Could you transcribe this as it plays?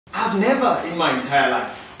I've never in my entire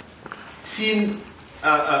life seen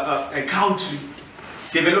a country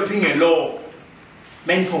developing a law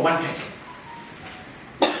meant for one person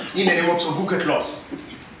in the name of Sobukwe Laws.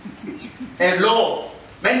 A law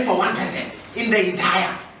meant for one person in the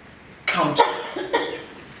entire country.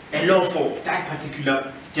 A law for that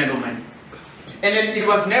particular gentleman. And then it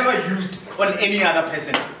was never used on any other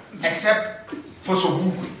person except for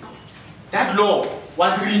Sobukwe. That law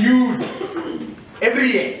was renewed every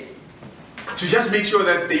year to just make sure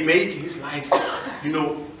that they make his life, you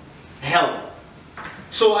know, hell.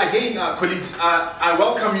 So again, colleagues, I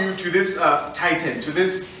welcome you to this titan, to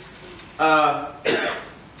this, I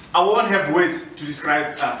won't have words to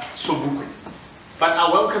describe Sobukwe, but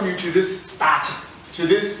I welcome you to this statue, to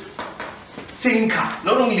this thinker,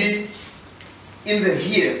 not only in the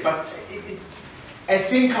here, but a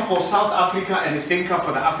thinker for South Africa and a thinker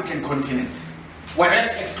for the African continent,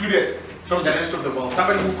 whereas excluded from the rest of the world.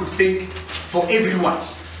 Somebody who could think for everyone.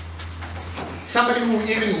 Somebody who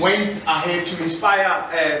even went ahead to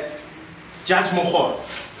inspire Judge Yvonne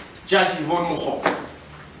Mohor,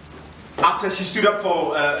 after she stood up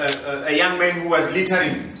for a young man who was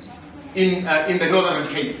littering in the Northern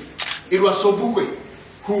Cape. It was Sobukwe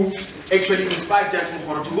who actually inspired Judge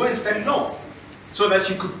Mohor to go and study law, so that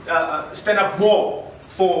she could stand up more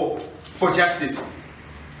for justice.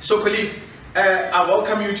 So colleagues, I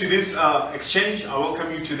welcome you to this exchange. I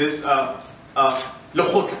welcome you to this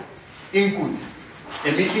Lekgotla Inkun,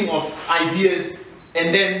 a meeting of ideas,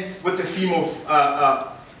 and then with the theme of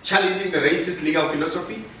challenging the racist legal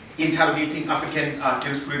philosophy, interrogating African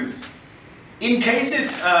jurisprudence. In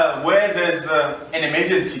cases where there's an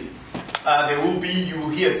emergency, you will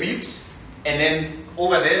hear beeps, and then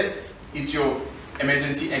over there, it's your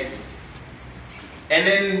emergency exit. And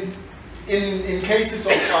then in cases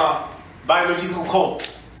of biological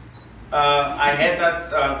codes, I heard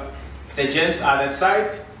that the gents are that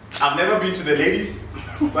side. I've never been to the ladies,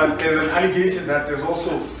 but there's an allegation that there's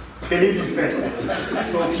also the ladies there.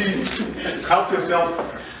 So please help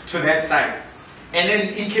yourself to that side. And then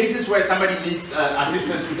in cases where somebody needs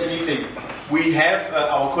assistance with anything, we have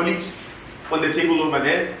our colleagues on the table over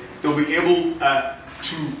there. They'll be able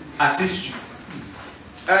to assist you.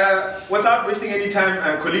 Without wasting any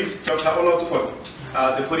time, colleagues, Dr. Olotko,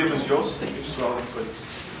 the podium is yours. Thank you to our colleagues.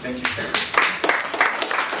 Thank you.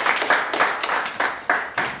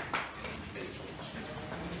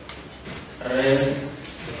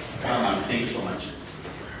 Thank you so much.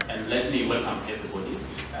 And let me welcome everybody.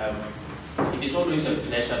 It is always a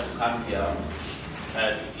pleasure to come here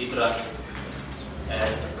to IDRA,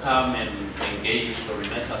 to come and engage on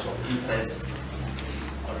matters of interests,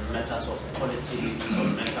 on matters of politics,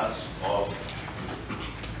 on matters of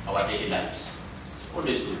our daily lives.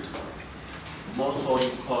 Always good. More so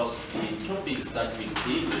because the topics that we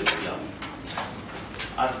deal with here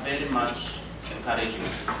are very much encouraging.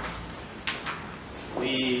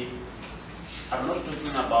 We are not talking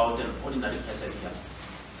about an ordinary person here.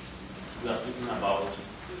 We are talking about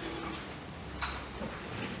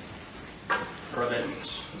Robert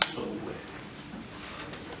Sobukwe,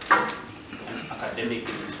 an academic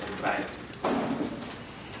in his own right.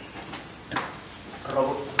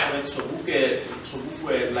 Robert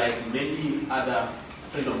Sobukwe, like many other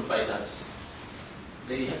freedom fighters,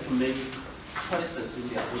 they have to make choices in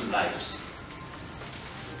their own lives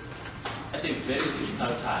at a very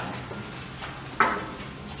difficult time,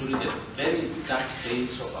 during the very dark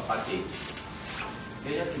days of apartheid.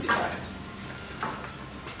 They have to decide.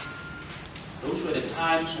 Those were the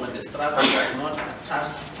times when the struggle was not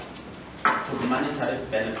attached to monetary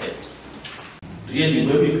benefit. Really,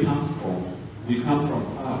 where we come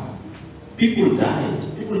from far. People died,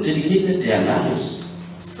 people dedicated their lives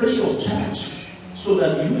free of charge, so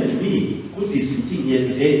that you and me could be sitting here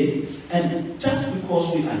today. And just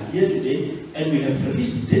because we are here today and we have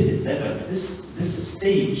reached this level, this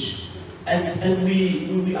stage, and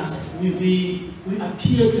we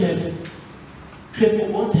appear to have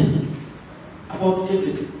forgotten about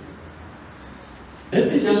everything.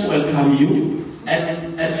 Let me just welcome you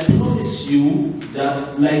and promise you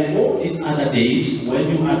that, like all these other days when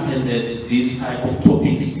you attended these type of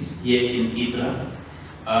topics here in IDRA,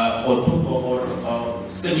 or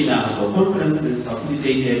seminars or conferences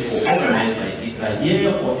facilitated or organized by IDRA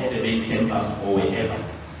here or at the main campus or wherever,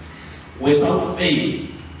 without fail,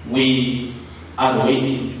 we are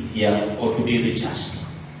waiting to hear or to be recharged.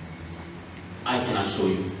 I can assure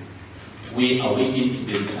you, we are waiting to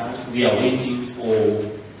be recharged. We are waiting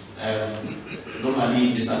for,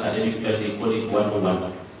 normally this academic year they call it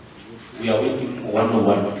 101. We are waiting for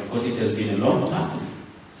 101 because it has been a long time.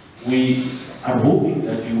 We are hoping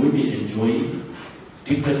that you will be enjoying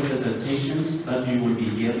different presentations that you will be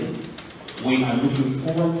hearing. We are looking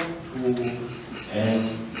forward to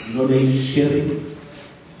knowledge sharing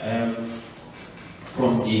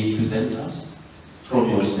from the presenters, from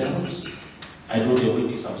yourselves. I know there will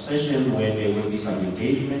be some session where there will be some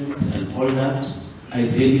engagements and all that. I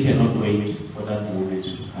really cannot wait for that moment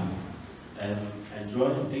to come. Enjoy,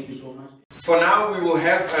 and thank you so much. For now, we will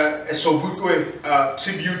have a Sobukwe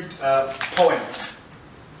tribute poem.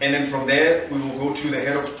 And then from there, we will go to the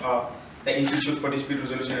head of the Institute for Dispute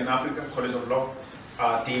Resolution in Africa, Kodisang Law,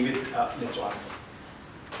 David Letwala.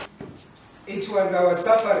 It was our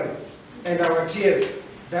suffering and our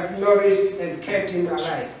tears that nourished and kept him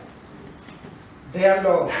alive. Their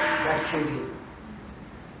law that killed him.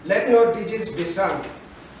 Let no digits be sung,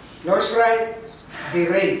 no shrine be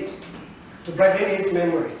raised to burden his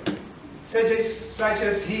memory. Such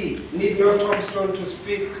as he need no tombstone to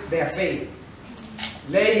speak their fame.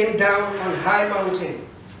 Lay him down on high mountain,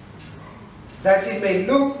 that he may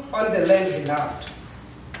look on the land he loved,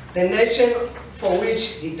 the nation for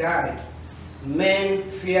which he died. Men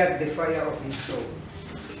feared the fire of his soul.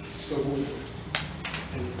 So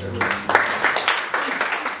thank you very much.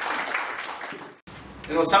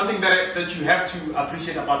 You know, something that you have to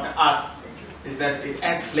appreciate about the art is that it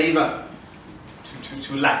adds flavor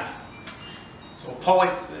to life. So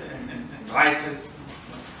poets and writers,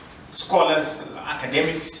 scholars,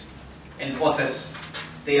 academics, and authors,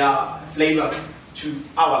 they are a flavor to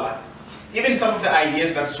our life. Even some of the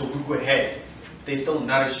ideas that Sobukwe had, they still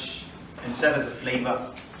nourish and serve as a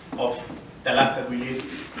flavor of the life that we live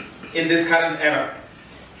in this current era.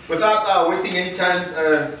 Without wasting any time,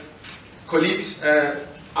 colleagues, I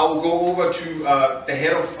will go over to the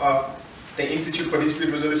head of the Institute for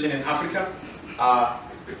Dispute Resolution in Africa,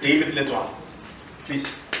 David Letwala. Please.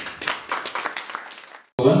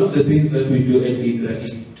 One of the things that we do at IDRA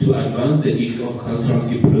is to advance the issue of cultural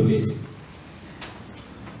diplomacy.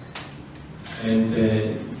 And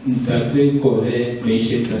Dr. Kore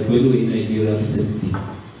mentioned that when we were in Nigeria recently,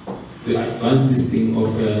 we advanced this thing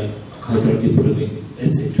of cultural diplomacy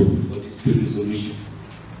as a tool for dispute resolution.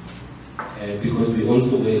 Because we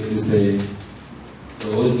also work with the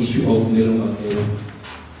whole issue of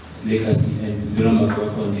Miramakwa's legacy and Miramakwa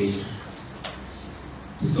Foundation.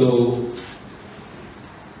 So,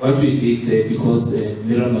 what we did there, because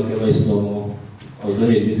Miramakwa is no more, although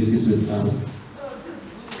her music is with us,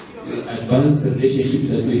 we advanced the relationship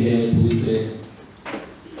that we had with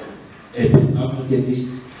a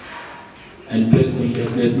Pan-Africanist and Black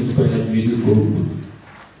Consciousness Inspired Music Group,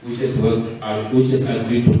 which has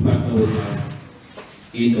agreed to partner with us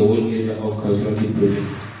in the whole area of cultural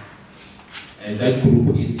diplomacy. And that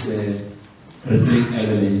group is Rhythmic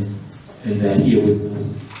Elements, and they are here with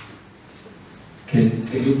us. Can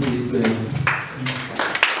you please...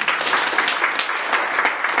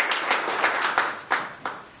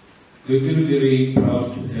 we feel very proud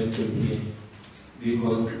to have them here,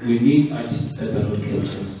 because we need artists that are not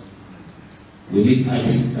captured. We need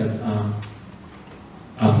artists that are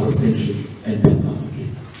Afrocentric and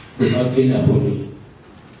Pan-African, without any apology.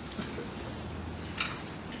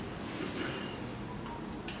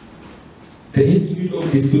 The Institute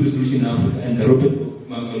of Dispute Resolution in Africa and the Robert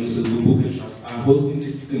Sobukwe Trust are hosting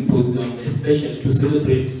this symposium especially to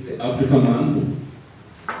celebrate the Africa Month,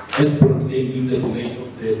 as proclaimed in the formation of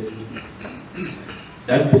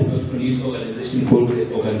that Pan-Africanist organization called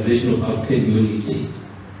the Organization of African Unity,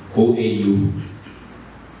 OAU.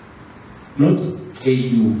 Not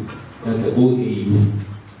AU, but the OAU.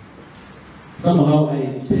 Somehow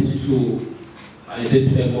I tend to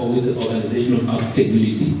identify more with the Organization of African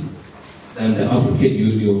Unity than the African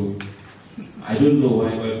Union. I don't know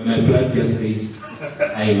why, but my blood just says,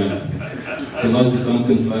 there must be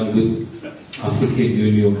something fun with African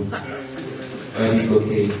Union, but it's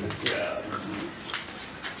okay.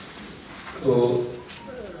 So,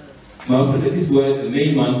 Mo-Afrika, this is why the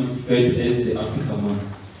main month is referred to as the Africa Month.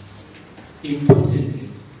 Importantly,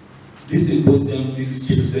 this symposium seeks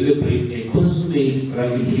to celebrate a consummate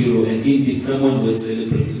struggle hero and indeed someone worth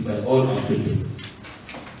celebrating by all Africans.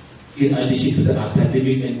 In addition to the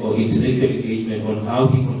academic and or intellectual engagement on how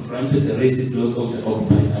he confronted the racist laws of the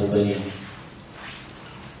occupied Tanzania,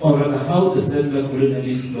 or rather how the settler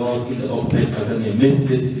colonialist laws in the occupied Tanzania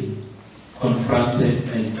mercilessly confronted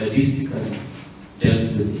and sadistically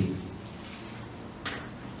dealt with him.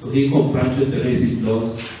 So he confronted the racist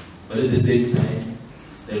laws, but at the same time,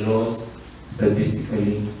 the laws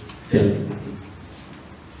sadistically dealt with him.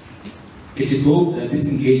 It is hoped that this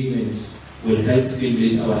engagement will help to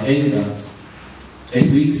stimulate our anger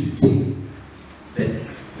as we critique the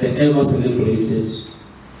ever celebrated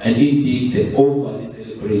and indeed the overly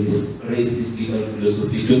celebrated celebrated racist legal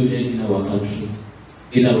philosophy dominant in our country,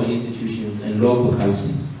 in our institutions and law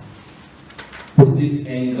faculties. With this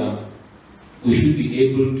anger, we should be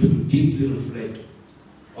able to deeply reflect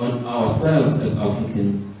on ourselves as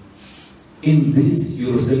Africans in these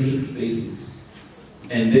Eurocentric spaces,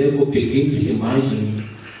 and therefore begin to imagine,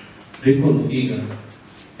 reconfigure,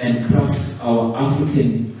 and craft our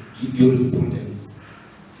African jurisprudence.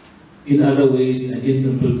 In other ways and in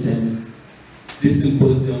simple terms, this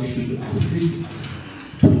symposium should assist us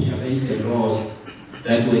to challenge the laws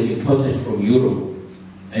that were imported from Europe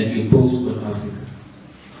and imposed on Africa.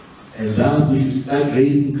 And thus we should start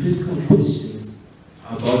raising critical questions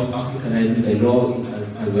about Africanizing the law in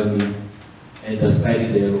Tanzania and the study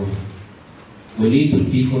thereof. We need to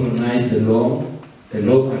decolonize the law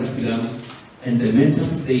curriculum, and the mental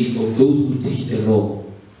state of those who teach the law.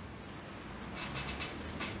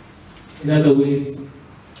 In other ways,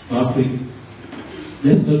 Africa,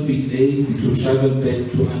 let's not be lazy to travel back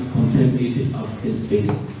to uncontaminated African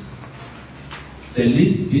spaces. The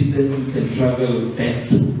least distance we can travel back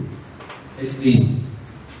to, at least,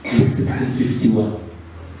 is 1651.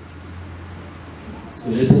 So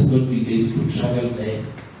let us not be lazy to travel back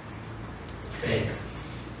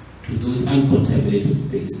to those uncontaminated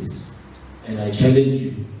spaces. And I challenge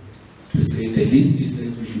you to say the least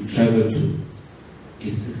distance we should travel to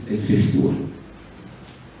is 1651.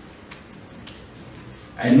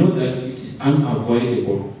 I know that it is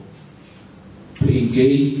unavoidable to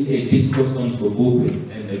engage in a discourse on Sobukwe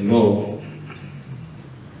and the law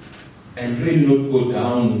and really not go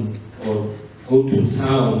down or go to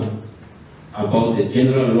town about the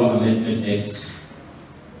General Law Amendment Act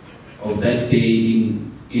of that day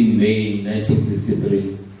in May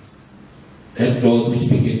 1963. That laws which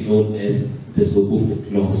became known as the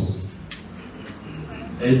Sobukwe laws.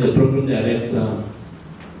 As the program director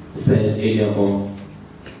said earlier on,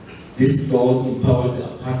 these laws empowered the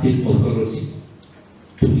apartheid authorities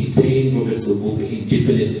to detain Robert Sobukwe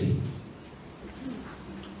indefinitely.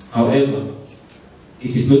 However,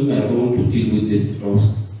 it is not my role to deal with these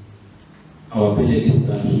laws. Our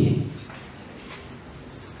panelists are here.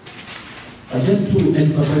 But just to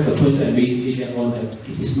emphasize the point I made earlier on, that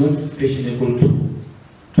it is not fashionable to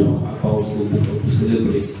talk about Sobukwe or to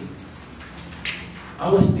celebrate him. I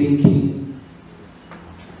was thinking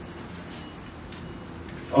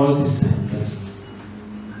all this time that,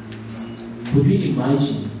 could we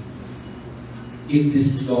imagine if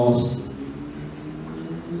this clause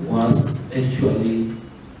was actually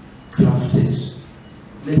crafted,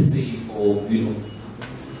 let's say for,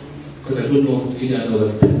 because I don't know of any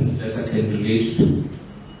other person that I can relate to.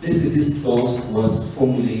 Let's say this clause was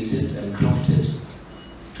formulated and crafted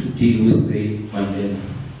to deal with, say, Mandela.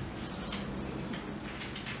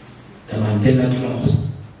 The Mandela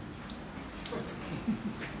clause.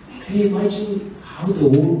 Can you imagine how the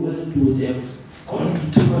whole world would have gone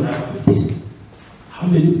to town about this? How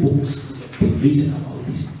many books would have been written about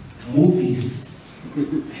this? Movies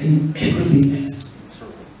and everything else.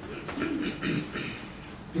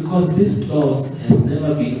 Because this clause has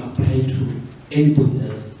never been applied to anybody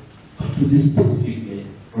else but to this specific man,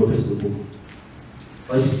 Robert Sobukwe.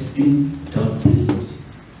 But it's been downplayed.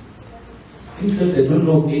 In fact, I don't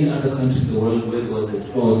know of any other country in the world where there was a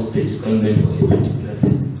clause specifically meant for a particular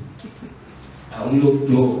person. I only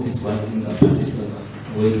know of this one in apartheid South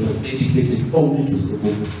Africa, where it was dedicated only to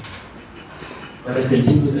Sobukwe. But I can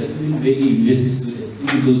tell you that even many university students,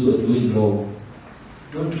 even those who are doing law,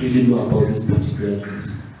 don't really know about this particular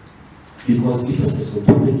clause, because it was a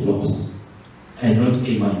Sobukwe clause and not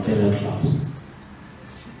a Mandela clause.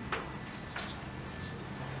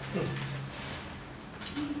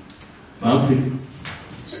 Mo-Afrika,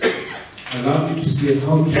 allow me to say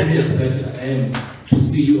how truly excited I am to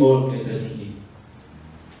see you all gathered here.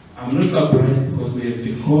 I'm not surprised, because we have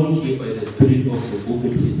been called here by the spirit of Sobukwe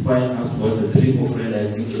to inspire us towards the dream of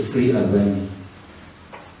realizing a free Tanzania.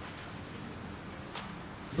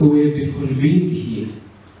 So we have been convened here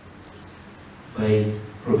by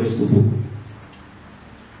Robert Sobukwe,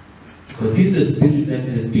 because this is a spirit that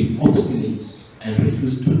has been obstinate and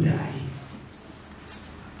refused to die.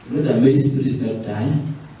 You know, there are many spirits that die,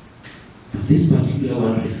 but this particular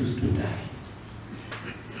one refused to die.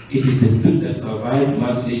 It is the spirit that survived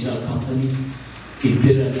multinational companies,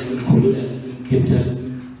 imperialism, colonialism,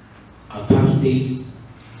 capitalism, apartheid,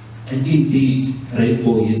 and indeed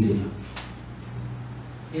rainbowism.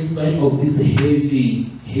 In spite of this heavy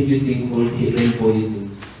thing called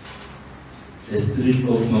rainbowism, the spirit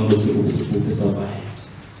of Sobukwe survived.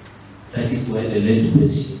 That is why the land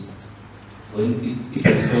question, when it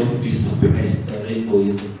was thought to be suppressed, the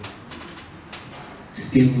rainbowism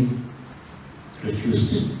still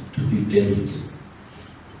refused to be buried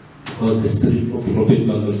because the spirit of Robert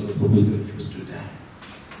Bangles of Sobukwe refused to die.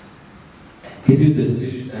 This is the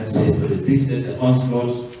spirit that has resisted the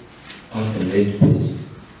onslaught of the late person.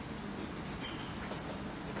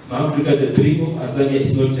 Mo-Afrika, the dream of Azania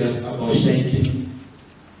is not just about chanting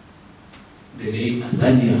the name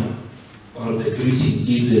Azania or the greeting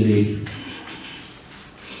Israel.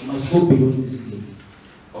 We must go beyond this thing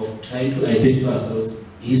of trying to identify ourselves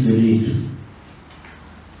Israel,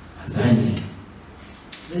 Azania.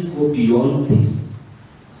 Let's go beyond this.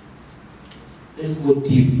 Let's go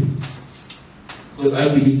deep. Because I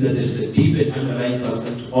believe that there's a deep and underlying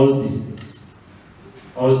substance to all these things,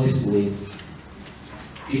 all these ways.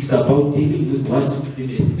 It's about dealing with white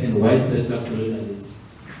supremacy and white settler colonialism.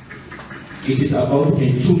 It is about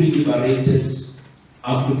a truly liberated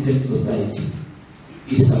African society.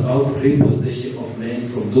 It is about repossession of land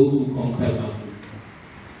from those who conquered Africa.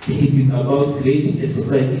 It is about creating a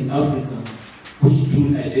society in Africa which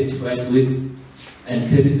truly identifies with and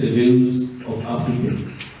carries the values of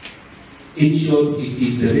Africans. In short, it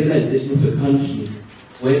is the realization of a country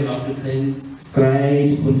where Africans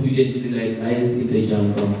stride confidently like lions in the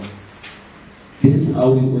jungle. This is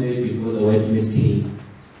how we were before the white men came.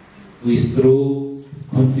 We strode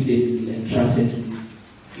confidently and triumphantly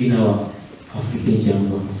in our African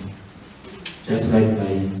jungles, just like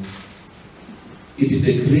lions. It is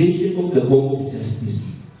the creation of the home of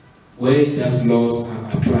justice, where just laws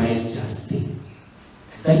are applied justly.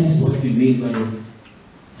 That is what we mean by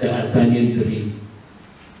the Azanian dream.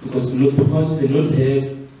 Because we cannot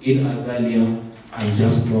have in Azania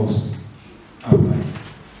unjust laws applied.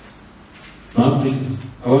 Mo-Afrika,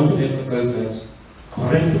 I want to emphasize that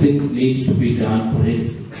correct things need to be done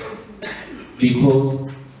correctly.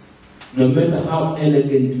 Because no matter how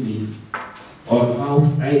elegantly or how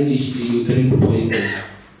stylishly you drink poison,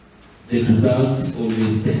 the result is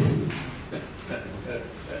always death.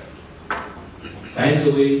 By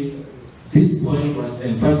the way, this point was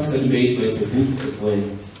emphatically made by Sobukwe as well,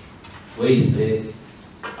 where he said,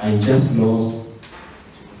 unjust laws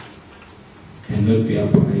cannot be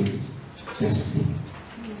applied justly.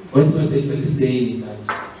 What he was actually saying is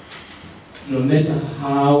that no matter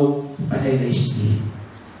how stylishly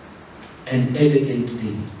and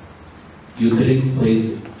elegantly you drink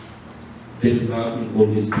poison, the result will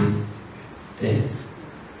always be death.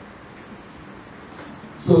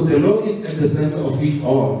 So the law is at the center of it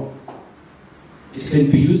all. It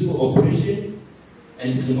can be used for oppression, and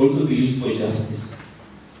it can also be used for justice.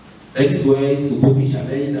 That is why Sobukwe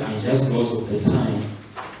challenged the unjust laws of the time.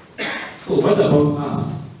 So what about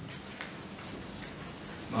us?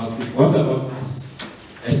 What about us?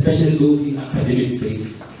 Especially those in academic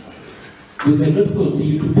spaces. We cannot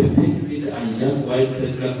continue to perpetuate the unjust white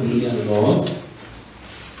settler colonial laws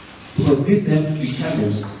because these have to be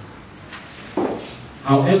challenged.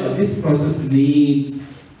 However, this process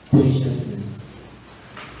needs consciousness.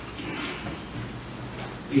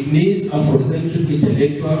 It needs Afrocentric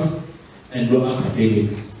intellectuals and law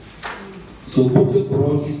academics. So Sobukwe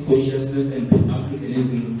brought his consciousness and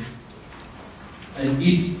Pan-Africanism and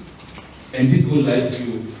this whole life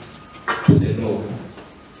view to the law.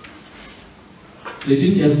 They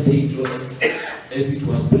didn't just take law as it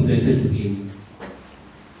was presented to him.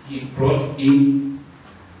 He brought in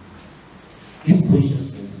his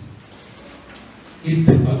consciousness, his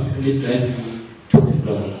Pan-Africanist life view to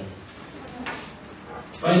the law.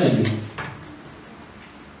 Finally,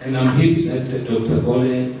 and I'm happy that Dr.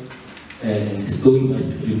 Gole stole my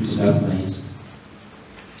script last night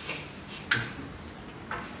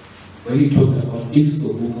when he talked about if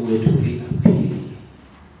Sobukwe were to reappear.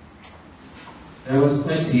 And I was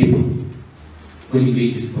quite happy when he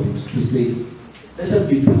made this point to say, let us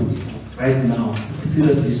be practical right now,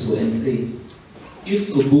 seriously so, and say, if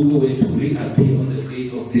Sobukwe were to reappear on the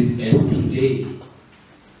face of this earth today,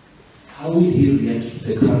 how would he react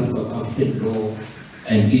to the current South African law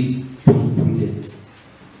and its jurisprudence?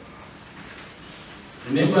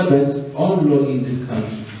 Remember that all law in this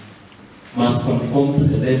country must conform to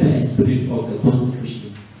the letter and spirit of the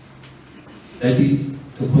Constitution. That is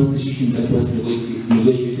the Constitution that was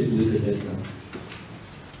negotiated with the settlers.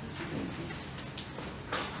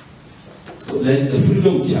 So then the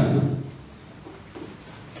Freedom Charter,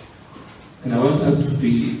 and I want us to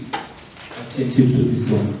be attentive to this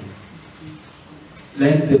one.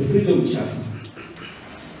 Like the Freedom Charter,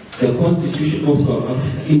 the Constitution of South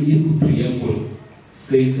Africa in its preamble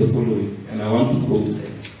says the following, and I want to quote them.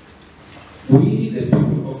 We, the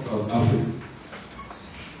people of South Africa,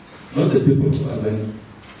 not the people of Azania,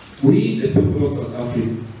 we, the people of South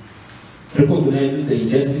Africa, recognize the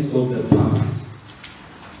injustice of the past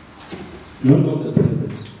not of the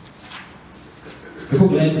present.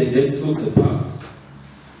 Recognize the justice of the past.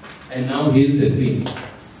 And now here's the thing.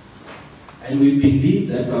 And we believe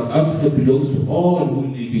that South Africa belongs to all who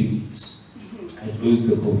live in it. I close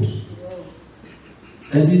the quote.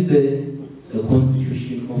 That is the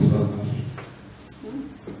Constitution of South Africa.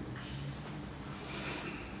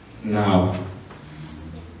 Now,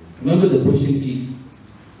 remember the question is,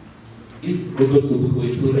 if Robert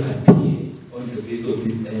Sobukwe were to appear on the face of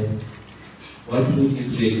this earth, what would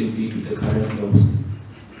his rating be to the current laws?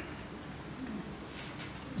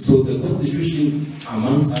 So the Constitution,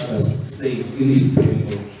 amongst others, says in its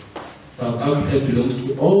preamble, South Africa belongs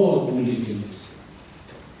to all who live in it.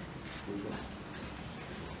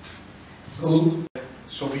 So,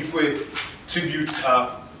 Sobukwe tribute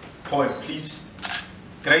poem, please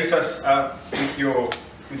grace us with your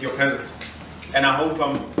presence, and I hope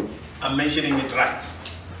I'm mentioning it right.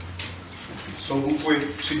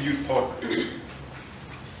 Sobukwe tribute poem.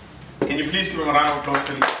 Can you please give him a round of applause,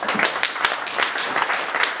 please?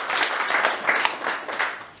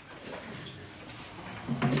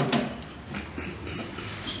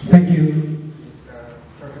 Thank you, Mr.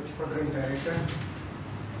 Program Director.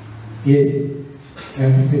 Yes,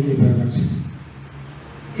 thank you very much.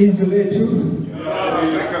 Isoletu,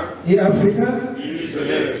 Africa,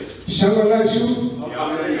 Shangalashu,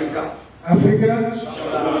 Africa.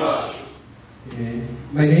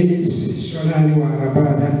 My name is Sholani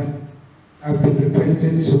Warabada. I've been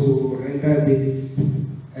requested to render this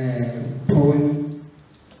poem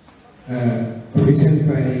written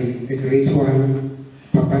by the great one,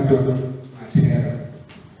 Papadon Matera.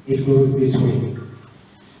 It goes this way.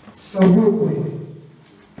 Sobukwe,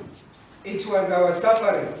 it was our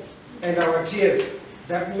suffering and our tears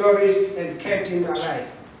that nourished and kept him alive.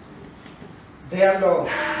 Their law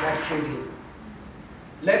that killed him.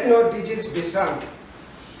 Let no digits be sung,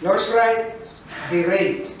 no shrine be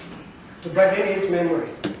raised to burden his memory.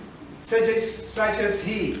 Such as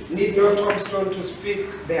he need no tombstone to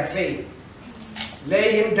speak their fame.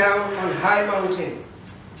 Lay him down on high mountain,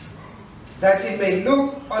 that he may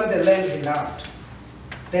look on the land he loved,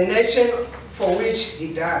 the nation for which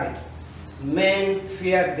he died. Men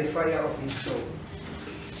feared the fire of his soul.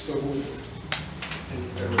 So, thank you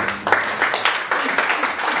very much.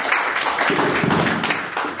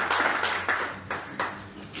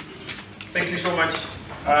 Thank you so much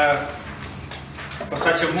for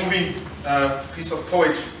such a moving piece of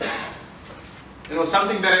poetry. You know,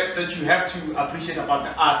 something that you have to appreciate about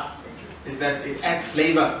the art is that it adds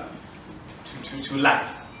flavor to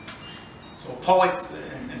life. So poets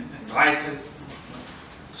and writers,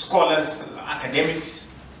 scholars, academics,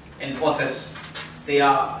 and authors, they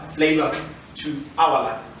are flavor to our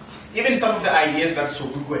life. Even some of the ideas that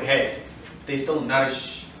Sobukwe had, they still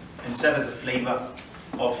nourish and serve as a flavor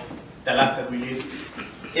of the life that we live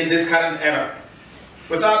in this current era.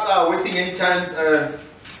 Without wasting any time,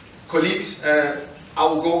 colleagues, I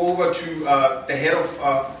will go over to the head of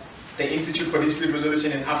the Institute for Dispute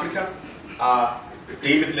Resolution in Africa,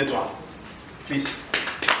 David Letwa. Please.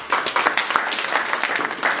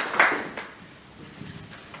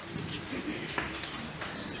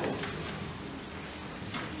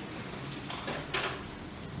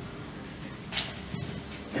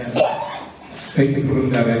 Thank you,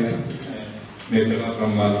 Program Director.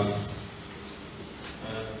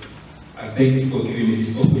 I thank you for giving me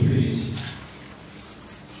this opportunity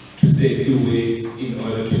to say a few words in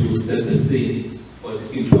order to set the scene for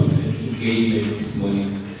this important engagement this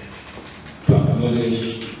morning to acknowledge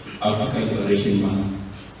Africa Liberation Month.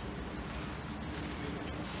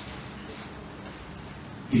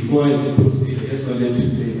 Before I proceed, I just wanted to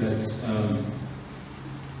say that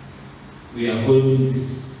we are holding this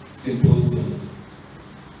symposium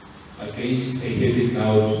against a heavy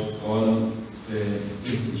cloud on the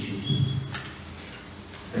institute.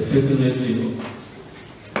 The person that we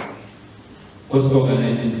was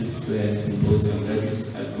organizing this symposium, that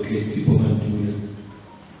is Advocate Simphiwe,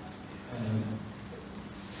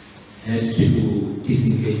 had to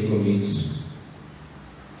disengage from it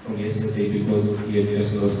from yesterday because he had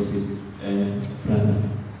just lost his brother.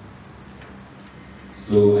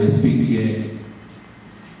 So I speak here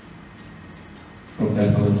from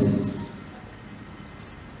that context.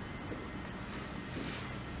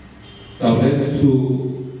 So I would like to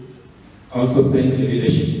also thank the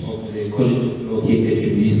leadership of the College of Law here at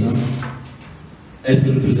UNISA, as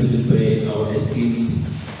represented by our esteemed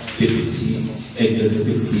Deputy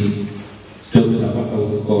Executive Dean, Dr.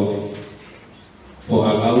 Bokaba, for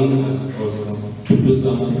allowing us also to do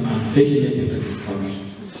something unfashionable in this country.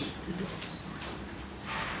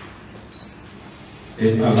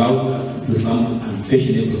 They've allowed us to do something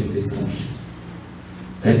unfashionable in this country.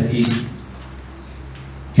 that is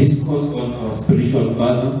discourse on our spiritual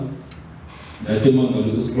father, that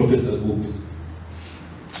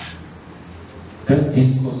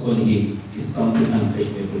discourse on him is something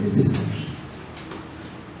unfashionable in this country.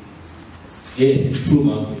 Yes, it's true,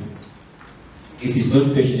 Martin. It is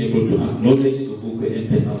not fashionable to acknowledge Sobukwe and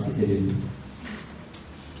Pan-Africanism.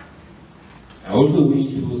 I also wish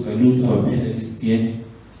to salute our panelists here,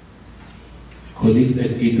 colleagues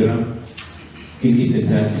at IDRA in its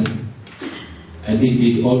entirety, and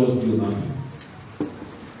indeed all of you, Martin.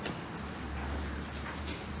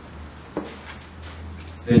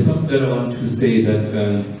 There's something that I want to say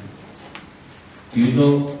that, you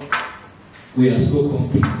know, we are so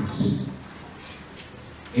complete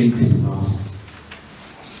in this house.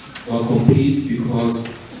 We are complete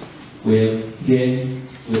because we're here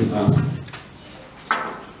with us.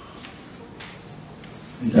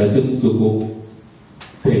 Ndate Mzogo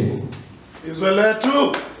Peko.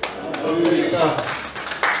 Izweletu.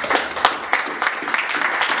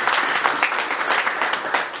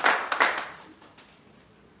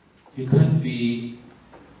 You can't be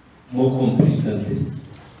more complete than this.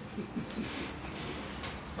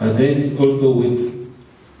 But then it's also with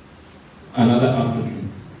another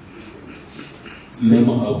African,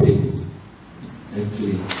 Memo Apeko, next to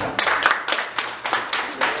him.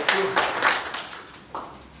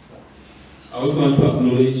 I also want to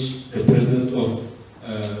acknowledge the presence of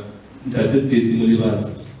Ndate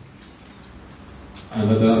Mulibazi,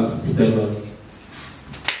 another stalwart.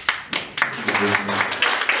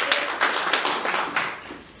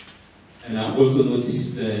 And I also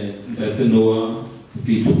noticed that the Noah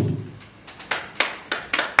Situ.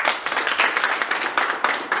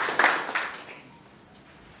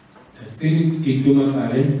 I've seen Iduma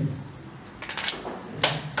Kare.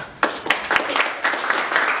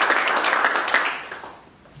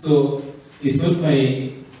 So it's not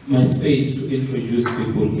my space to introduce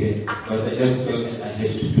people here, but I just felt I had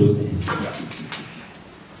to do that.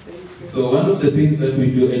 So one of the things that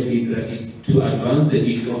we do at IDRA is to advance the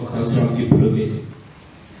issue of cultural diplomacy.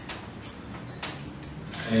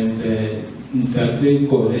 And Ntate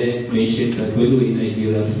Kore mentioned that when we in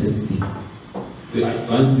Nigeria recently, we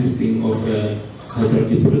advanced this thing of cultural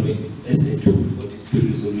diplomacy as a tool for dispute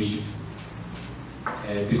resolution.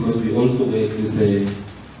 Because we also work with the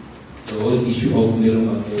whole issue of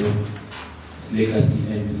Miramakwa's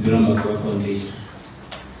legacy and Miramakwa Foundation.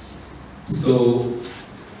 So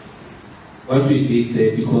what we did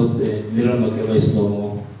there, because Miramakwa is no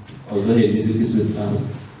more, although her music is with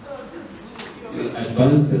us, we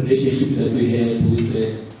advanced the relationship that we had with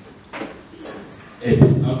a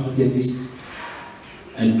Pan-Africanist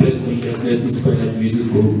and Black consciousness inspired music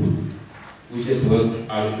group, which has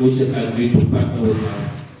agreed to partner with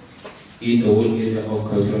us in the whole area of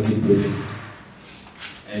cultural diplomacy.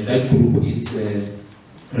 And that group is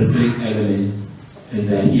Rhythmic Elements, and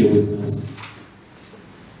they are here with us.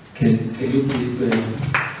 Can you please...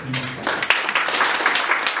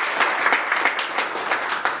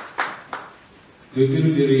 We're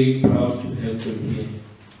very, very proud to have them here,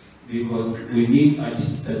 because we need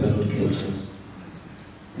artists that are not captured.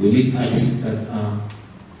 We need artists that are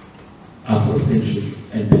Afrocentric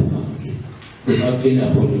and Pan-African, without any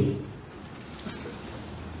apology.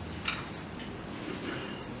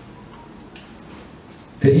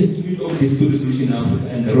 The Institute of Dispute Resolution in Africa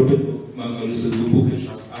and the Robert Mangaliso Sobukwe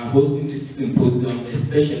Trust are hosting this symposium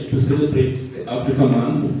especially to celebrate the Africa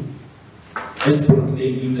Month as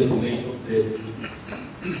proclaimed in the formation of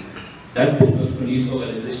that Pan-Africanist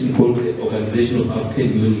organization called the Organization of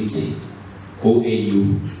African Unity,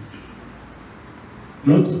 OAU.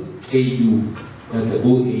 Not AU, but the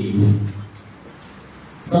OAU.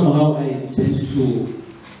 Somehow I tend to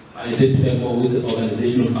identify more with the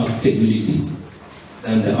Organization of African Unity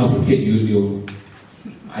than the African Union.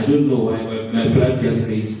 I don't know why, but my blood just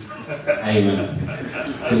says, hey man,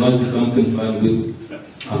 there must be something fun with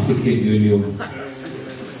African Union,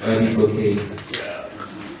 but it's okay.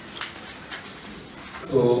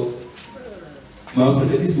 So,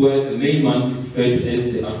 Mo-Afrika, this is why the main month is referred to as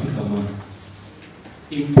the Africa Month.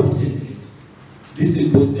 Importantly, this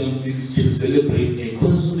symposium seeks to celebrate a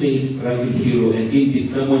consummate struggle hero and indeed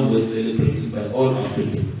someone worth celebrating by all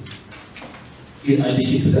Africans, in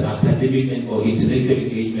addition to the academic and or intellectual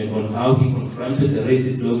engagement on how he confronted the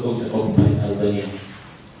racist laws of the occupied Tanzania.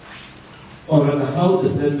 Or rather, how the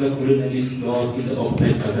settler colonialist laws in the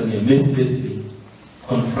occupied Tanzania mercilessly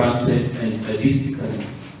confronted and sadistically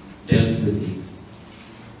dealt with him.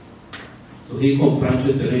 So he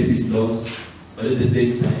confronted the racist laws, but at the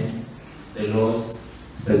same time, the laws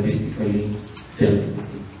sadistically dealt with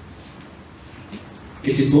him.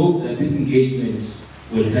 It is hoped that this engagement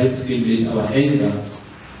will help stimulate our anger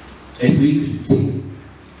as we critique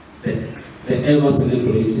the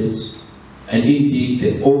ever-celebrated and indeed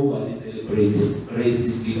the overly celebrated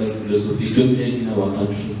racist legal philosophy dominant in our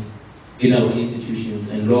country, in our institutions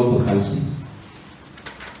and law faculties.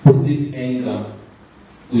 With this anger,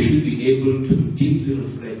 we should be able to deeply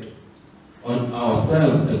reflect on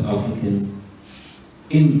ourselves as Africans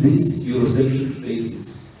in these Eurocentric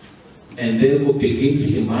spaces and therefore begin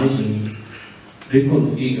to imagine,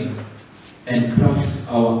 reconfigure and craft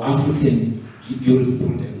our African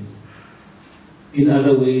jurisprudence. In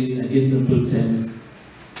other ways and in simple terms,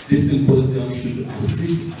 this symposium should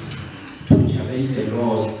assist us to challenge the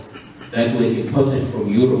laws that were imported from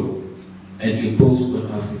Europe and imposed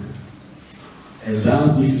on Africa. And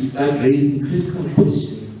thus we should start raising critical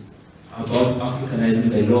questions about Africanizing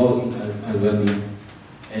the law in Tanzania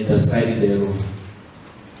and the study thereof.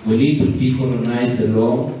 We need to decolonize the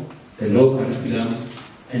law curriculum,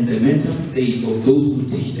 and the mental state of those who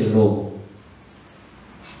teach the law.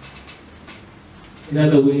 In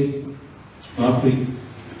other ways, Africa,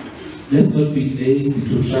 let's not be lazy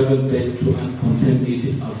to travel back to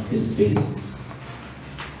uncontaminated African spaces.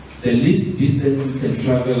 The least distance we can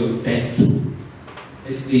travel back to,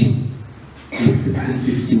 at least, is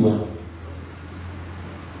 1651.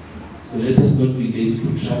 So let us not be lazy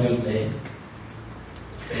to travel back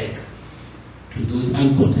to those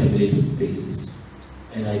uncontaminated spaces.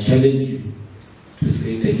 And I challenge you to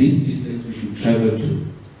say the least distance we should travel to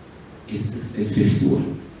is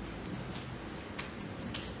 1651.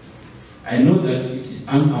 I know that it is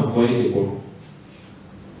unavoidable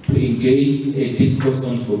to engage in a discourse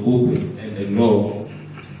on Sobukwe and the law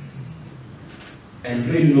and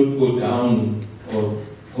really not go down or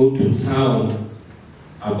go to town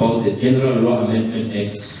about the General Law Amendment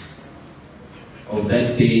Act of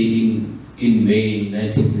that day in May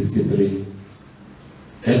 1963.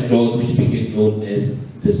 That laws which became known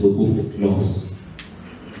as the Sobukwe Laws.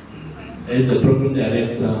 As the program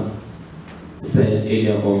director said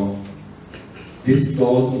earlier on, these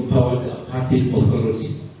laws empowered the apartheid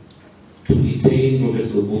authorities to detain Robert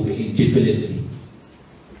Sobukwe indefinitely.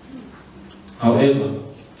 However,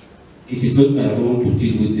 it is not my role to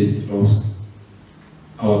deal with these laws.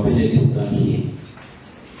 Our panelists are here.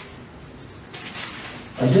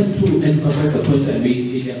 But just to emphasize the point I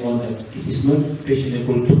made earlier on, that it is not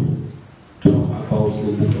fashionable to talk about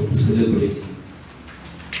Sobukwe, to celebrate him.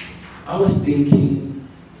 I was thinking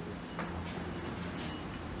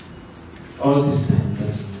all this time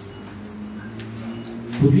that,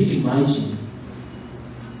 could we imagine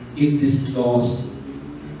if this clause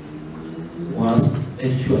was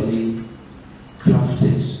actually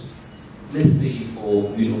crafted, let's say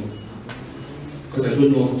for, because I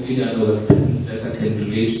don't know of any other persons that I can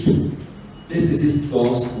relate to. Let's say this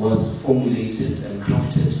clause was formulated and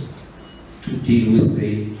crafted to deal with,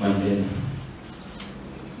 say, Mandela.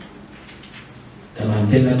 The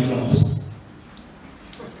Mandela clause.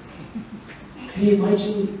 Can you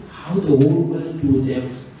imagine how the whole world would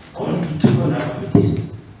have gone to town about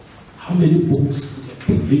this? How many books would have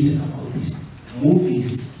been written about this?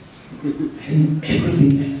 Movies and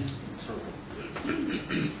everything else.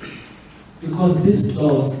 Because this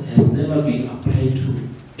clause has never been applied to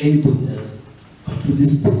anybody else but to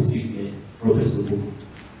this specific man, Robert Sobukwe.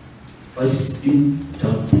 But it's been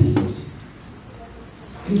downplayed.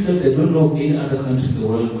 In fact, I don't know of any other country in the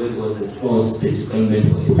world where there was a clause specifically meant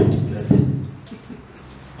for a particular person.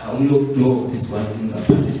 I only know of this one in the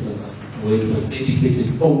apartheid South Africa, where it was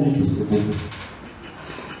dedicated only to Sobukwe.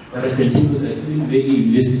 But I can tell you that even many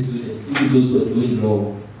university students, even those who are doing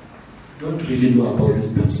law, don't really know about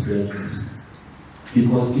this particular clause.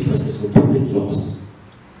 Because it was a Sobukwe clause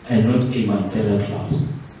and not a Mandela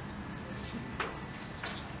clause.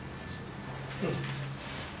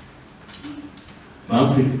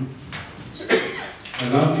 Mo-Afrika,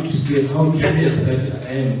 allow me to say how truly excited I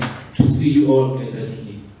am to see you all gathered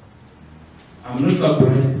here. I'm not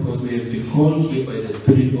surprised because we have been called here by the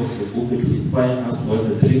spirit of Sobukwe to inspire us towards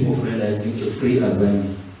the dream of realizing a free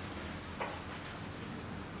Azania.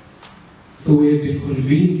 So we have been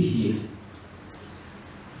convened here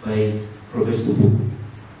by Robert Sobukwe.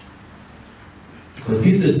 Because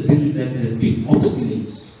this is a spirit that has been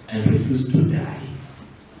obstinate and refused to die.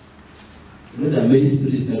 You know, there are many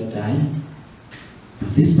spirits that die,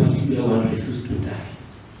 but this particular one refused to die.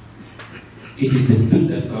 It is the spirit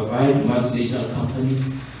that survived multinational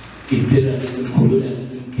companies, imperialism,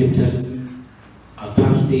 colonialism, capitalism,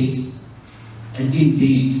 apartheid, and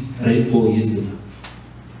indeed rainbowism.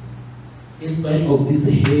 In spite of this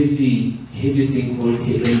heavy thing called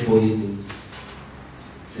rainbowism,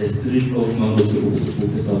 the spirit of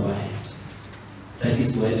Sobukwe survived. That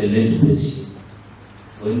is why the land question,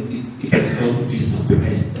 when it was thought to be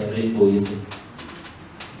suppressed, the rainbowism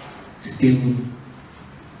still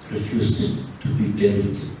refused to be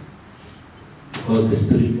buried, because the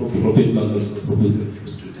spirit of Robert Mangles of Sobukwe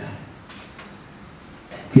refused to die.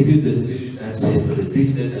 This is the spirit that has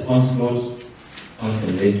resisted the onslaught on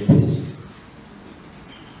the land question.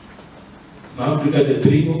 Mo-Afrika, the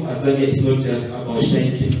dream of Azania is not just about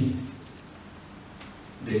chanting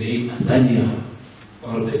the name Azania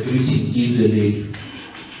or the greeting Israel.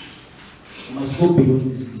 We must go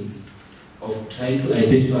beyond this thing of trying to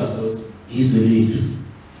identify ourselves Israel,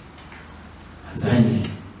 Azania.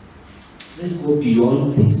 Let's go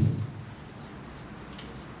beyond this.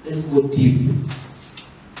 Let's go deep.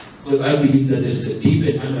 Because I believe that there's a deep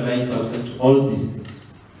and underlying substance to all these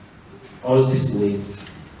things, all these ways.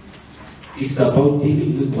 It's about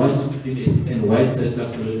dealing with white supremacy and white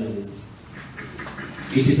settler colonialism.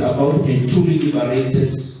 It is about a truly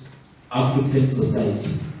liberated African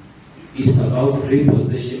society. It's about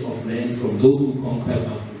repossession of land from those who conquered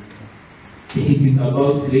Africa. It is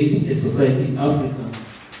about creating a society in Africa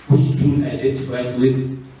which truly identifies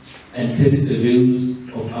with and carries the values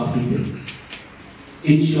of Africans.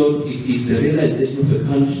 In short, it is the realization of a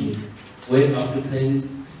country where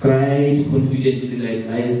Africans stride confidently like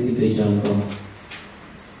lions in the jungle.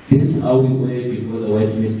 This is how we were before the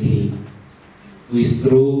white men came. We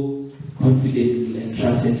strode confidently and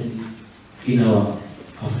triumphantly in our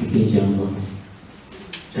African jungles,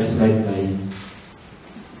 just like lions.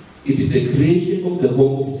 It is the creation of the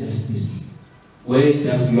home of justice, where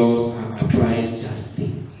just laws are applied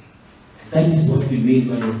justly. That is what we mean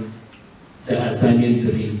by the Azanian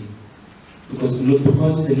dream. Because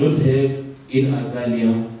they don't have in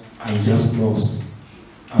Azania unjust laws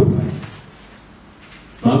applied.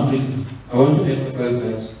 Mo-Afrika, I want to emphasize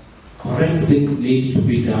that correct things need to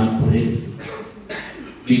be done correctly.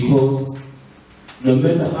 Because no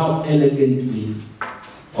matter how elegantly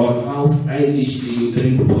or how stylishly you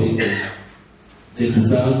drink poison, the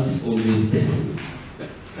result is always death.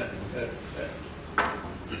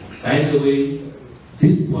 By the way,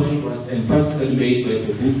 this point was emphatically made by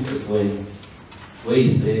Sobukwe as well, where he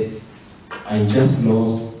said, unjust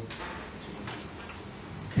laws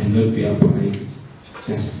cannot be applied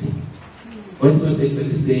justly. What he was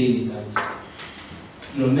actually saying is that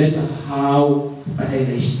no matter how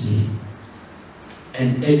stylishly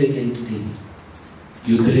and elegantly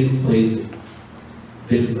you drink poison,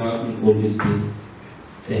 the result will always be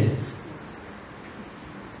death.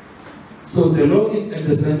 So the law is at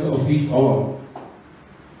the center of it all.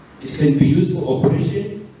 It can be used for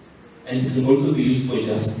oppression, and it can also be used for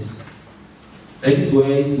justice. That is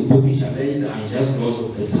why Sobukwe challenged the unjust laws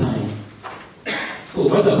of the time. So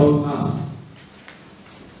what about us?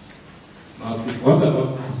 What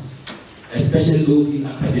about us? Especially those in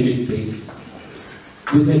academic spaces.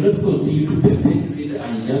 We cannot continue to perpetuate the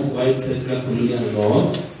unjust white settler colonial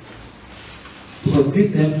laws, because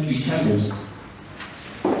these have to be challenged.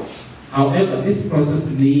 However, this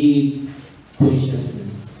process needs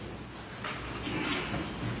consciousness.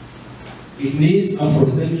 It needs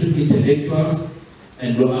Afrocentric intellectuals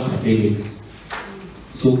and law academics.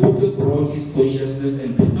 So Sobukwe brought his consciousness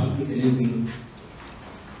and Pan-Africanism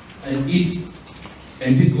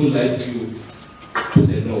and this whole life view to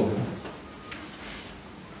the law.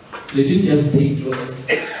 They didn't just take law as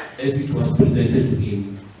it was presented to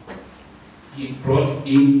him. He brought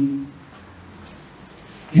in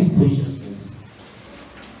his consciousness,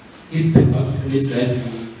 his Pan-Africanist life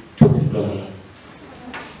view to the law.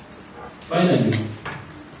 Finally,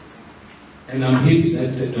 and I'm happy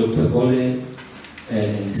that Dr. Gole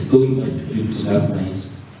stole my script last night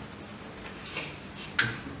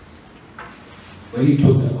when he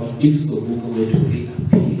talked about if Sobukwe were to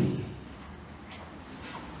reappear.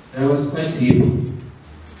 And I was quite able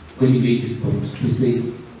when he made this point to say,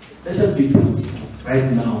 let us be practical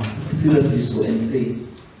right now, seriously so, and say,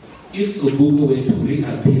 if Sobukwe were to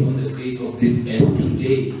reappear on the face of this earth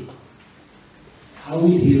today, how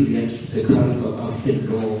would he react to the current South African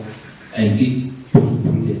law and its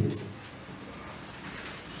jurisprudence?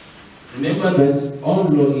 Remember that all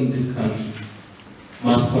law in this country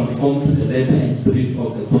must conform to the letter and spirit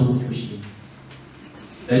of the Constitution.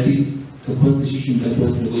 That is, the Constitution that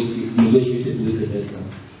was negotiated with the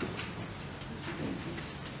settlers.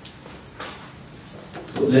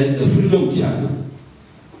 So like the Freedom Charter,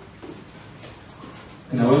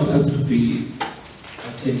 and I want us to be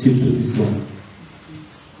attentive to this one.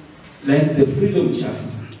 Like the Freedom Charter,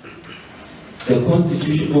 the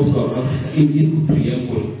Constitution of South Africa in its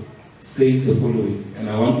preamble says the following, and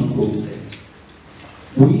I want to quote that.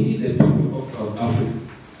 We, the people of South Africa,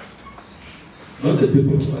 not the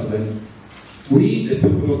people of Tanzania. We, the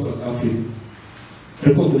people of South Africa,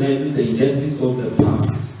 recognize the injustice of the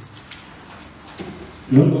past,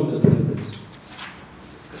 not of the present.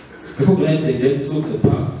 Recognize the injustice of the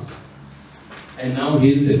past, and now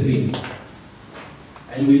here's the thing.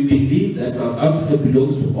 And we believe that South Africa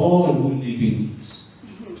belongs to all who live in it.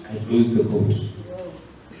 I close the quote.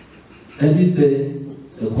 That is the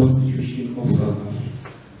Constitution of South Africa.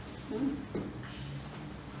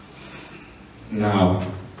 Now,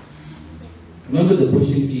 remember the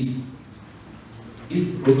question is,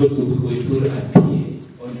 if Robert Sobukwe were to appear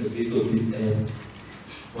on the face of this earth,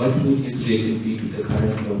 what would his relation be to the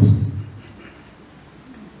current laws?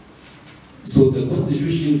 So the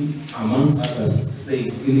Constitution, amongst others,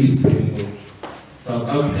 says in its preamble, South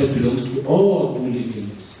Africa belongs to all who live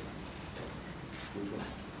in it.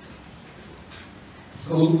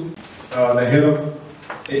 So, the head of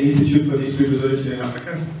the Institute for Dispute Resolution in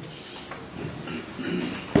Africa.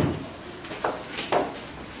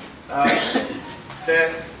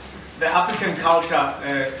 The African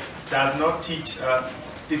culture does not teach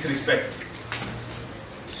disrespect.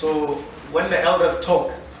 So when the elders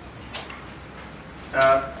talk,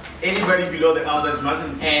 anybody below the elders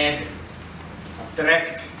mustn't add,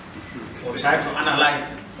 subtract, or try to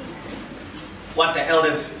analyze what the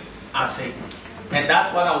elders are saying. And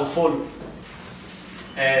that's what I will follow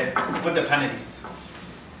with the panelists.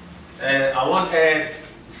 I won't add,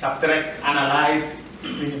 subtract, analyze,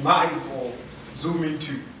 minimize, or zoom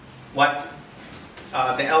into what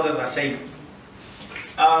the elders are saying.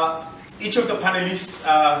 Each of the panelists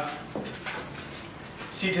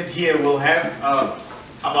seated here will have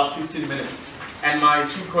about 15 minutes. And my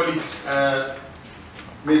two colleagues,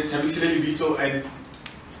 Ms. Thabisile Libito and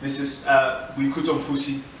Mrs. Wikuto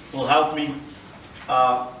Mfusi, will help me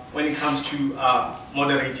when it comes to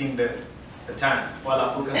moderating the time while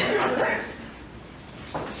I focus on other things.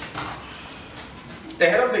 The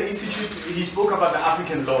head of the institute, he spoke about the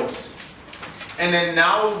African laws. And then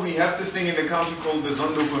now we have this thing in the country called the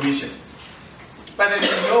Zondo Commission. But then you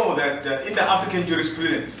know that in the African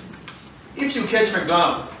jurisprudence, if you catch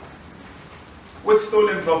McDonald with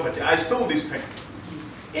stolen property, I stole this pen.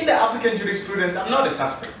 In the African jurisprudence, I'm not a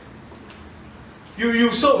suspect.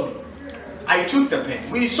 You saw me. I took the pen.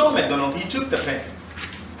 We saw McDonald, he took the pen.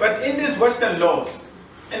 But in these Western laws,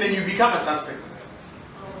 and then you become a suspect.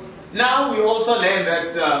 Now we also learn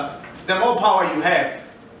that the more power you have,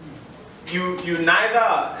 you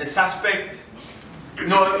neither a suspect,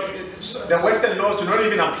 nor the Western laws do not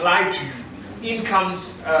even apply to you.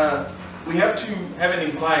 Incomes, we have to have an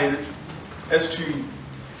inquiry as to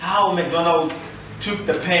how McDonald took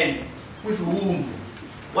the pen, with whom,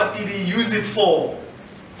 what did he use it for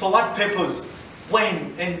what purpose,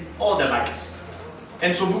 when, and all the likes.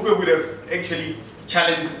 And Sobukwe would have actually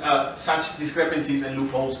challenged such discrepancies and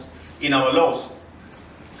loopholes in our laws.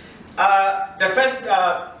 The first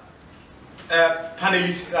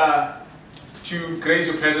panelist to grace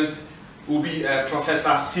your presence will be Professor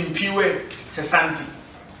Simphiwe Sesanti.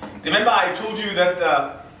 Remember I told you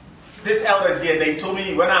that these elders here, they told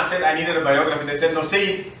me when I said I needed a biography, they said, no,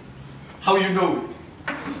 say it how you know it.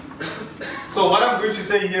 So what I'm going to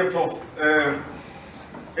say here, Prof,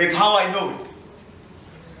 it's how I know it.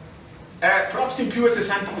 Prof Simphiwe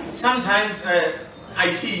Sesanti, sometimes I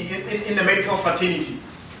see in the medical fraternity,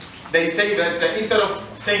 they say that instead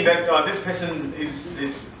of saying that this person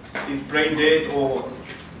is brain dead, or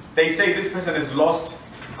they say this person has lost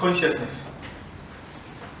consciousness.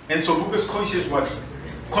 And so Sobukwe's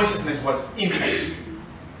consciousness was intact.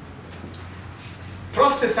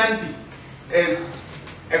 Prof Sesanti is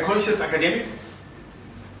a conscious academic,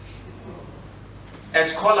 a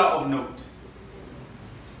scholar of note,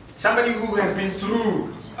 somebody who has been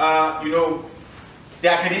through, the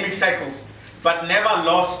academic cycles, but never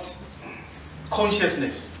lost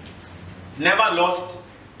consciousness, never lost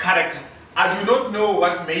character. I do not know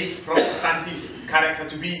what made Prof Sesanti's character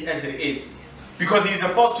to be as it is, because he is a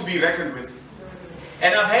force to be reckoned with.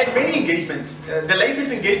 And I've had many engagements. The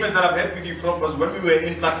latest engagement that I've had with you, Prof, was when we were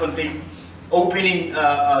in Platfontein, opening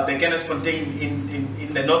the Guinness Fontaine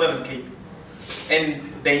in the Northern Cape, and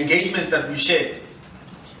the engagements that we shared.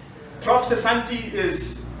 Prof Sesanti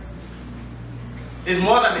is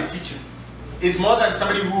more than a teacher, is more than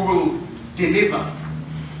somebody who will deliver.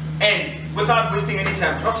 And without wasting any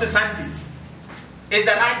time, Prof Sesanti is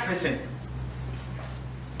the right person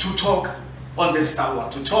to talk on this tower,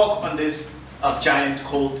 to talk on this giant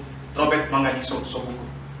called Robert Mangaliso Sobukwe.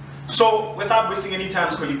 So without wasting any time,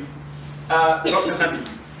 colleague, Prof Sesanti,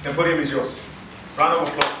 the podium is yours. Round of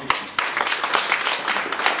applause, please.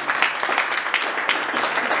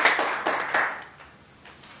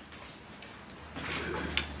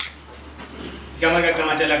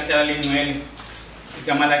 lakuhlala lingcwele,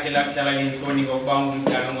 igama lakhe lakuhlala linhloni ngokuba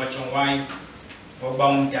ungumdala ngojongwayo, ngokuba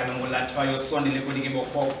ungumdala ngolathwayo, sondele kunike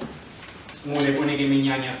Bokaba, singule kunike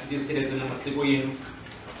iminyanya sithi sithelezwe namasiko yenu,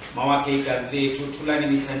 mawakhe igazi lethu, thulani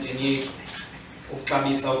emithanjeni yethu,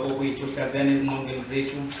 ukuxabisa okokwethu, hlaziyani ezingqondweni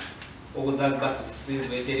zethu, ukuzazi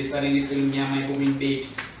basisizwe, delisane ilifu elimnyama ebomini bethu,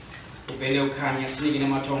 uvele ukhanya, sinike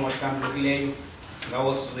namathongo ahlambulukileyo,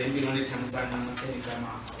 ngawo suze impilo nethambisana masitheni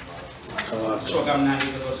igama. Sishoka mnandi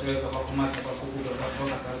kwezohluleza kwakhumasa kwakhukula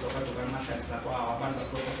kwathoka sazo kwaduka amahlali sakwawo abantu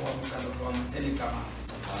bakhokho kwamcalo kwamasitheni igama.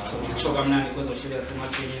 Sishoka mnandi kwezohluleza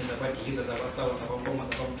semathwenyeni zakwadikiza zakwasawa zakwankoma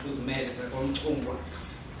zakwamthuzumele zakwamchungwa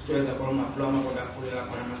sithokoza kwamaploma kodakhulela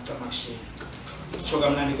khona masitamaksheni. Sishoka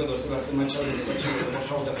mnandi kwezohluleza semachawini zakwathiwe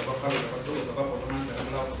zakwahawuda zakwaphalu zakwathuko zakwabhotomani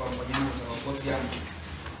zakwamlawo zakwambonyama zakwakosi yami.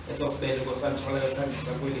 Esosibele kosantholayo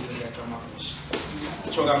sanzisa kwelizwe ngiyacamakusha.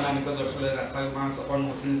 Sishoka mnandi kwezohluleza samanzo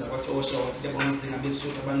kwanqosini zakwatosha wathi lebona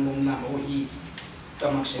singabesuthu abantu bomnamba oyiyi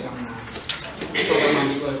sicamakusheka mnandi. Sishoka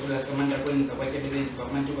mnandi kwezohluleza semantakweni zakwatyebelenzi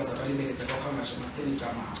zakwamantuka zakwalibele zakwahangasha masitheni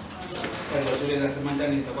igama. Kwezohluleza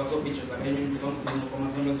semantaneni zakwasobitsho zakanyoni zakwangubeni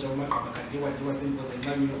kwamazondo njengamagqaba kadliwa dliwa semboza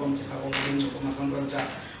imanyuni komthekha kongolenco kwamazondo ntsha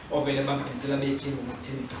ovele bambenzela bethimbo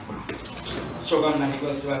masitheni igama. Sishoka mnandi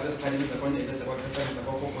kwezohluleza sesithaleni zakwandebe zakwakhesani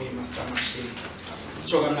zakwakokoyi masitamaksheni.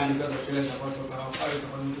 Sishoka mnandi kwezohluleza zakwaso zakwafayo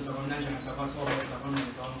zakwamuntu zakwamnanjana zakwasoba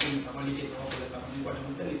zakwamnene zakwankuni zakwalike zakwavule zakwamikwada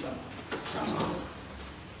masitheni igama.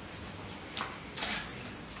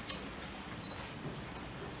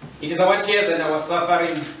 It is our tears and our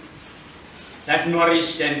suffering that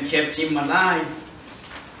nourished and kept him alive.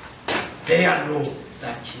 Their law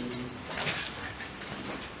that killed him.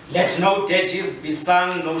 Let no dirges be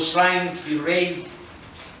sung, no shrines be raised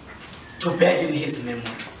to burden his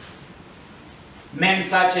memory. Men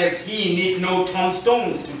such as he need no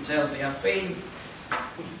tombstones to tell their fame.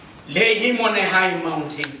 Lay him on a high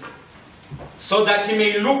mountain so that he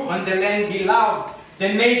may look on the land he loved, the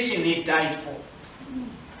nation he died for.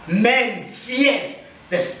 Men feared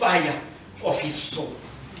the fire of his soul.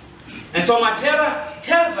 And so Matera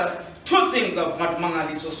tells us two things about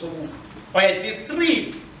Mangaliso Sobukwe, or at least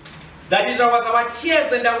three. That it was our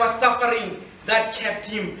tears and our suffering that kept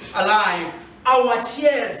him alive. Our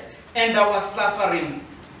tears and our suffering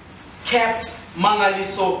kept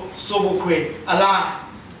Mangaliso Sobukwe alive.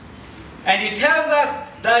 And he tells us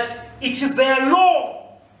that it is their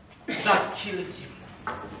law that killed him.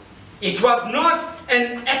 It was not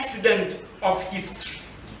an accident of history.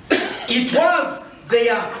 It was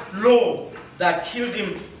their law that killed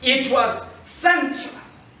him. It was central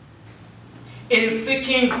in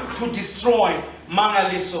seeking to destroy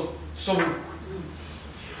Mangaliso Sobukwe.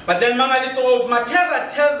 But then Mangaliso Matera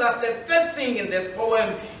tells us the third thing in this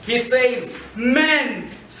poem. He says, men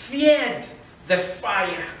feared the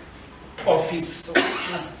fire of his soul.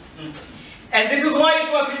 And this is why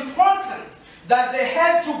it was important that there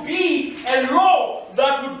had to be a law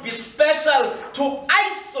that would be special to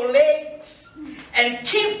isolate and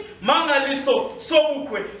keep Mangaliso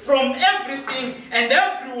Sobukwe from everything and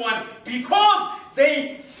everyone, because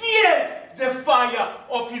they feared the fire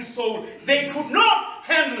of his soul. They could not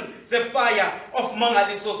handle the fire of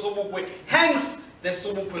Mangaliso Sobukwe. Hence the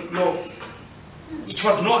Sobukwe laws. It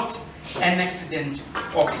was not an accident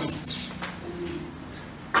of history.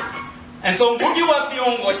 And so Ngugiwa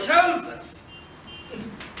Thiong'o tells us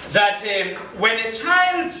that when a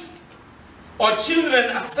child or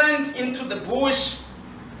children are sent into the bush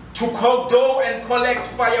to go and collect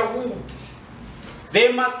firewood,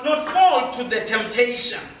 they must not fall to the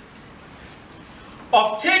temptation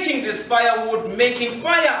of taking this firewood, making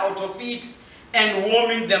fire out of it, and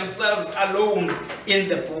warming themselves alone in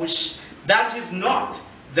the bush. That is not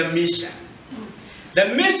the mission. The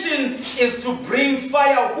mission is to bring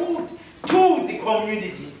firewood to the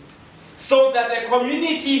community so that the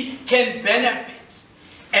community can benefit.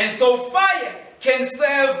 And so fire can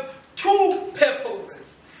serve two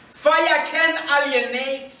purposes. Fire can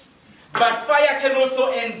alienate, but fire can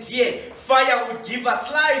also endear. Fire would give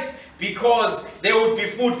us life because there would be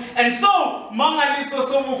food. And so Mangaliso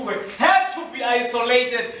Sobukwe had to be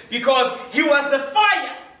isolated because he was the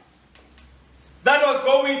fire that was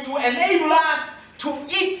going to enable us to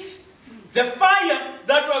eat. The fire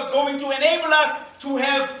that was going to enable us to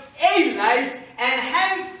have a life, and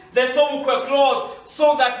hence the Sobukwe clause,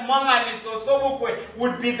 so that Mangaliso Sobukwe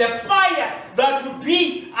would be the fire that would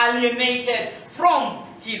be alienated from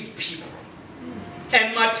his people.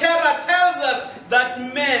 And Matera tells us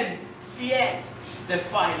that men feared the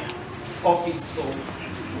fire of his soul.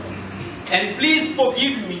 And please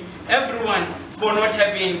forgive me, everyone, for not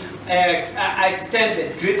having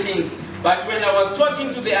extended greetings. But when I was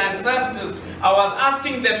talking to the ancestors, I was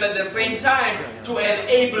asking them at the same time to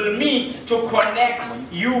enable me to connect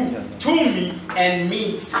you to me and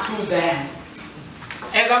me to them.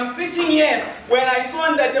 As I'm sitting here, when I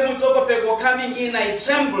saw that Mutokopego coming in, I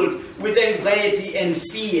trembled with anxiety and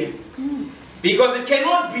fear. Because it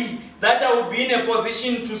cannot be that I would be in a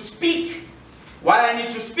position to speak what I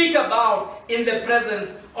need to speak about in the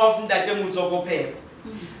presence of Ndate Mutsokopego.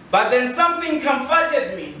 But then something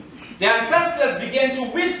comforted me. The ancestors began to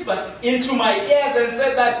whisper into my ears and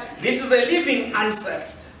said that this is a living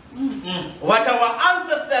ancestor. What our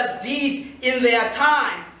ancestors did in their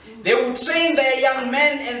time, they would train their young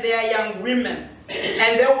men and their young women,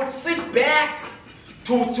 and they would sit back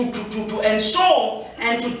to ensure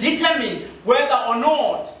and to determine whether or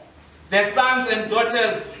not their sons and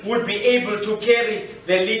daughters would be able to carry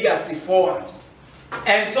the legacy forward.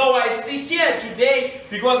 And so I sit here today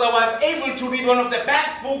because I was able to read one of the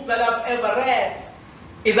best books that I've ever read.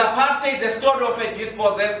 Is Apartheid, the story of a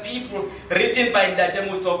dispossessed people, written by Ndate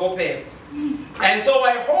Mutsokopego. And so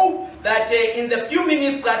I hope that in the few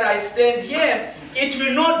minutes that I stand here, it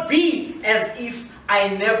will not be as if I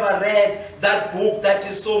never read that book that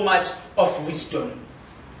is so much of wisdom.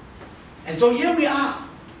 And so here we are.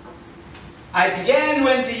 I began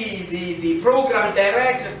when the program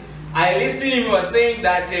director, I listened to him, he was saying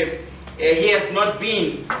that he has not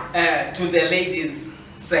been to the ladies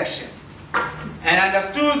section. And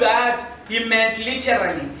understood that he meant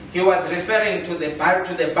literally, he was referring to the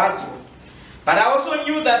bathroom. But I also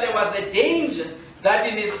knew that there was a danger that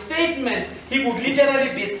in his statement, he would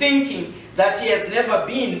literally be thinking that he has never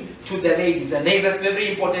been to the ladies. And there is a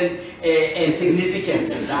very important significance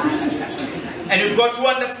in that. And you've got to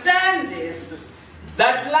understand this,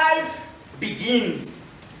 that life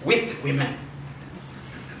begins with women.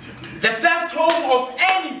 The first home of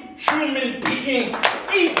any human being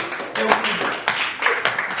is the woman.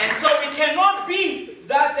 And so it cannot be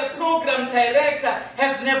that the program director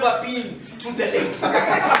has never been to the ladies. It's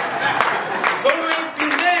always been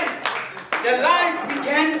there. The life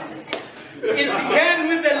began, it began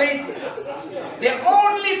with the ladies. The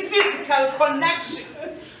only physical connection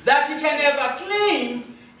that he can ever claim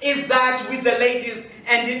is that with the ladies,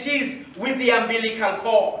 and it is with the umbilical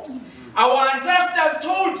cord. Our ancestors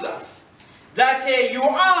told us that you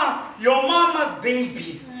are your mama's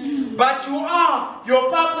baby, but you are your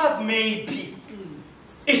papa's maybe.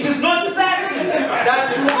 It is not certain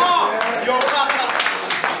that you are your papa's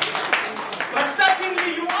baby, but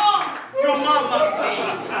certainly you are your mama's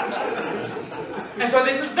baby. And so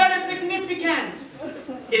this is very significant.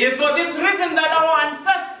 It is for this reason that our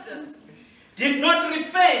ancestors did not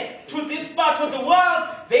refer to this part of the world,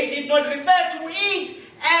 they did not refer to it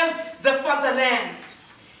as the fatherland.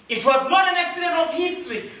 It was not an accident of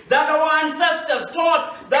history that our ancestors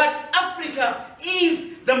thought that Africa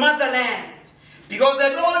is the motherland. Because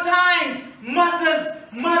at all times, mothers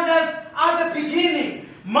are the beginning.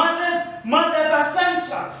 Mothers are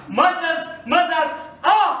central. Mothers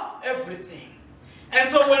are everything. And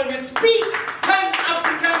so when we speak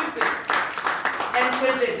Pan-Africanism,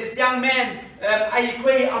 and this young man,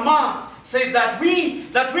 Ayikwe Amar, says that we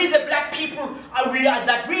the black people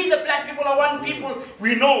are one people,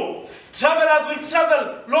 we know. Travelers will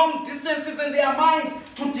travel long distances in their minds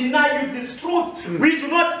to deny you this truth. We do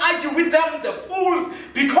not argue with them, the fools,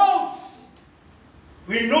 because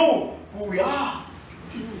we know who we are.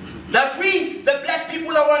 That we, the black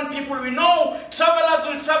people, are one people, we know. Travelers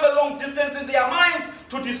will travel long distance in their minds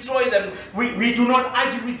to destroy them. We do not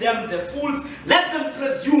argue with them, the fools. Let them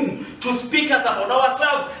presume to speak us about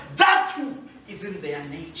ourselves. That too is in their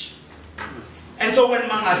nature. And so when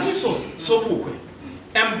Mangaliso Sobukwe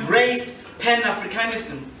embraced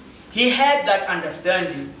Pan-Africanism, he had that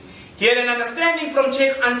understanding. He had an understanding from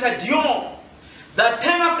Sheikh Anta Diop that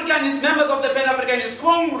Pan-Africanist members of the Pan-Africanist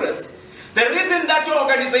Congress, the reason that your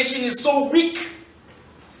organization is so weak,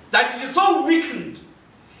 that it is so weakened,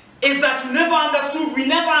 is that we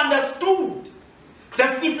never understood the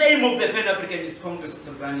fifth aim of the Pan-Africanist Congress of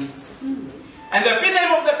Tanzania. And the fifth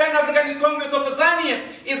aim of the Pan-Africanist Congress of Tanzania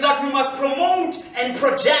is that we must promote and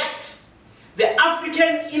project the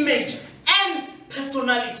African image and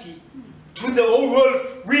personality to the whole world.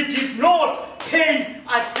 We did not pay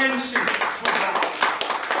attention to that.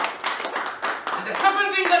 And the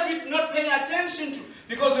second thing that we did not pay attention to,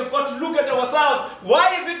 because we've got to look at ourselves,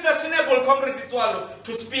 why is it fashionable, Comrade Itswalo,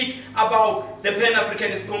 to speak about the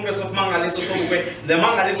Pan-Africanist Congress of Mangaliso Sobukwe, the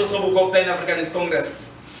Mangaliso Sobukwe of Pan-Africanist Congress?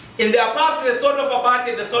 In the apartheid, the story of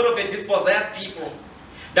apartheid, the story of a dispossessed people,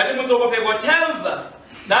 Ndate Mutsokopego tells us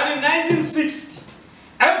that in 1960,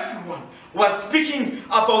 everyone was speaking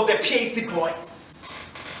about the PAC boys.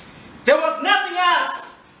 There was nothing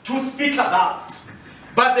else to to speak about,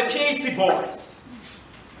 but the PAC boys.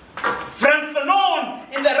 Frantz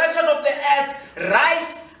Fanon in The Wretched of the Earth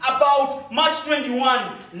writes about March 21,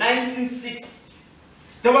 1960.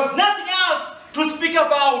 There was nothing else to speak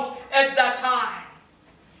about at that time.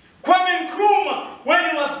 Kwame Nkrumah, when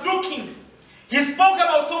he was looking, he spoke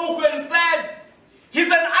about Sobukwe and said, he's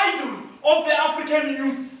an idol of the African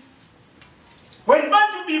youth. When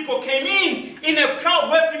Bantu people came in a crowd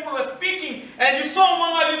where people were speaking, and you saw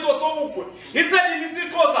Mangaliso Sobukwe, he said in his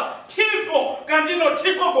Xhosa, Tiko, Kandino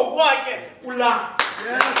Tiko Gokwake, Ula.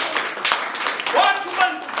 What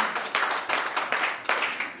human?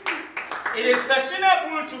 It is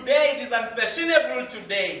fashionable today, it is unfashionable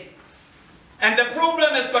today. And the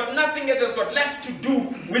problem has got nothing, it has got less to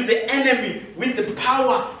do with the enemy, with the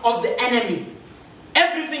power of the enemy.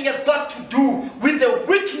 Everything has got to do with the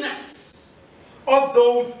weakness of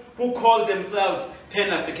those who call themselves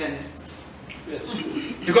Pan-Africanists. Yes.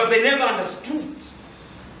 Because they never understood.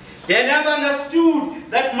 They never understood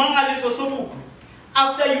that Mangaliso Sobukwe,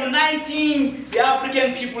 after uniting the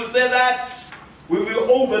African people, said that we will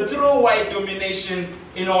overthrow white domination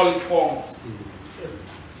in all its forms.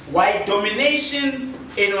 White domination,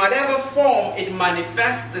 in whatever form it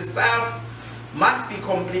manifests itself, must be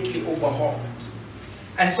completely overhauled.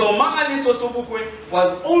 And so Mangaliso Sobukwe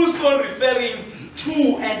was also referring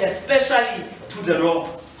to and especially to the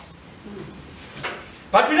laws.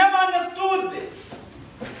 But we never understood this,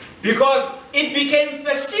 because it became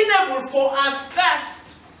fashionable for us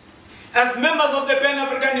first, as members of the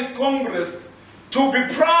Pan-Africanist Congress, to be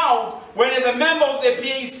proud when as a member of the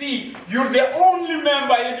PAC, you're the only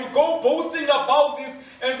member and you go boasting about this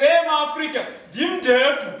and say, hey, Mo-Afrika, dim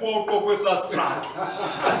dare to poko with us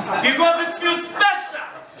because it feels special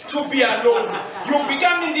to be alone. You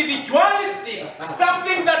become individualistic,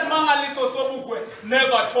 something that Mangaliso Sobukwe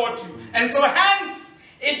never taught you. And so hence,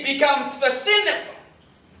 it becomes fashionable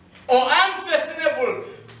or unfashionable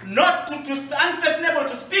unfashionable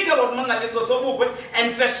to speak about Mangaliso Sobukwe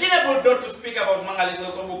and fashionable not to speak about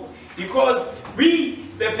Mangaliso Sobukwe, because we,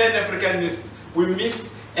 the Pan-Africanists, we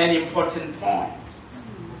missed an important point.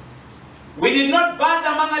 We did not bother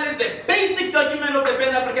Mangalis. The basic document of the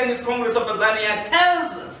Pan-Africanist Congress of Tanzania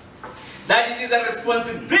tells us that it is a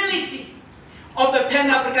responsibility of the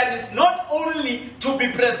Pan-Africanists not only to be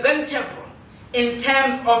presentable in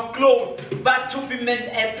terms of clothes, but to be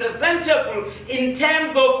presentable in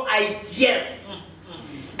terms of ideas.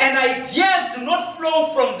 And ideas do not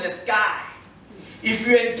flow from the sky. If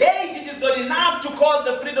you engage, it is not enough to call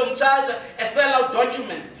the Freedom Charter a sellout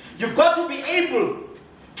document. You've got to be able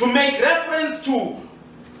to make reference to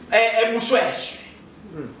Mushwesh,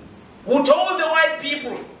 who told the white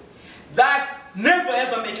people that never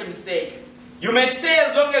ever make a mistake. You may stay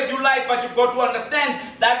as long as you like, but you've got to understand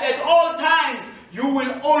that at all times you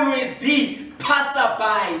will always be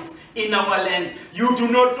passerbys in our land. You do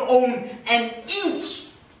not own an inch.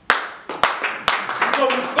 So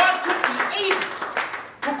we've got to be able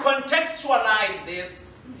to contextualize this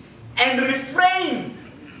and refrain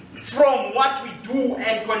from what we do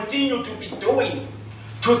and continue to be doing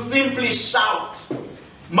to simply shout.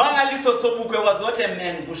 Mangaliso Sobukwe was not a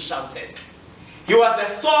man who shouted. He was a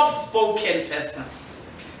soft-spoken person.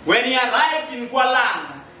 When he arrived in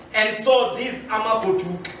Kuala and saw these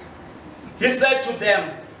Amagotuk, he said to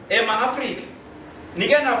them, "Hey, Mo-Afrika,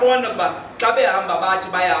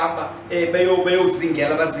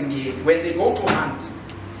 when they go to hunt,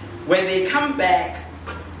 when they come back,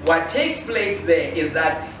 what takes place there is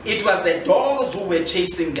that it was the dogs who were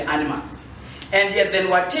chasing the animals. And yet then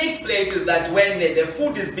what takes place is that when the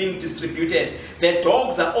food is being distributed, the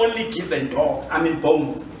dogs are only given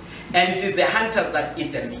bones. And it is the hunters that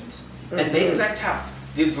eat the meat. And they set up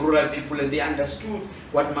these rural people and they understood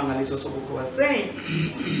what Mangaliso Sobukwe was saying.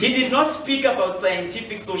 He did not speak about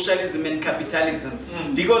scientific socialism and capitalism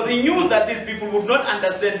because he knew that these people would not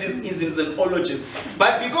understand these isms and ologies.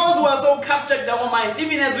 But because we are so captured in our minds,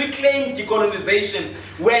 even as we claim decolonization,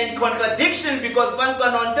 we're in contradiction because Frantz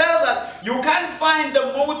Fanon tells us you can't find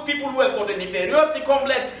the most people who have got an inferiority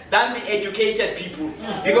complex than the educated people.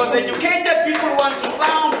 Because the educated people want to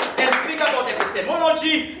sound and speak about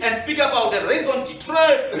epistemology and speak about the raison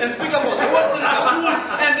d'etre and speak about the Western Kabul,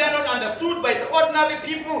 and they're not understood by the ordinary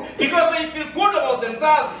people because they feel good about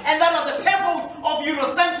themselves. And that was the purpose of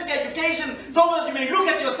Eurocentric education, so that you may look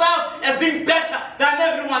at yourself as being better than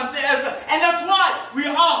everyone else. And that's why we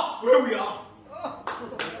are where we are.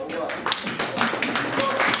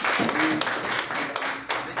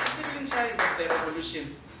 The discipline child of the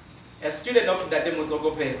revolution, a student of Ndate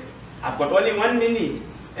Motsogope, I've got only 1 minute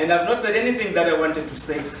And I've not said anything that I wanted to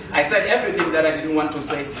say. I said everything that I didn't want to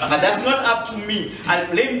say. But that's not up to me. I'll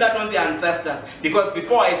blame that on the ancestors. Because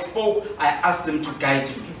before I spoke, I asked them to guide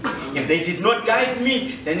me. If they did not guide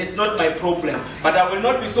me, then it's not my problem. But I will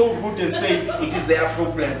not be so rude and say it is their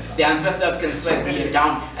problem. The ancestors can strike me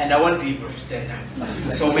down and I won't be able to stand up.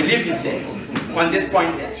 So we leave it there. On this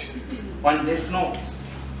point there, on this note,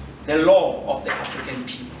 the law of the African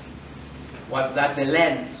people was that the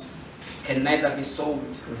land can neither be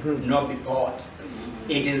sold nor be bought.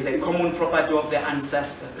 It is the common property of the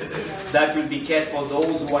ancestors that will be cared for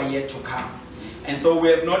those who are yet to come. And so we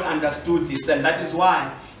have not understood this, and that is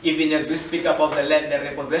why even as we speak about the land, the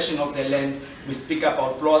repossession of the land, we speak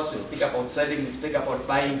about plots, we speak about selling, we speak about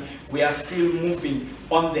buying, we are still moving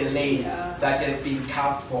on the lane that has been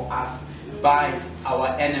carved for us by our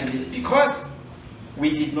enemies because we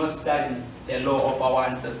did not study the law of our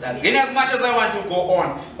ancestors. In as much as I want to go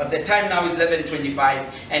on, but the time now is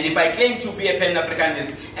 11:25, and if I claim to be a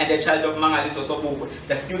Pan-Africanist and a child of Mangaliso Sobukwe,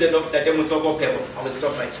 the student of the Temutsoko people, I will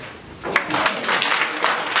stop right here.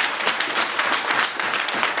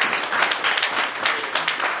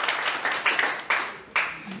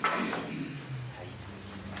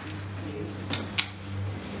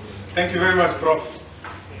 Thank you very much, Prof.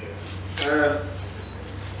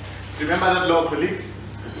 Remember that law, colleagues?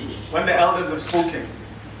 When the elders have spoken,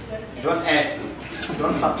 don't add,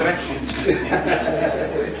 don't subtract.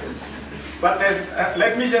 But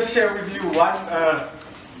let me just share with you one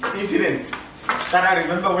incident that I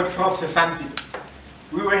remember with Prof. Sesanti.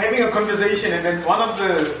 We were having a conversation and then one of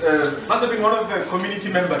the, must have been one of the community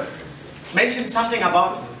members, mentioned something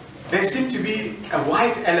about there seemed to be a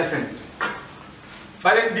white elephant.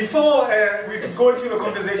 But then before we could go into the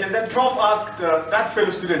conversation, then Prof asked that fellow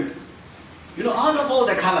student, you know, out of all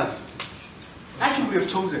the colors, I could have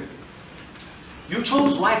chosen. You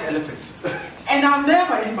chose white elephant. And I've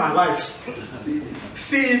never in my life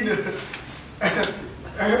seen a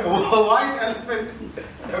white elephant,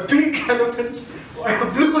 a pink elephant, or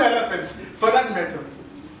a blue elephant, for that matter.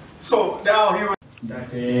 So now he was...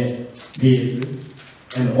 That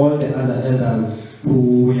and all the other elders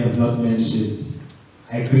who we have not mentioned,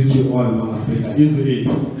 I greet you all, Mo-Afrika.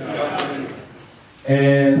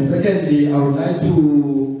 Secondly, I would like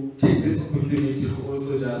to take this opportunity to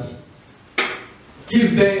also just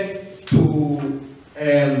give thanks to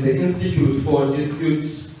the Institute for Dispute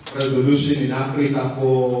Resolution in Africa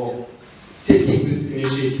for taking this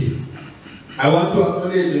initiative. I want to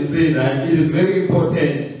acknowledge and say that it is very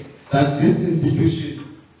important that this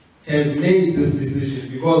institution has made this decision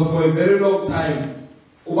because for a very long time,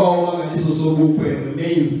 Sobukwe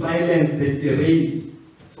remains silenced and erased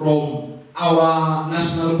from our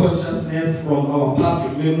national consciousness, from our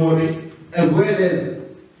public memory, as well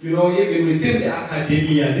as, you know, even within the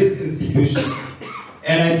academia, these institutions.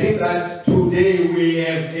 And I think that today we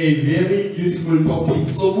have a very beautiful topic,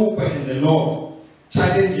 Sobukwe and the law,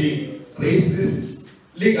 challenging racist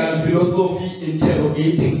legal philosophy,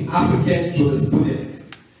 interrogating African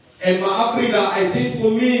jurisprudence. And Mo-Afrika, I think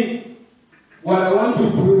for me, what I want to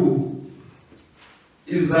do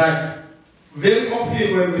is that very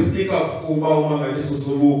often when we speak of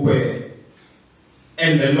Sobukwe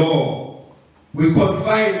and the law, we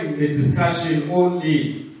confine the discussion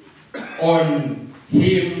only on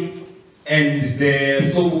him and the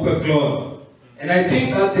Sobukwe clause. And I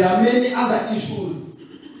think that there are many other issues.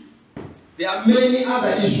 There are many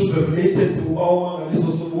other issues related to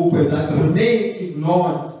Sobukwe that remain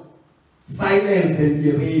ignored, silenced and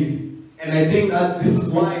erased. And I think that this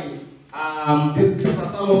is why these are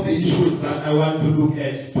some of the issues that I want to look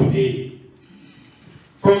at today.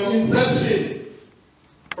 From the inception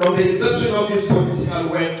of this political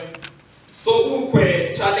work,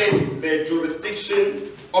 Sobukwe challenged the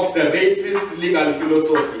jurisdiction of the racist legal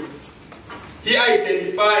philosophy. He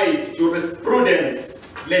identified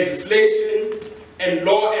jurisprudence, legislation, and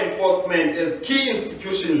law enforcement as key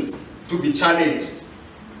institutions to be challenged.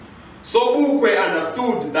 Sobukwe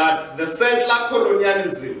understood that the settler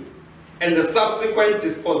colonialism and the subsequent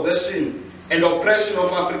dispossession and oppression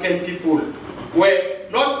of African people were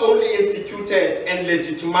not only instituted and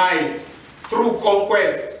legitimized through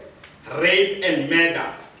conquest, rape and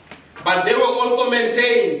murder, but they were also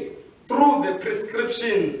maintained through the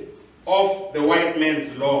prescriptions of the white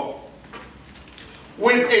man's law.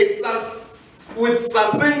 With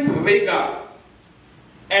succinct rigor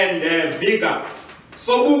and vigor,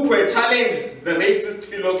 Sobukwe challenged the racist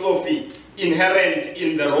philosophy inherent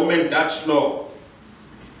in the Roman Dutch law.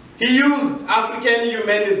 He used African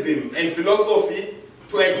humanism and philosophy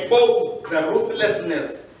to expose the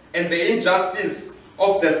ruthlessness and the injustice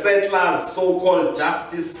of the settlers' so-called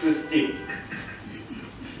justice system.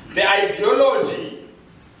 The ideology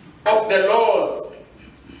of the laws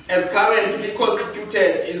as currently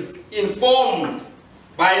constituted is informed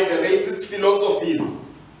by the racist philosophies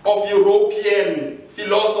of European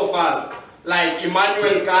philosophers like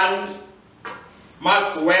Immanuel Kant,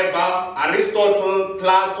 Max Weber, Aristotle,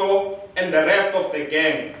 Plato, and the rest of the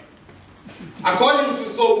gang. According to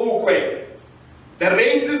Sobukwe, the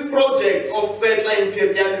racist project of settler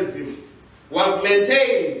imperialism was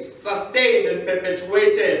maintained, sustained, and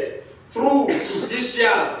perpetuated through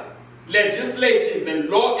judicial, legislative, and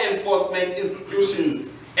law enforcement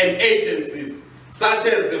institutions and agencies such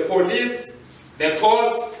as the police, the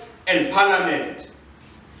courts, and parliament.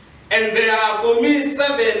 And there are, for me,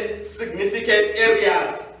 7 significant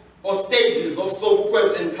areas or stages of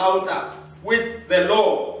Sobukwe's encounter with the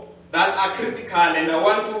law that are critical, and I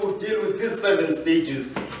want to deal with these 7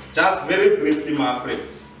 stages just very briefly, Mo-Afrika.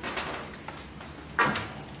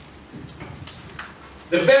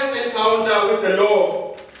 The first encounter with the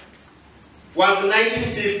law was in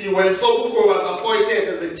 1950 when Sobukwe was appointed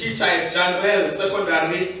as a teacher at Janrel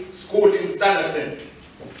Secondary School in Standerton.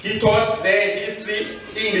 He taught there history,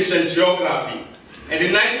 English, and geography. And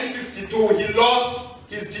in 1952, he lost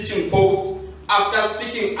his teaching post after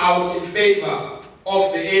speaking out in favor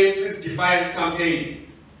of the ANC's defiance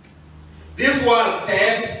campaign. This was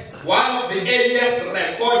perhaps one of the earliest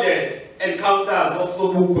recorded encounters of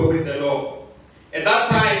Sobukwe with the law. At that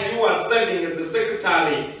time, he was serving as the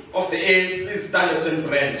secretary of the ANC's Standerton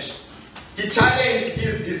branch. He challenged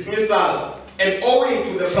his dismissal, and owing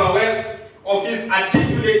to the prowess of his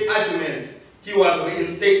articulate arguments, he was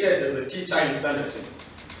reinstated as a teacher in Standerton.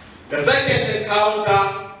 The second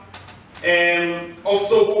encounter of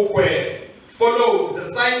Sobukwe followed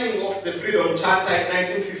the signing of the Freedom Charter in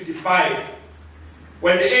 1955,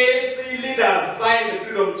 when the ANC leaders signed the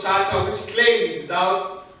Freedom Charter, which claimed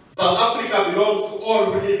that South Africa belongs to all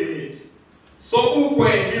who live in it. Sobukwe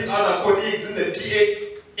and his other colleagues in the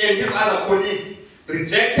PA and his other colleagues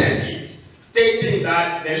rejected it, stating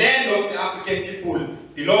that the land of the African people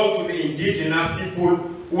belonged to the indigenous people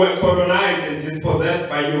who were colonized and dispossessed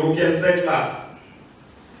by European settlers.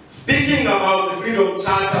 Speaking about the Freedom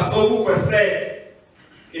Charter, Sobukwe said,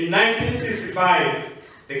 in 1955,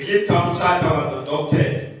 the Cape Town Charter was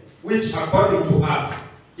adopted, which, according to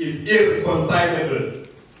us, is irreconcilable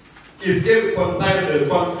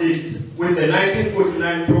conflict with the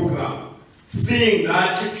 1949 program, seeing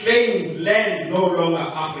that it claims land no longer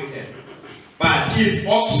African, but is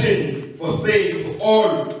auctioned for sale to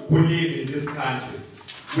all who live in this country.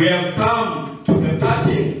 We have come to the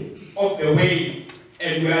parting of the ways,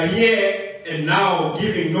 and we are here and now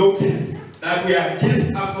giving notice that we are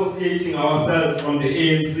disassociating ourselves from the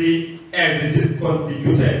ANC as it is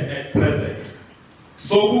constituted at present.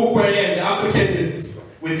 Sobukwe and the Africanists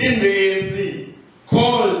within the ANC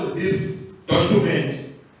called this document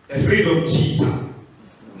the Freedom Charter.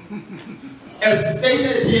 As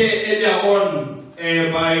stated here earlier on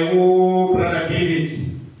by Brother David,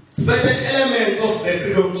 certain elements of the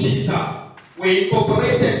Freedom Charter were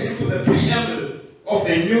incorporated into the preamble of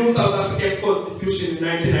the new South African Constitution in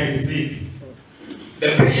 1996. The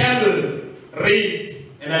preamble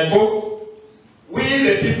reads, and I quote, "We,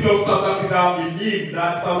 the people of South Africa, believe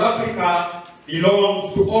that South Africa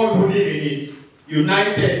belongs to all who live in it,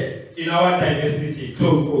 united in our diversity,"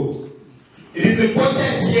 close quote. It is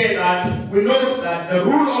important here that we note that the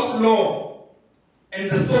rule of law and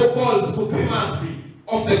the so-called supremacy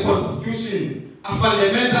of the Constitution are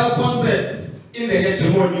fundamental concepts in the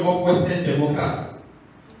hegemony of Western democracy.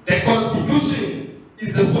 The Constitution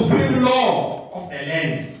is the supreme law of the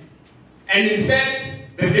land. And in fact,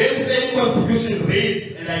 the very same Constitution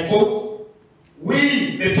reads, and I quote,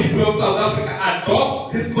 "We, the people of South Africa,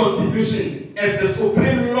 adopt this Constitution as the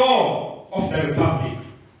supreme law of the Republic."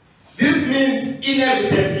 This means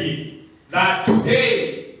inevitably that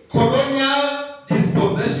today, colonial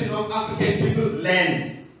dispossession of African people's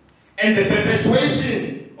land and the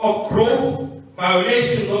perpetuation of gross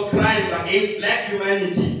violations of crimes against black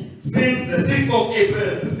humanity since the 6th of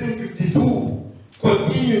April 1652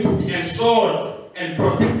 continue to be ensured and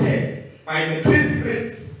protected by the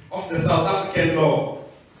prescripts of the South African law,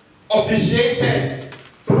 officiated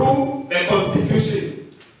through the Constitution,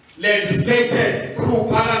 legislated through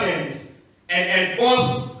Parliament, and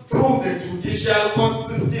enforced through the judicial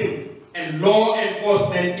court system and law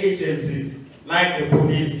enforcement agencies like the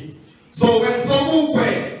police. So when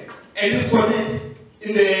Sobukwe and his colleagues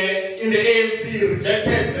in the ANC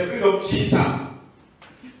rejected the Freedom Charter,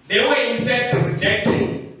 they were in fact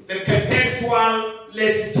rejecting the perpetual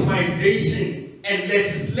legitimization and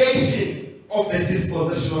legislation of the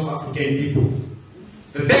dispossession of African people.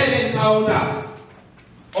 The third encounter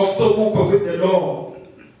of Sobukwe with the law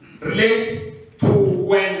relates to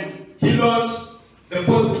when he launched the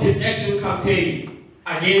Positive Action Campaign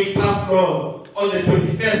against past laws on the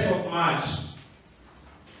 21st of March.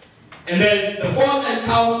 And then the fourth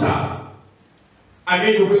encounter, I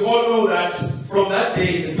mean, we all know that from that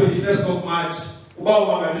day, the 21st of March,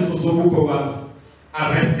 Sobukwe was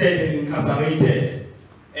arrested and incarcerated.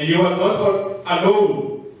 And he was not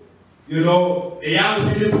alone. You know, the young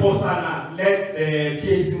Philip Hosana led the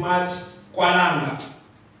PAC march Kwalanga.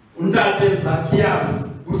 Untate Zacchaeus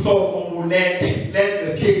Bushokomulete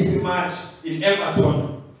led the PAC march in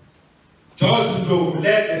Everton. George Njovu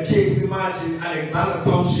led the PAC march in Alexander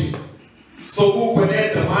Township. Sobukwe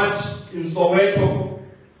led the march in Soweto.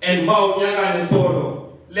 And Mao Nyaga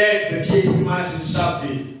Netolo led the PAC march in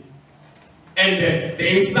Sharpeville. And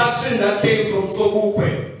the instruction that came from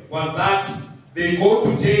Sobukwe was that they go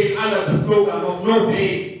to jail under the slogan of no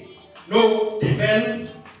pay, no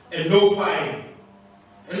defense, and no fine.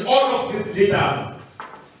 And all of these leaders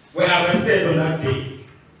were arrested on that day.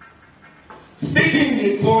 Speaking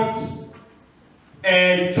in court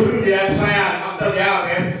during their trial after their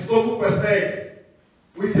arrest, Sobukwe said,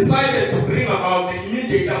 we decided to bring about the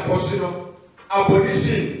immediate abolition of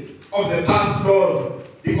the past laws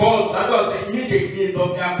because that was the immediate needs of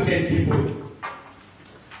the African people.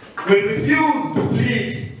 We refuse to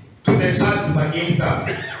plead to the charges against us.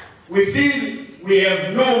 We feel we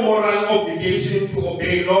have no moral obligation to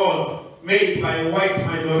obey laws made by a white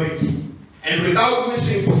minority, and without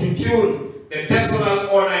wishing to impugn the personal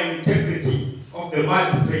honor and integrity of the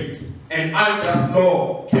magistrate, an unjust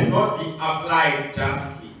law cannot be applied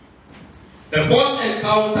justly. The fourth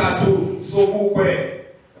encounter to Sobukwe,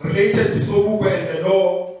 related to Sobukwe and the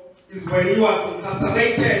law, is when he was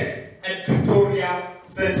incarcerated at Pretoria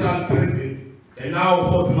Central Prison, the now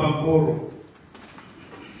Fort Mampuru.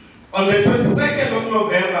 On the 22nd of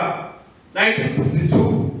November,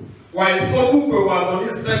 1962, while Sobukwe was on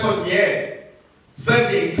his second year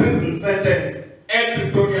serving prison sentence at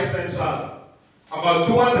Pretoria Central, about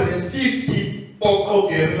 250 Boko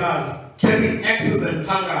guerrillas carrying axes and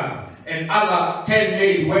pangas and other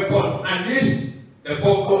handmade weapons unleashed the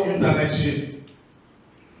Boko insurrection.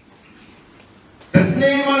 The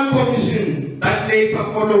Snyman Commission that later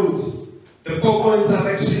followed the Boko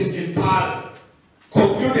insurrection in Paarl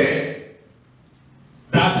concluded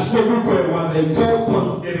that Sobukwe was a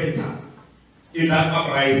co-conspirator in that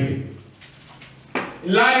uprising.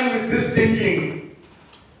 In line with this thinking,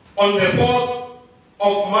 on the 4th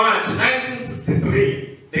of March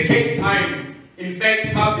 1963, the Cape Times in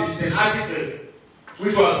fact published an article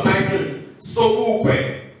which was titled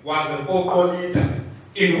Sobukwe was a Boko leader,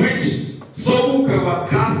 in which Sobukwe was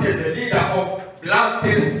cast as the leader of a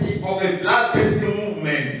bloodthirsty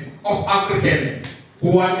movement of Africans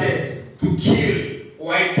who wanted to kill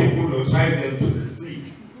white people or drive them to the sea.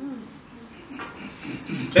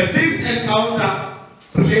 The fifth encounter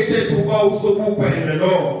related to Sobukwe and the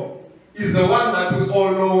law is the one that we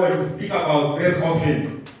all know and speak about very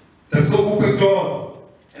often, the Sobukwe clause.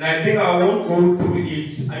 And I think I won't go through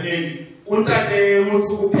it. I mean, Untate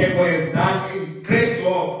Sobukwe has done a great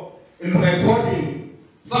job in recording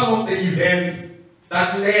some of the events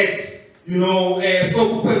that led,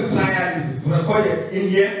 Sobukwe trial is recorded in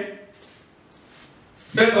here.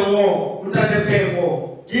 Furthermore, Untate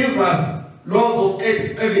Pebo gives us lots of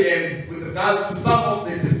evidence with regard to some of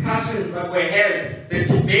the discussions that were held, the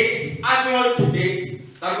debates, annual debates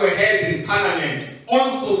that were held in Parliament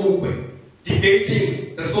on Sobukwe,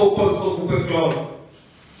 debating the so-called Sobukwe clause.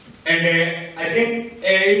 And I think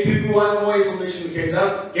if people want more information, you can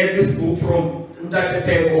just get this book from Untate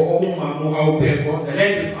Pebo or Umamu Aupebo, The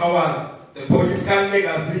Land is Ours, The Political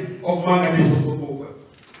Legacy of Mangaliso Sobukwe.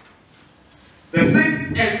 The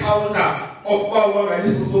sixth encounter of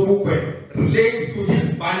Mangaliso Sobukwe relates to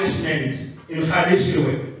his banishment in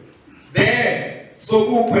Hadishiwe. There,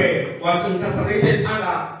 Sobukwe was incarcerated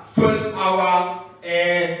under 12-hour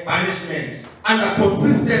banishment, under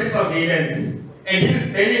consistent surveillance, and his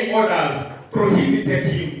banning orders prohibited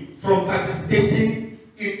him from participating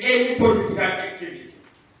in any political activity.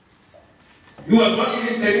 He was not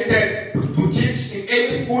even permitted to teach in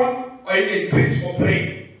any school or even preach or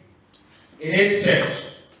pray in any church.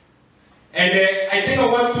 And I think I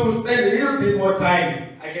want to spend a little bit more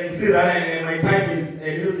time. I can see that my time is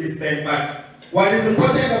a little bit spent, but what is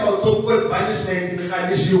important about Sobukwe's banishment in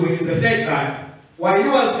Hadishiwe is the fact that while he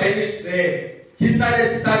was banished there, he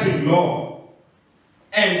started studying law.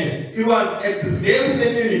 And it was at this very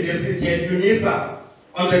same university at UNISA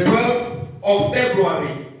on the 12th of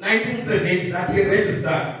February 1970 that he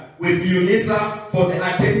registered with UNISA for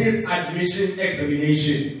the attorney's admission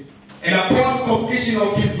examination. And upon completion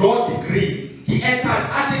of his law degree, he entered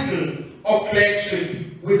articles of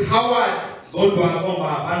clerkship with Howard Zondwa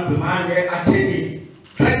Banzimane attorneys,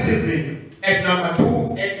 practicing at number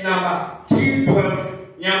T12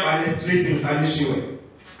 Nyambane Street in Khalishiwe.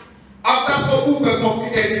 After Sobukwe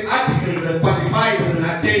completed his articles and qualified as an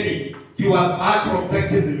attorney, he was barred from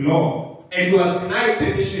practicing law, and he was denied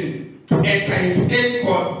permission to enter into any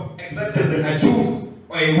courts except as an accused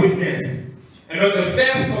or a witness. And on the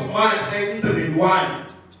 1st of March 1971,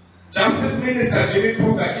 Justice Minister Jimmy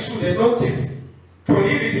Kruger issued a notice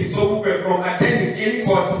prohibiting Sobukwe from attending any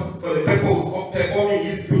court for the purpose of performing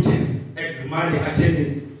his duties as Zimande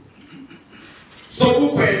attorneys.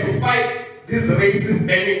 Sobukwe, to fight these racist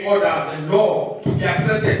banning orders and law to be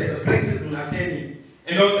accepted as a practicing attorney.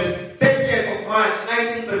 And on the 30th of March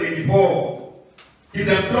 1974, his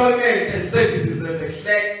employment and services as a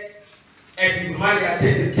clerk at Zimande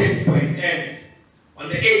attorneys came to an end. On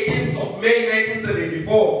the 18th of May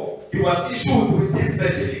 1974, he was issued with his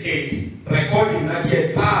certificate recording that he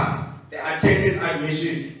had passed the attorney's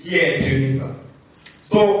admission here at UNISA.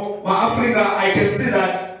 So, Mo-Afrika, I can see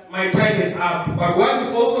that my time is up, but what is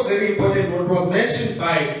also very important, what was mentioned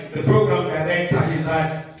by the program director, is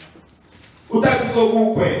that Utatu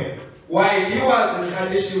Sobukwe, while he was in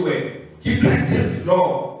Khalishiwe, he practiced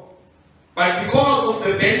law, but because of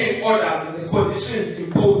the banning orders and the conditions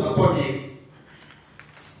imposed upon him,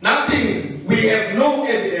 we have no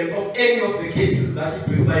evidence of any of the cases that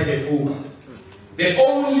he presided over. The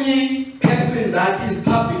only person that is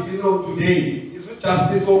publicly known today is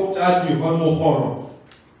Justice Judge Yvonne Mohoro,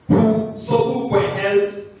 who Sobukwe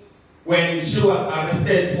held when she was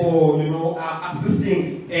arrested for,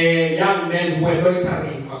 assisting young men who were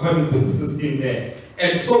loitering according to the system there.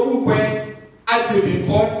 And Sobukwe argued in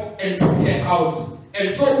court and took her out. And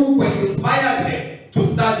Sobukwe inspired her to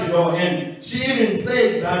study law, and she even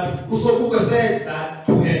says that Sobukwe said that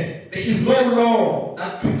to her, there is no law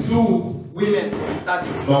that precludes women from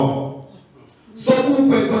studying law.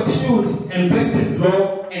 Sobukwe continued and practiced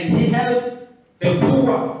law, and he helped the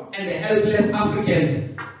poor and the helpless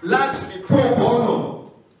Africans, largely pro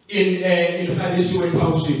bono in Khalishiwe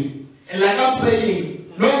Township. And like I'm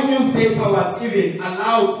saying, no newspaper was even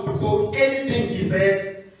allowed to quote anything he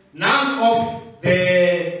said. None of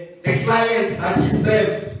the clients that he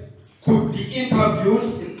served could be interviewed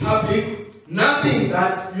in public. Nothing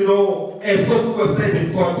that, Sobukwe said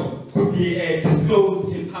in court could be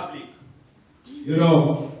disclosed in public.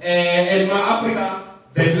 And Mo-Afrika,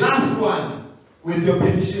 the last one, with your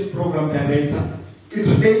permission, program director, it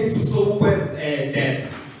relates to Sobukwe's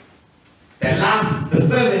death. The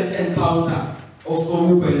 7th encounter of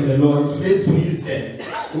Sobukwe in the law, it relates to his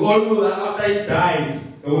death. We all know that after he died,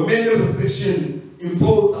 there were many restrictions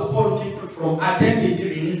imposed upon people from attending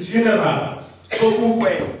even his funeral.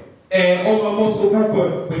 Sobukwe, Omamo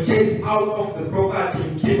Sobukwe were chased out of the property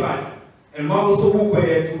in Kiban, and Mamo Sobukwe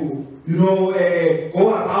had to, go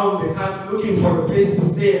around the country looking for a place to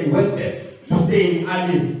stay, and went there to stay in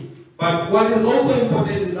Alice. But what is also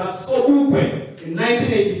important is that Sobukwe, in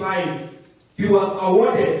 1985, he was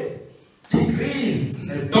awarded degrees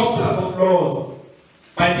as doctors of laws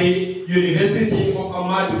by the University of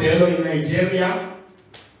Ahmadu Bello in Nigeria.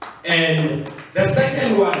 And the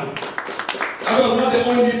second one, that was not the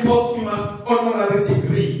only posthumous honorary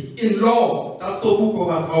degree in law that Sobukwe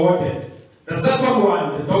was awarded. The second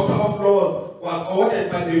one, the Doctor of Laws, was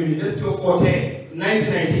awarded by the University of Fort Hare in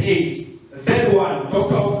 1998. The third one,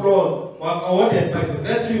 Doctor of Laws, was awarded by the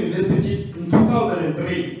Wits University in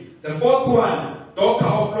 2003. The fourth one, Doctor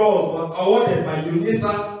of Laws, was awarded by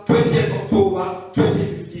UNISA 20th October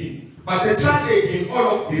 2015. But the tragedy in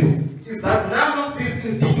all of this is that none of these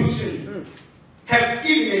institutions have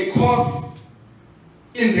even a course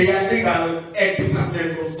in their legal aid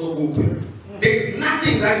department from Sobukwe. There is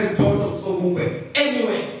nothing that is taught on Sobukwe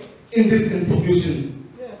anywhere in these institutions.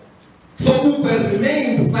 Sobukwe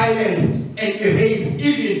remains silenced and erased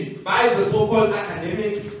even by the so-called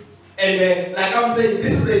academics. And like I'm saying,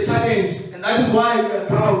 this is a challenge, and that is why we are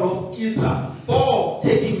proud of IDRA for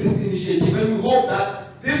taking this initiative. And we hope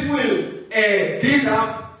that this will build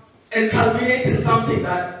up and culminate in something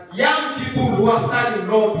that young people who are studying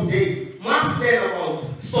law today must learn about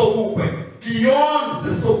Sobukwe, beyond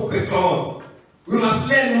the Sobukwe clause. We must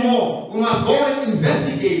learn more. We must go and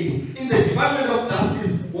investigate in the Department of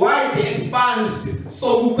Justice why they expunged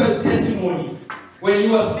Sobukwe's testimony when he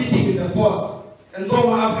was speaking in the courts. And so,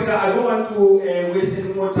 Mo-Afrika, I don't want to waste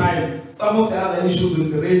any more time. Some of the other issues will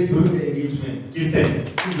be raised during the engagement. Give thanks.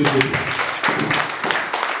 Please be good.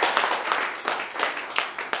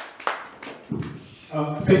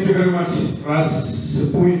 Thank you very much, Ras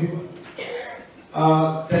Sipuye.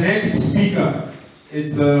 The next speaker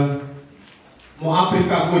is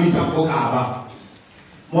Mo-Afrika Kodisang Bokaba.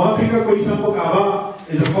 Mo-Afrika Kodisang Bokaba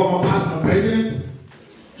is a former past president,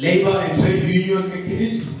 labor and trade union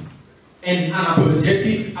activist, an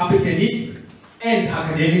unapologetic Africanist, and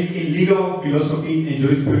academic in legal philosophy and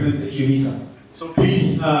jurisprudence at UNISA. So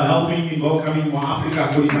please help me in welcoming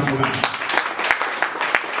Mo-Afrika Kodisang Bokaba.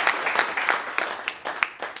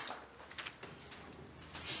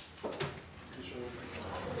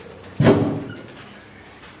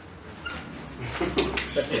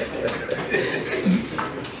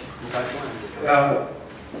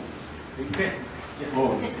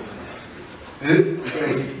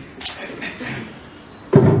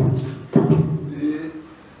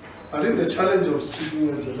 I think the challenge of speaking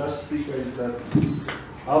as the last speaker is that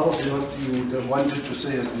half of what you would have wanted to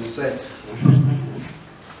say has been said.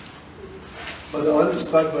 But I want to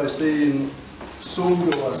start by saying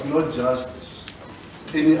Sobukwe was not just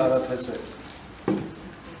any other person.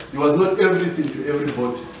 He was not everything to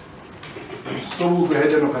everybody. Sobukwe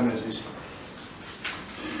had an organization.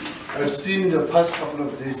 I've seen the past couple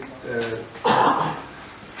of days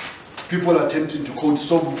people attempting to quote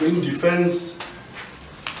Sobukwe in defense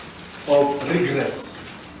of regress.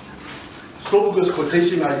 Sobukwe's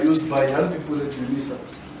quotation are used by young people at UNISA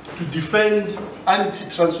to defend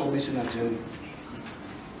anti-transformation agenda,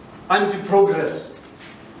 anti-progress.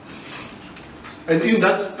 And in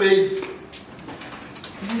that space,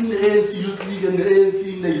 in the ANC Youth League and the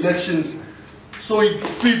ANC in the elections, so it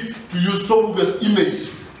fit to use Sobukwe's image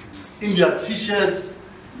in their t-shirts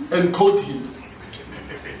and quote him.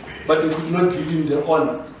 But they could not give him the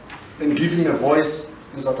honor and give him a voice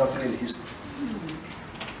in South African history.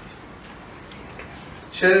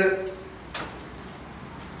 Chair,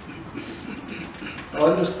 I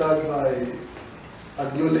want to start by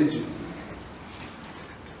acknowledging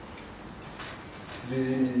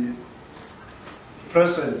the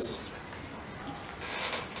presence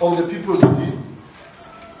of the People's Dean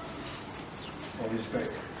of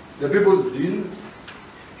respect. The People's Dean,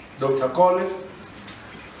 Dr. College,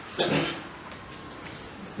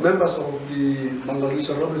 members of the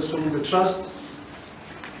Mangalisa Robert Sobukwe Trust,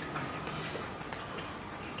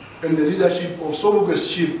 and the leadership of Sobukwe's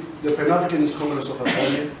ship, the Pan-Africanist Congress of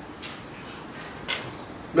Tanzania,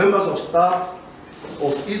 members of staff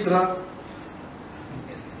of IDRA,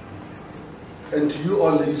 and to you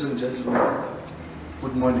all, ladies and gentlemen,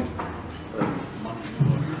 good morning.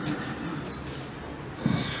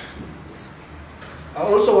 I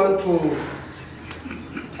also want to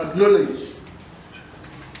acknowledge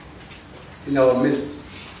in our midst,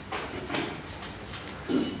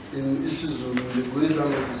 in isiZulu, the Guni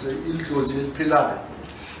language, we say, Ilkozi Pilai,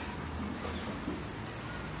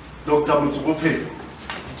 Dr. Mutsugope.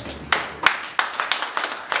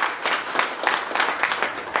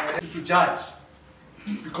 To judge,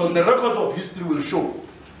 because the records of history will show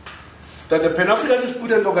that the Pan-Africanist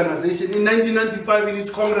Student Organization in 1995 in its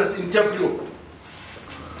Congress in Teflo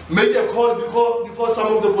made a call before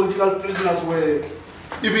some of the political prisoners were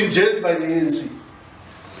even jailed by the ANC,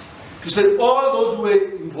 to say all those who were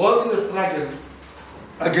involved in the struggle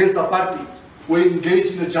against apartheid were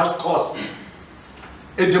engaged in a just cause.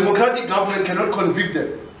 A democratic government cannot convict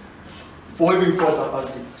them for having fought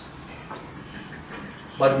apartheid.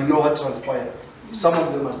 But we know what transpired. Some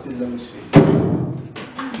of them are still languishing.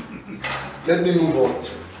 Let me move on.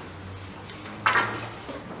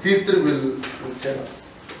 History will tell us.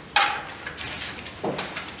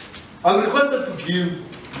 I'm requested to give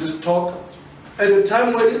this talk at a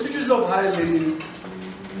time when institutions of higher learning,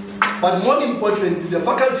 but more importantly, the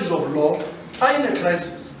faculties of law, are in a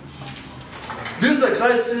crisis. This is a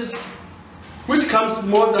crisis which comes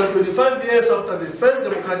more than 25 years after the first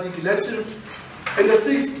democratic elections and the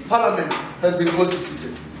 6th parliament has been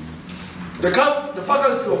constituted. The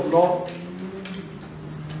faculty of law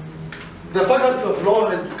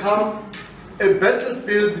has become a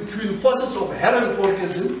battlefield between forces of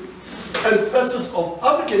Herrenvolkism and forces of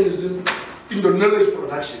Africanism in the knowledge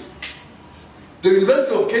production. The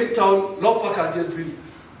University of Cape Town Law Faculty has been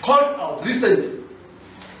called out recently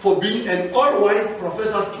for being an all-white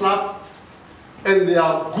professors club, and they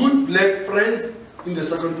are good black friends in the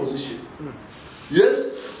second position.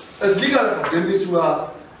 Yes, as legal academics, we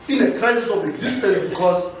are in a crisis of existence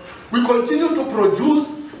because we continue to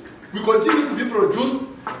be produced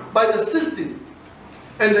by the system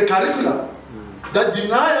and the curriculum that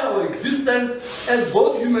deny our existence as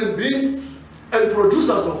both human beings and producers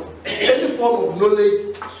of any form of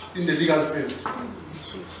knowledge in the legal field.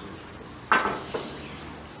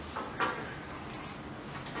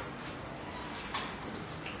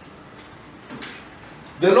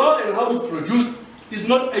 The law and how it's produced is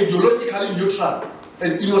not ideologically neutral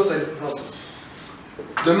and innocent process.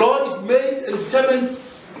 The law is made and determined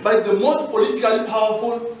by the most politically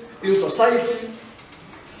powerful in society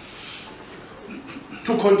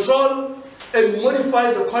to control and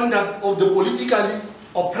modify the conduct of the politically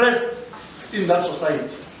oppressed in that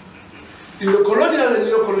society. In the colonial and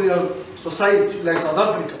neo-colonial society like South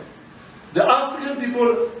Africa, the African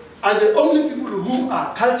people are the only people who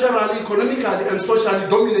are culturally, economically, and socially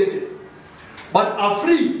dominated, but are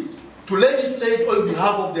free to legislate on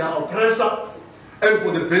behalf of their oppressor and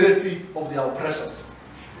for the benefit of their oppressors.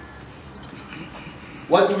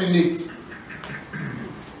 What do we need?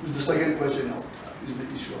 Is the second question now, is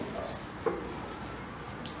the issue of trust.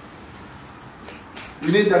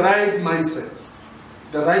 We need the right mindset,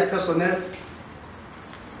 the right personnel,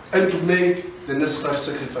 and to make the necessary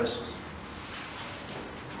sacrifices.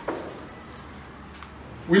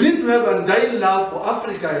 We need to have undying love for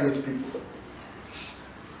Africa and its people.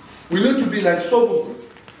 We need to be like Sobukwe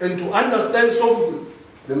and to understand Sobukwe,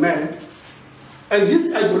 the man, and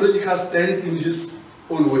his ideological stand in his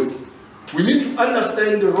own ways. We need to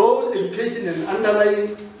understand the role education and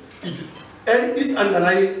its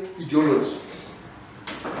underlying ideology.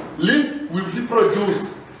 Lest we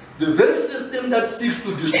reproduce the very system that seeks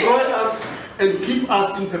to destroy us and keep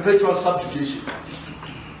us in perpetual subjugation.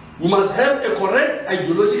 We must have a correct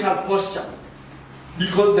ideological posture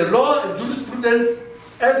because the law and jurisprudence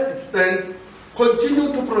as it stands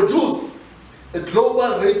continue to produce a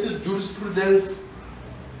global racist jurisprudence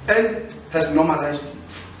and has normalized it.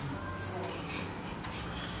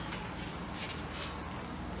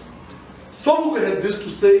 Sobukwe had this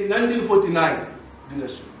to say in 1949,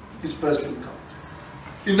 leadership, his first account.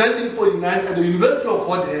 In 1949, at the University of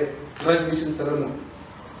Hodge graduation ceremony,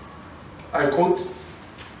 I quote,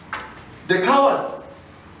 "The cowards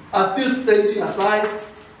are still standing aside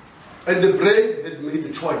and the brave had made a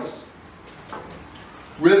choice.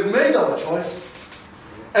 We have made our choice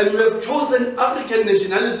and we have chosen African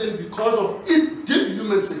nationalism because of its deep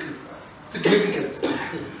human significance,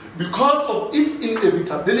 because of its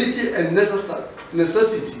inevitability and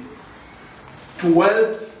necessity to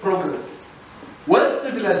world progress. World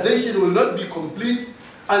civilization will not be complete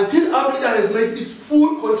until Africa has made its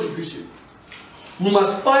full contribution. We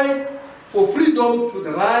must fight for freedom to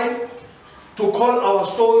the right to call our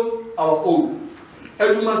soul our own,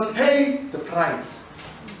 and we must pay the price."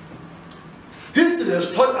 History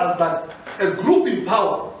has taught us that a group in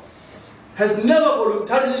power has never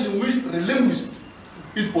voluntarily relinquished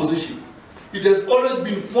its position. It has always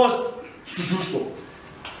been forced to do so.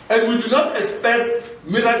 And we do not expect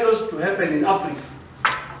miracles to happen in Africa.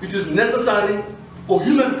 It is necessary for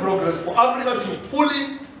human progress, for Africa to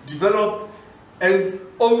fully develop, and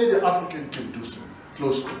only the African can do so.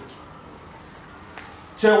 Close quote.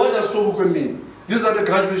 Chair, what does Sobukwe mean? These are the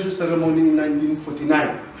graduation ceremony in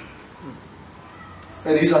 1949.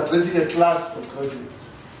 And he's addressing a class of graduates.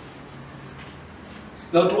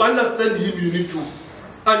 Now, to understand him, you need to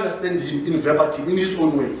understand him in verbatim, in his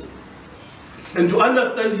own words. And to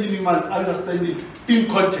understand him, you must understand him in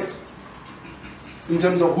context, in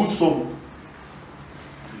terms of who's Sobukwe.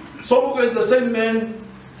 Sobukwe is the same man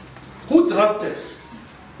who drafted,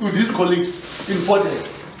 with his colleagues in Fort Hare,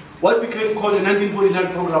 what became called the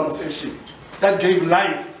 1949 Program of Action, that gave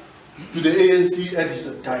life to the ANC as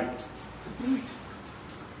it died.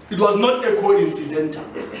 It was not a coincidental.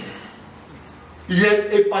 He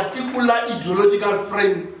had a particular ideological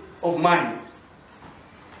frame of mind.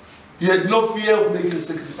 He had no fear of making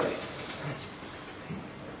sacrifices.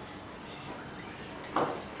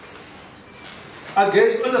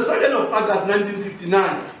 Again, on the 2nd of August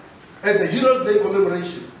 1959, at the Heroes' Day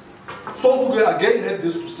commemoration, Sobukwe again had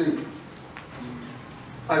this to say.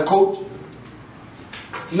 I quote,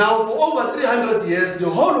 "Now for over 300 years, the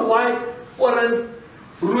whole white foreign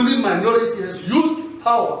ruling minority has used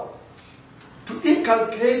power to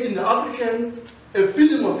inculcate in the African a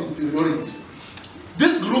feeling of inferiority.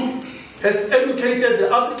 This group has educated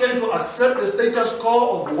the African to accept the status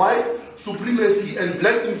quo of white supremacy and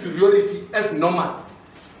black inferiority as normal.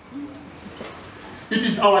 It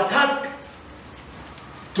is our task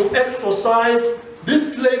to exercise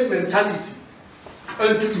this slave mentality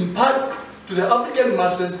and to impart to the African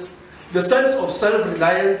masses the sense of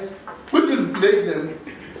self-reliance which will make them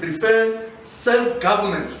prefer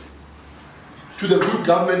self-government to the good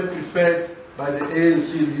government preferred by the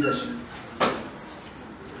ANC leadership.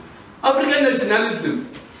 African nationalism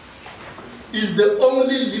is the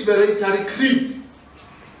only liberatory creed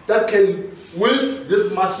that can will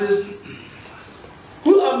these masses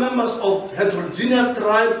who are members of heterogeneous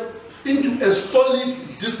tribes into a solid,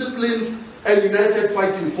 disciplined, and united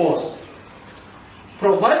fighting force.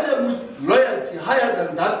 provide them with loyalty higher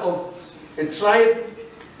than that of a tribe,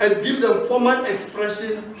 and give them formal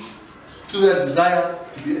expression to their desire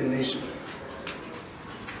to be a nation.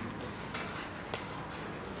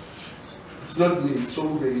 It's not me, it's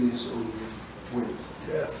Sobukwe in his own words.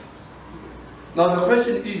 Yes. Now the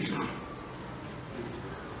question is,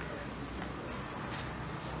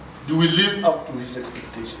 do we live up to his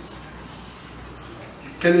expectations?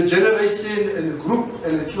 Can a generation and a group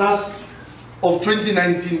and a class of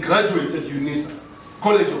 2019 graduates at UNISA,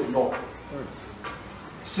 College of Law,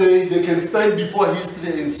 say they can stand before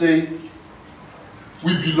history and say,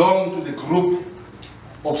 we belong to the group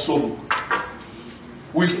of Sobukwe?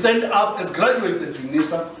 We stand up as graduates at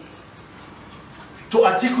UNISA to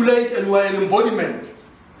articulate, and we're an embodiment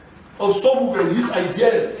of Sobukwe and his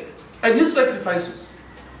ideas and his sacrifices.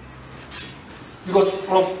 Because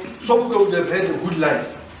Sobukwe would have had a good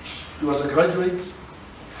life. He was a graduate,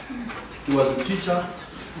 he was a teacher,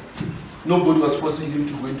 nobody was forcing him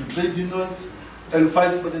to go into trade unions and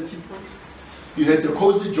fight for the people. He had a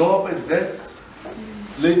cozy job at VETS.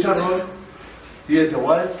 Later on, he had a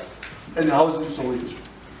wife and a house in Soweto.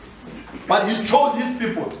 But he chose his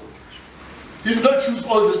people. He did not choose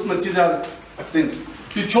all these material things.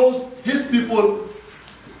 He chose his people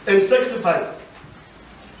and sacrifice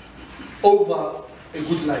over a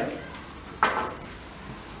good life.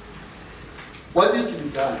 What is to be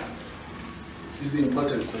done is the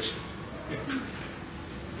important question.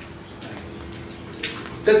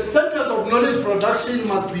 That centers of knowledge production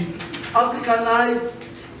must be Africanized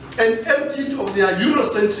and emptied of their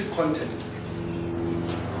Eurocentric content.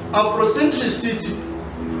 Afrocentricity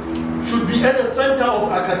should be at the center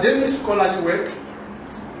of academic scholarly work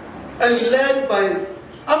and led by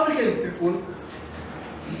African people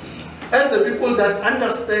as the people that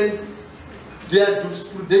understand their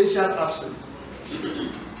jurisprudential absence.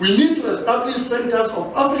 We need to establish centers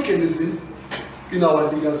of Africanism in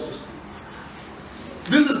our legal system.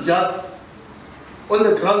 This is just on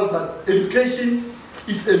the grounds that education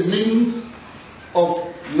is a means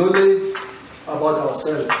of knowledge about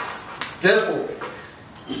ourselves. Therefore,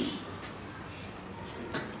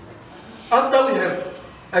 after we have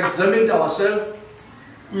examined ourselves,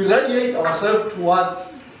 we radiate ourselves towards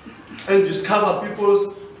and discover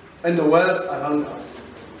peoples and the worlds around us.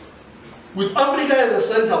 With Africa at the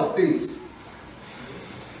center of things,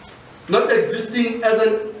 not existing as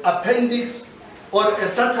an appendix or a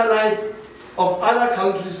satellite of other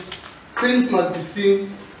countries, things must be seen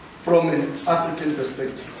from an African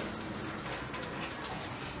perspective.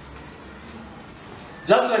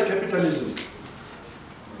 Just like capitalism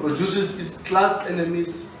produces its class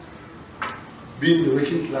enemies, being the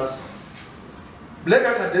working class, black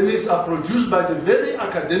academics are produced by the very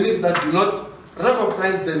academics that do not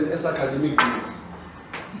recognize them as academic beings.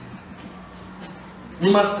 We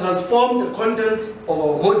must transform the contents of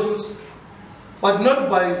our modules, but not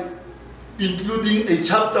by including a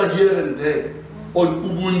chapter here and there on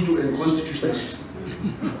Ubuntu and constitutionalism.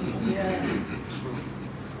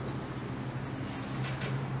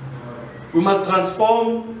 We must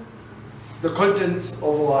transform the contents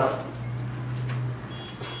of our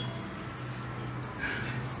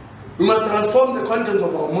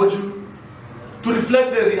module to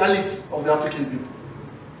reflect the reality of the African people,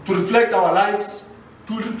 to reflect our lives,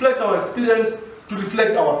 to reflect our experience, to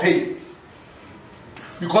reflect our pain.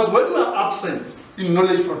 Because when we are absent in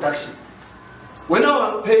knowledge production, when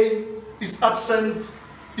our pain is absent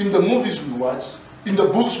in the movies we watch, in the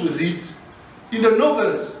books we read, in the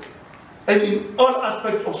novels, and in all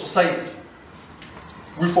aspects of society,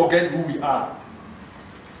 we forget who we are,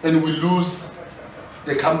 and we lose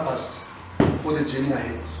the compass for the journey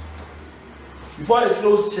ahead. Before I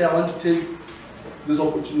close, Chair, I want to take this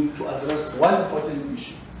opportunity to address one important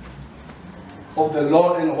issue of the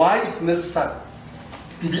law and why it's necessary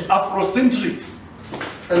to be Afrocentric,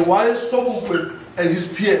 and why Sobukwe and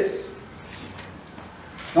his peers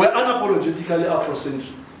were unapologetically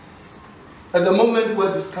Afrocentric. At the moment,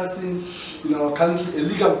 we're discussing in our country a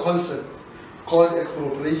legal concept called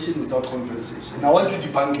expropriation without compensation. And I want to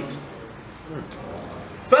debunk it.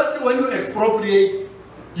 Firstly, when you expropriate,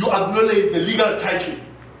 you acknowledge the legal title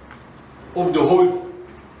of the whole.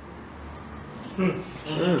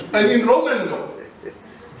 And in Roman law,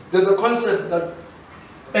 there's a concept that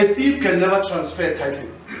a thief can never transfer title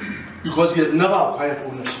because he has never acquired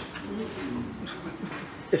ownership.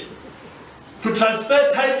 To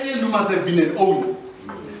transfer title, you must have been an owner.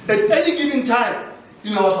 At any given time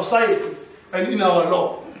in our society and in our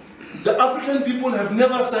law, the African people have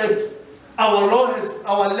never said our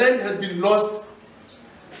land has been lost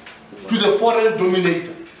to the foreign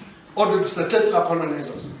dominator or the settler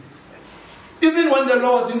colonizers. Even when the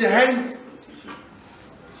law was in the hands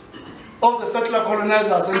of the settler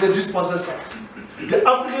colonizers and the dispossessors, the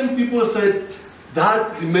African people said,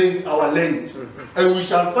 that remains our land, and we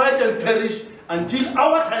shall fight and perish until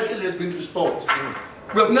our title has been restored.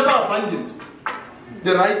 We have never abandoned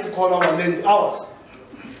the right to call our land ours.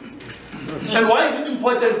 And why is it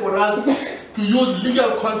important for us to use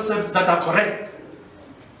legal concepts that are correct?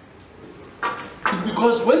 It's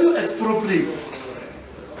because when you expropriate,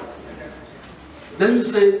 then you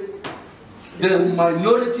say the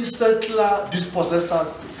minority settler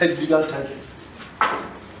dispossessors had legal title.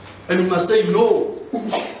 And you must say, no,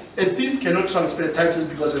 a thief cannot transfer title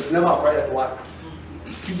because it's never acquired one.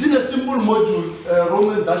 It's in a simple module,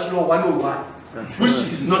 Roman Dutch Law 101, which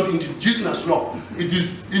is not indigenous law. It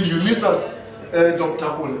is in UNISA's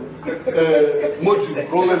module,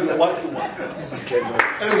 Roman 101.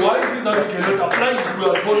 And why is it that we cannot apply it? We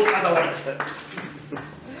are told otherwise.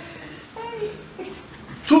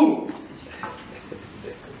 2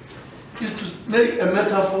 is to make a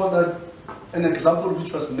metaphor that an example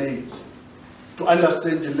which was made to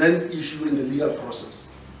understand the land issue in the legal process.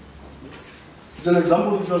 It's an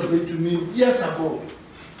example which was made to me years ago,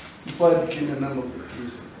 before I became a member of the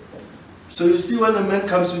case. So you see, when a man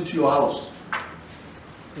comes into your house,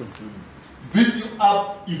 beats you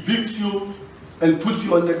up, evicts you, and puts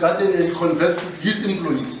you on the garden and he converts with his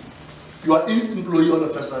employees. You are his employee on the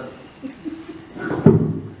facade.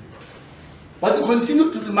 But you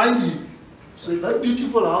continue to remind him, so that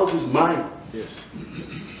beautiful house is mine. Yes.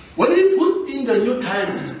 When he puts in the new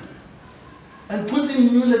tiles and puts in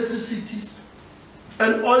new electricities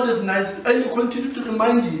and all this nice, and you continue to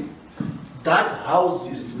remind him, that house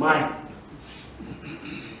is mine.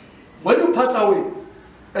 When you pass away,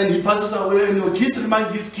 and he passes away, and your kids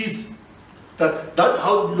reminds his kids that that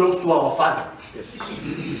house belongs to our father. Yes.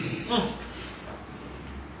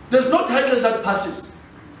 There's no title that passes,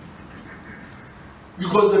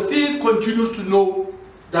 because the thief continues to know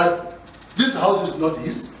that this house is not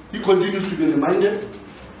his. He continues to be reminded.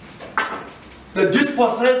 The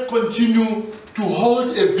dispossessed continue to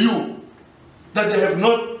hold a view that they have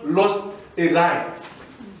not lost a right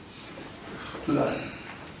to that.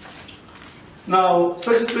 Now,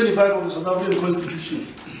 Section 25 of the South African Constitution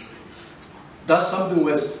does something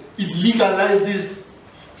worse. It legalizes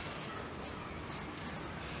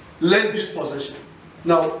land dispossession.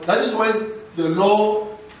 Now, that is when the law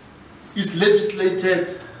is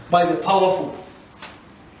legislated by the powerful.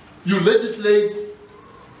 You legislate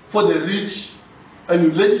for the rich and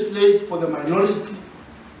you legislate for the minority,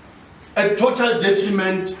 at total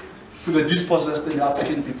detriment to the dispossessed and the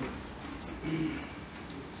African people.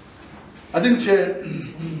 I think Chair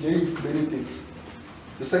gave many things.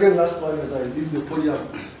 The second last one, as I leave the podium,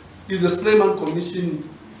 is the Slayman Commission,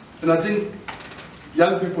 and I think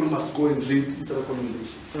young people must go and read its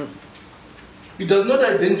recommendation. It does not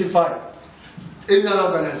identify any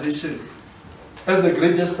other organization as the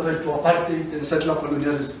greatest threat to apartheid and settler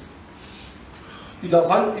colonialism. It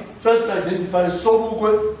first identifies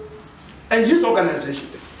Sobukwe and his organization,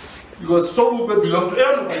 because Sobukwe belonged to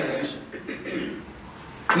an organization.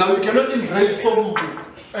 Now you cannot embrace Sobukwe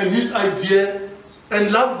and his idea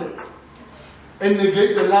and love them and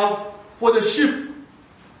negate the love for the sheep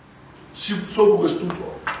Sobukwe stood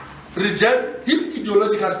for. Reject his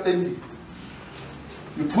ideological standing.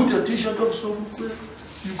 You put a t-shirt of Sobukwe,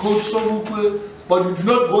 you quote Sobukwe, but you do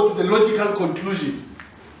not go to the logical conclusion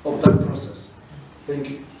of that process. Thank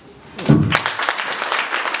you.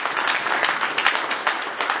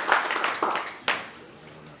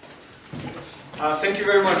 Thank you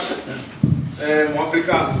very much,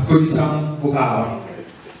 Mo-Afrika. Kodisang, Bokaba.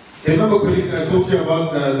 Remember, colleagues, I talked to you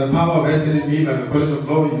about the power vested in me by the College of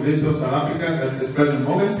Law, University of South Africa at this present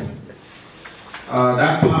moment.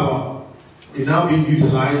 That power is now being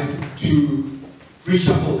utilized to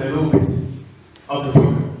reshuffle a little bit of the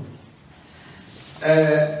program.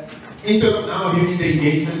 Instead of now giving the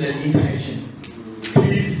engagement and interaction,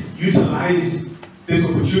 please utilize this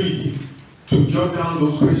opportunity to jot down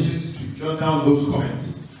those questions, to jot down those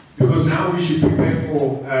comments, because now we should prepare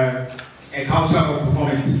for a council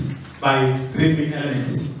performance by rhythmic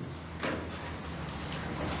elements.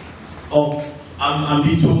 I'm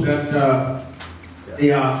being told that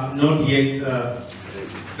they are not yet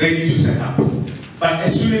ready to set up, but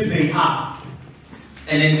as soon as they are,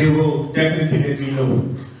 and then they will definitely let me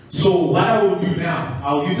know. So what I will do now,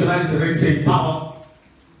 I'll utilize the very same power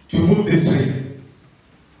to move this train.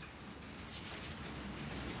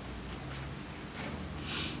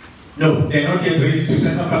 No, they're not yet ready to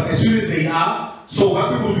set up, but as soon as they are, so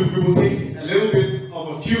what we will do, we will take a little bit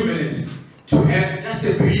of a few minutes to have just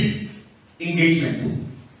a brief engagement,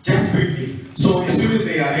 just briefly, So as soon as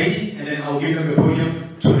they are ready, and then I'll give them the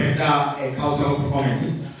podium to render a cultural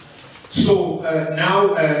performance. So now,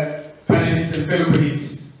 panelists and fellow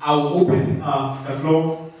colleagues, I'll open the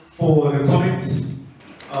floor for the comments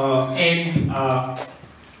and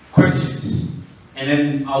questions. And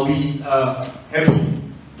then I'll be happy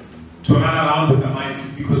to run around with the mic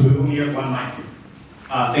because we only have one mic.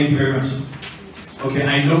 Thank you very much. Okay,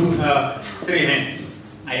 I note 3 hands.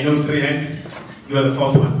 I note 3 hands. You are the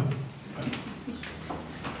 4th one.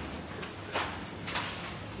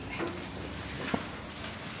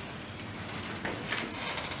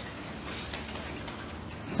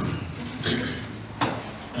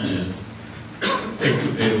 Thank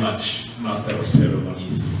you very much, Master of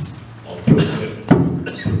Ceremonies or Program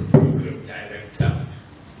Director.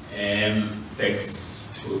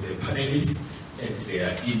 Thanks to the panelists and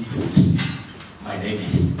their input. My name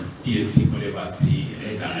is Simphiwe Sesanti,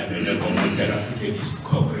 and I am a member of the Pan-Africanist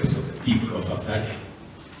Congress of the People of Tanzania.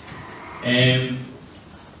 I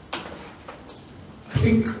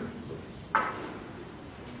think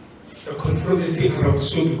the controversy around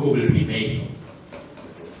Sobukwe will remain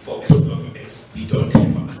for as long as we don't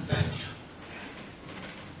have Tanzania.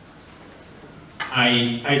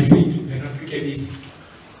 I say to Pan-Africanists,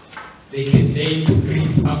 they can name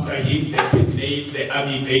streets after him, they can name the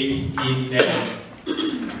army base in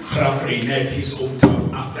Krafrenet, his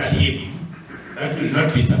hometown, after him. That will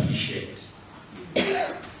not be sufficient.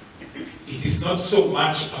 It is not so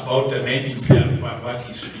much about the man himself, but what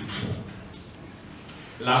he stood for.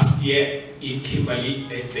 Last year in Kimberley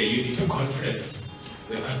at the Unity Conference,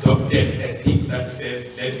 we adopted a theme that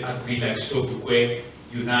says, let us be like Sobukwe,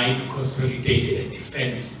 unite, consolidate, and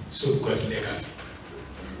defend Sobukwe's legacy.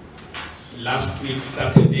 Last week,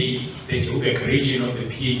 Saturday, the Joburg region of the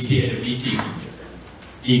PAC had a meeting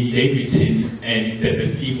in Davidson, and the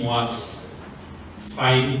theme was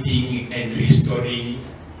finding and restoring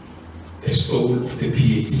the soul of the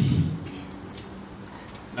PAC.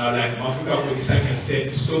 Now, like Mo-Afrika Kodisang has said,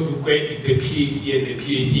 Sobukwe is the PAC and the PAC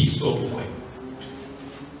is Sobukwe.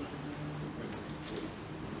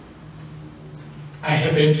 I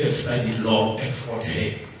happen to have studied law at Fort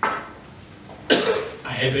Hare.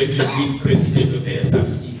 I happened to be president of the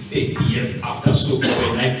SRC 30 years after Sobukwe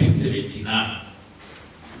in 1979.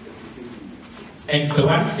 And the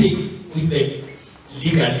one thing with the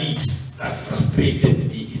legalese that frustrated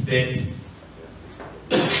me is that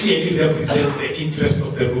it clearly represents the interest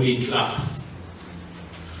of the ruling class.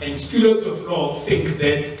 And students of law think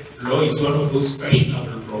that law is one of those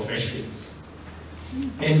fashionable professions.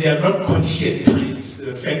 And they are not conscientized to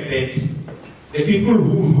the fact that the people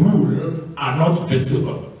who rule are not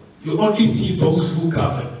visible. You only see those who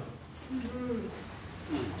govern.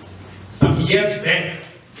 Some years back,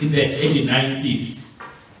 in the early 90s,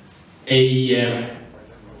 a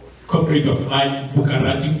comrade of mine,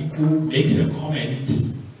 Bukarati Kuku, makes a comment,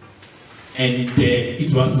 and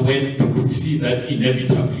it was when you could see that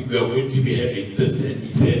inevitably we are going to be having this, and he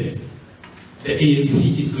says, the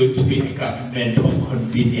ANC is going to be a government of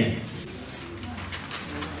convenience.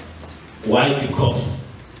 Why?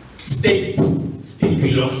 Because state still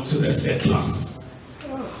belongs to the settlers.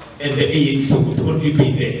 And the ANC would only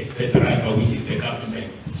be the driver, which is the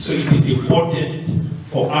government. So it is important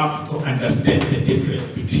for us to understand the difference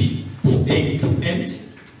between state and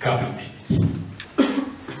government.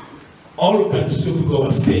 All that Sobukwe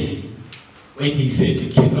was saying when he said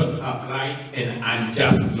you cannot apply an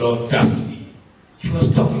unjust law justly, he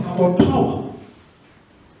was talking about power.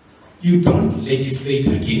 You don't legislate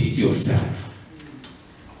against yourself.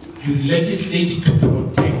 You legislate to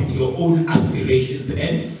protect your own aspirations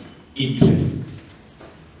and interests.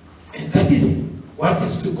 And that is what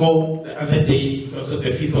is to go the other day, it was on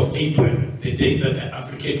the 5th of April, the day that the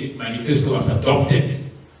Africanist Manifesto was adopted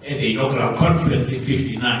at the inaugural conference in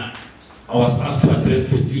 '59. I was asked to address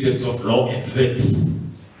the students of law and vets.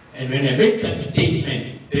 And when I made that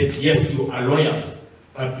statement that yes, you are lawyers,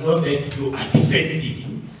 but know that you are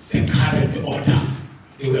defending the current order,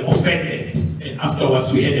 they were offended. And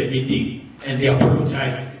afterwards we had a meeting and they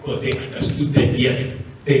apologized because they understood that yes,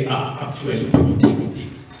 they are actually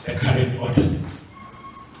protecting the current order.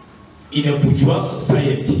 In a bourgeois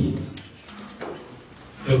society,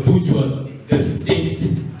 the state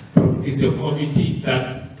is the committee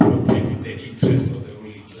that protects the interests of the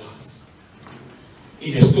ruling class.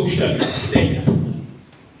 In a socialist state,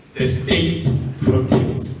 the state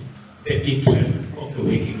protects the interests of the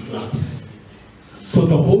working class. So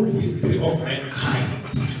the whole history of mankind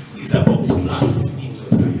is about classes in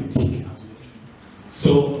society.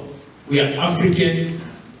 So we are Africans,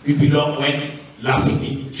 we belong when last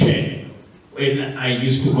week chair, when I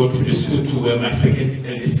used to go to the Lesotho, where my second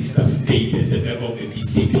eldest sister stayed as a member of the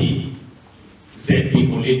BCP. Zedby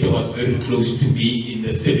Molete was very close to me in the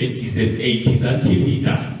 70s and 80s until he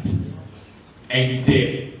died. And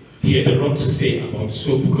he had a lot to say about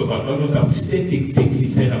Sobukwe, but one of the outstanding things he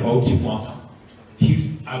said about him was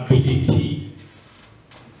his ability.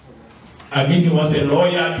 I mean, he was a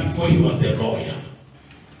lawyer before he was a lawyer,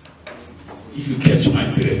 if you catch my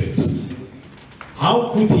drift. How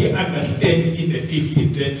could he understand in the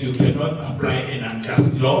 50s that you cannot apply an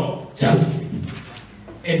unjust law justly?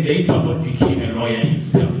 And later on became a lawyer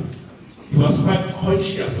himself. He was quite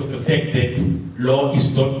conscious of the fact that law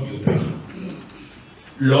is not neutral.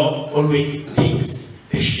 Law always takes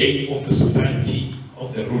the shape of the society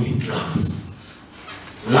of the ruling class.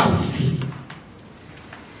 Lastly,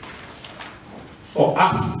 for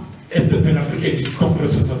us as the Pan-Africanist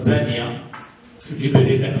Congress of Tanzania to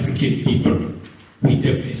liberate the African people, we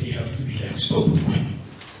definitely have to be like Sobukwe.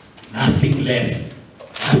 Nothing less,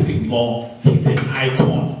 nothing more. He's an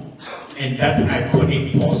icon, and that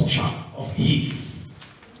iconic posture of his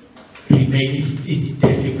remains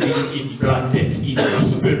indelibly implanted in our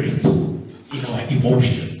spirit, in our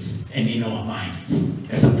emotions, and in our minds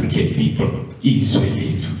as African people. He is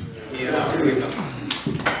willing to.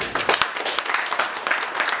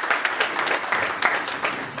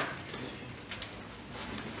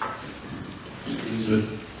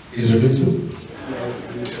 Is it so?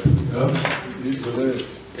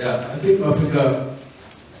 Yeah, I think Africa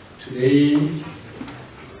today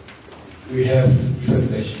we have different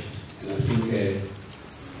versions, and I think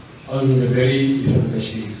on the very different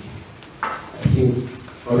versions, I think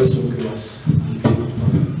Kodisang was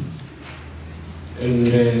unbeatable. And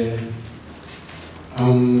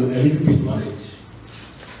I'm a little bit worried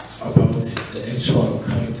about the actual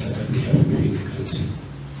character that we have within the country.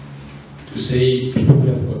 To say people who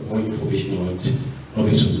have got more information about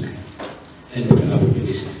Kodisang and the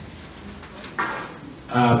Pan-Africanists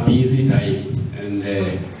are busy dying, and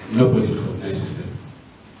nobody recognizes them.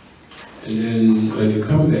 And then when you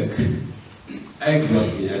come back, I grew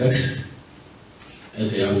up in Alex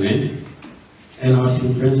as a young man, and I was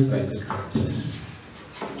influenced by these characters.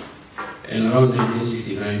 And around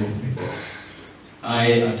 1969, I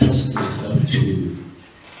attached myself to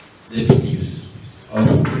the beliefs of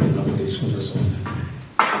the Pan-African scholars of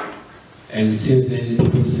that. And since then,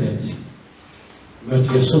 people said, but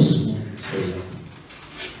you're so small, so young,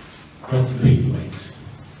 but you hate whites.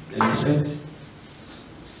 And he said,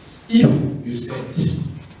 if you said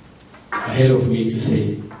ahead of me to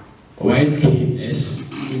say, whites came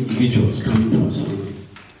as individuals coming from somewhere,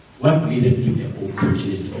 what made them leave their own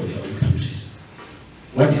continent or their own countries?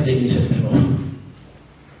 What is the interest thereof?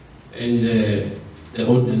 And the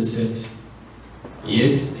old man said,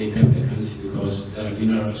 yes, they left the country because there are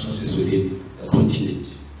mineral resources within the continent,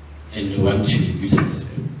 and they want to utilize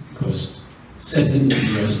them because certain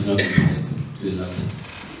minerals are not utilized to the latter.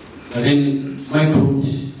 But then my quote,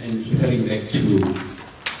 and referring back to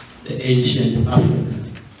the ancient Africa,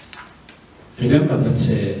 remember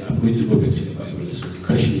that I'm going to go back to the Bible, so the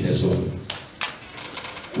question as well.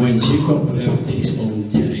 When Jacob left his own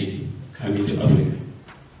terrain coming to Africa,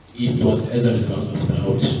 it was as a result of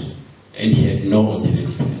drought, and he had no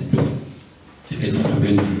alternative to get an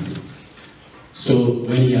amendment. So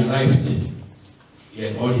when he arrived, he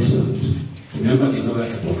had all his sons. Remember, they never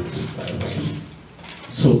had wives.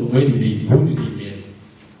 So where did they, who did they marry?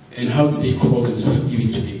 And how did they call themselves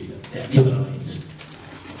even today? They are Israelites.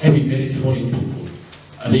 Having married foreign people,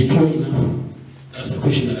 are they poor enough? That's the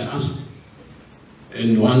question that I asked.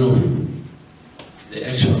 And one of the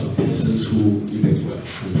actual persons who in fact were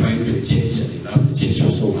confined to a church, and he loved the church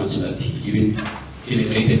so much that he even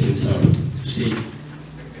integrated himself to say,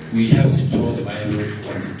 we have to draw the Bible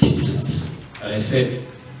what it teaches us. And I said,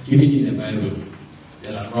 even in the Bible,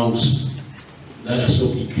 there are wrongs that are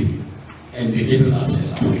so big, and they label us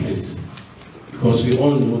as Africans, because we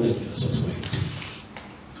all know that Jesus was white.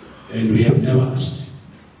 And we have never asked,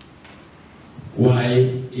 why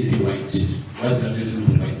is he white? What's the reason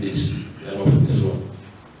for whiteness thereof as well?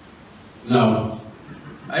 Now,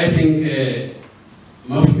 I think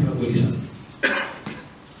Mo-Afrika Kodisang,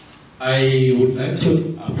 I would like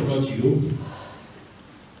to applaud you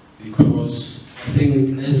because I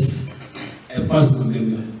think as a personal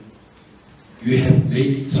member, you have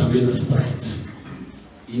made tremendous strides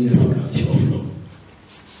in the faculty of law.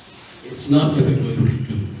 It's not everybody who can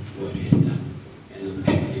do what you have done and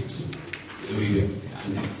unpacked it the way you have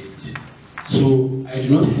unpacked it. So I do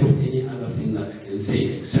not have any other thing that I can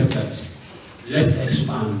say except that let's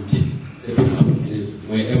expand the Pan-Africanism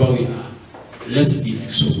wherever we are. Let's be like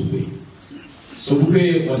Sobukwe.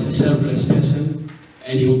 Sobukwe was a selfless person,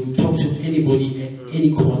 and he would talk to anybody at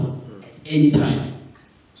any corner, at any time.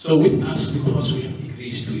 So with us, because we have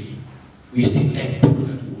degrees to him, we see like people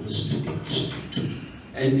that we want to speak to.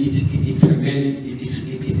 And it's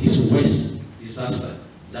a worst disaster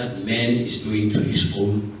that man is doing to his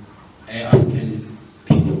own African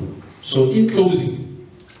people. So in closing,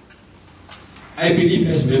 I believe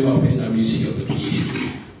as a member of NWC of the PAC,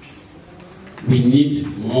 we need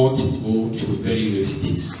more to go to very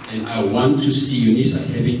universities. And I want to see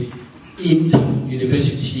UNISA having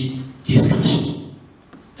inter-university discussion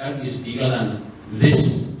that is bigger than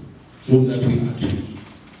this room that we actually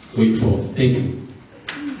going for. Thank you.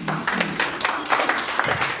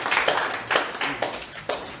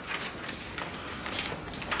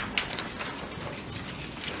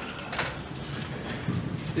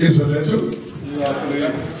 Izweletu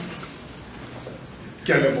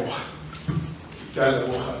Keleboha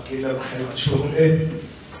Kila Bahema Chulu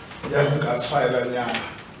Yahuka Nyana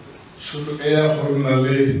Chulu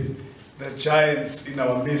Hornale, the giants in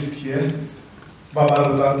our midst here.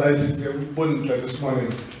 Baba is this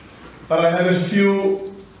morning. But I have a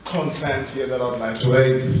few concerns here that I would like to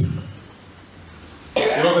raise.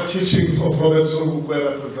 The teachings of Robert Sobukwe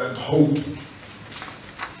represent hope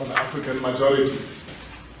for the African majority.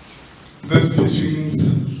 These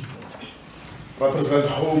teachings represent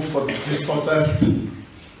hope for the dispossessed,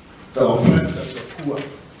 the oppressed, and the poor.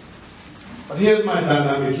 But here's my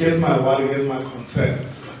dynamic, here's my worry, here's my concern.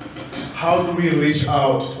 How do we reach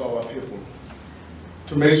out to our people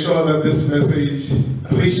to make sure that this message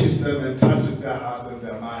reaches them and touches their hearts and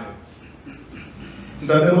their minds?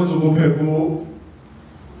 Ndademo,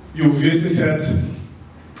 you visited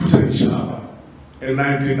Kodisang in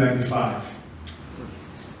 1995.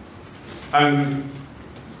 And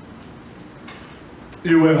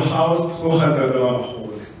you were housed 400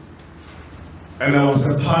 holy. And I was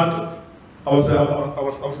a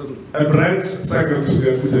branch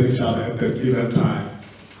secretary of Kodisang at that given time,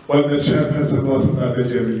 when the chairperson was Thando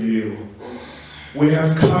Sipuye. We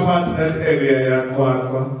have covered that area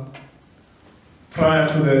prior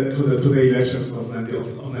to the elections of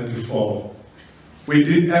 1994. We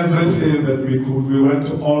did everything that we could. We went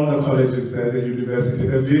to all the colleges there, the university,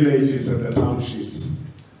 the villages and the townships.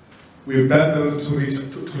 We battled to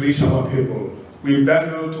reach our people. We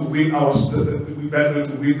battled to win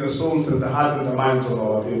the souls and the hearts and the minds of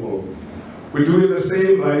our people. We're doing the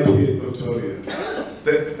same right here in Pretoria.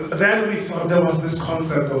 Then we thought there was this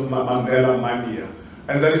concept of Mandela Mania,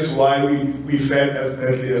 and that is why we fared as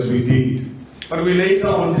badly as we did. But we later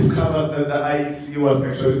on discovered that the IEC was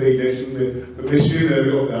actually the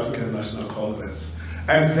machinery of the African National Congress.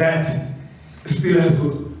 And that still has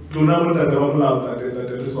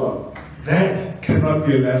that cannot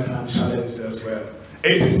be left unchallenged as well.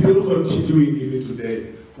 It is still continuing even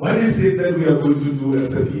today. What is it that we are going to do as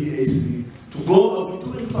the PAC to go out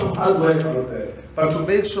doing some hard work out there, but to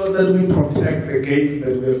make sure that we protect the gains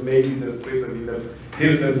that we have made in the streets and in the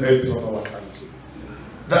hills and valleys of our country?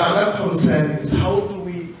 The other concern is how do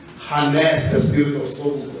we harness the spirit of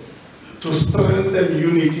Sobukwe to strengthen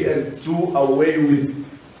unity and do away with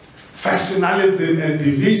factionalism and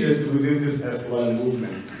divisions within this S1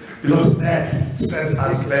 movement, because that sets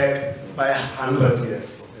us back by 100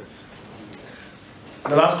 years.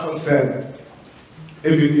 The last concern,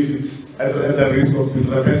 even if it's at the risk of being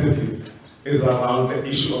repetitive, is around the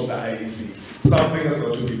issue of the IEC. Something has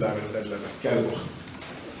got to be done at that level.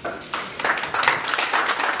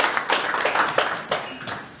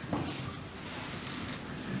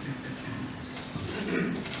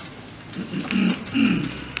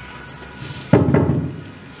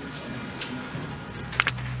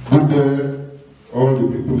 Good day, all the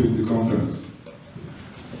people in the conference.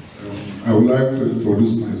 I would like to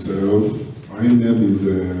introduce myself. My name is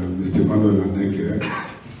Mr. Manuel Aneke.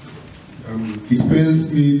 It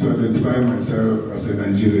pains me to identify myself as a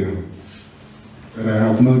Nigerian, but I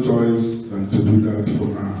have no choice than to do that for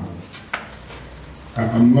now. I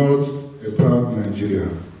am not a proud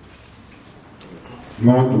Nigerian,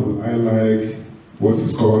 nor do I like what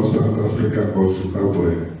is called South Africa or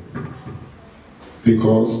Zimbabwe,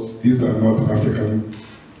 because these are not African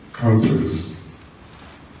countries.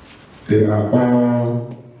 They are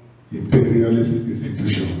all imperialist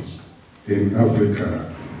institutions in Africa.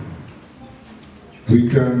 We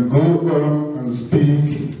can go on and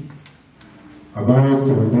speak about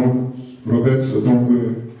Robert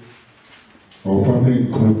Sobukwe or Kwame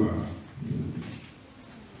Nkrumah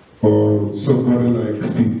or somebody like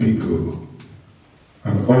Steve Biko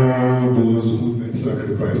and all those who made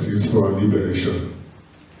sacrifices for our liberation.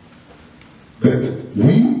 But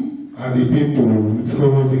we are the people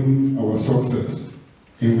withholding our success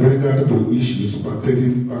in regard to issues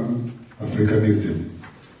pertaining Pan-Africanism,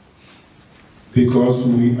 because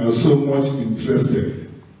we are so much interested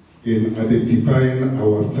in identifying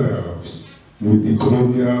ourselves with the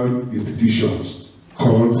colonial institutions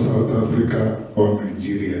called South Africa or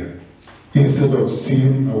Nigeria, instead of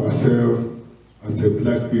seeing ourselves as a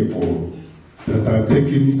black people that are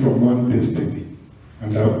taken from one destiny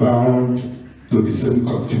and are bound to the same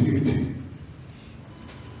continuity.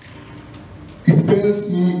 It pains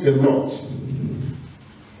me a lot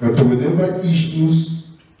that whenever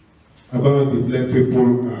issues about the black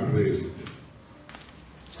people are raised,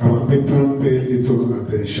 our people pay little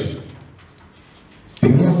attention. The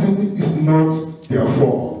reason is not their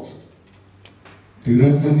fault. The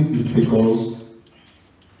reason is because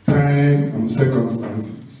time and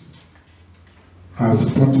circumstances has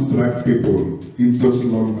put black people into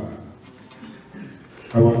slumber.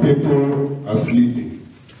 Our people are sleeping.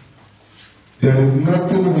 There is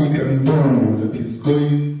nothing we can do that is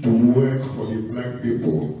going to work for the black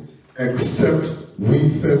people except we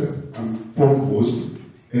first and foremost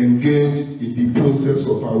engage in the process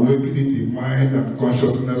of awakening the mind and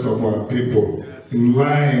consciousness of our people in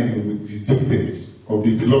line with the dictates of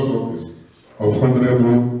the philosophies of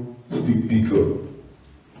Honorable Steve Biko.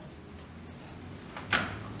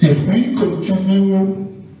 If we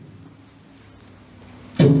continue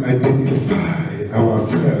to identify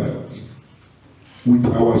ourselves with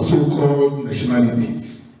our so-called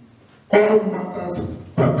nationalities, all matters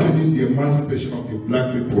pertaining the emancipation of the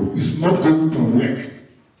black people is not going to work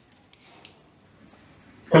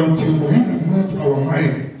until we remove our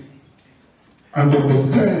mind and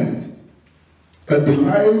understand that the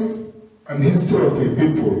life and history of a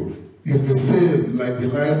people is the same like the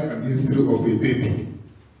life and history of a baby.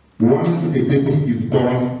 Once a baby is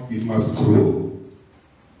born, it must grow.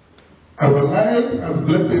 Our life as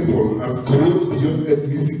black people has grown beyond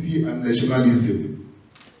ethnicity and nationalism.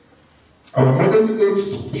 Our modern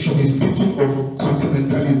age should be speaking of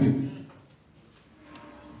continentalism.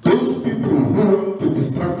 Those people who want to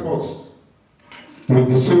distract us will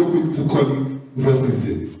be so quick to call it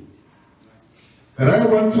racism. And I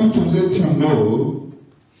want you to let you know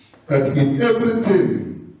that in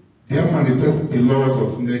everything there manifests the laws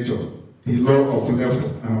of nature, the law of left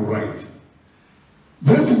and right.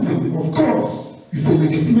 Racism, of course, is a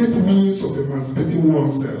legitimate means of emancipating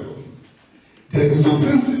oneself. There is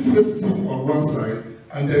offensive racism on one side,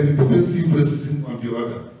 and there is defensive racism on the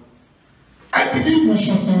other. I believe we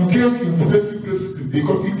should engage in defensive racism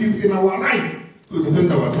because it is in our right to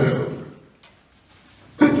defend ourselves.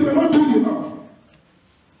 But we are not doing enough.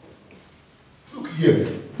 Look here,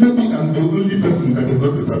 maybe I'm the only person that is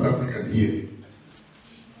not a South African here.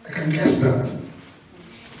 I can guess that.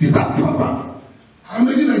 Is that proper? How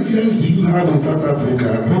many Nigerians do you have in South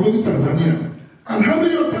Africa? How many Tanzanians? And how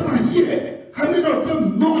many of them are here? How many of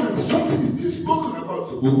them know that something is being spoken about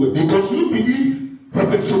Sobukwe? Because you believe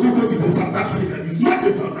Robert Sobukwe is a South African. He's not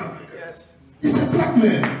a South African. Yes. He's a black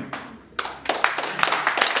man.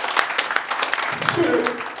 So,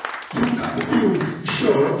 to cut things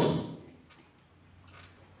short,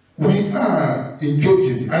 we are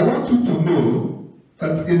engaging. I want you to know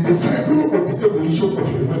that in the cycle of the evolution of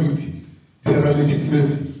humanity, there are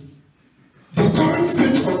legitimacy. The current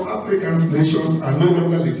state of African nations are no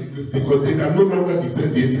longer legitimate because they can no longer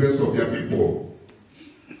defend the interests of their people.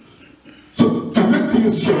 So, to make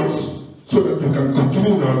things short, so that we can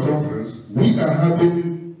continue in our conference, we are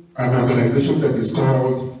having an organization that is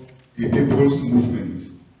called the People's Movement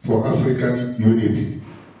for African Unity.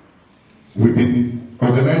 We've been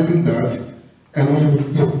organizing that,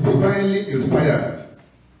 and it's divinely inspired.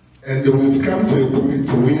 And we've come to a point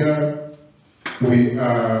where we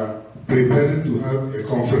are preparing to have a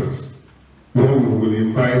conference where we will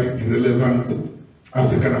invite the relevant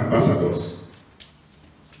African ambassadors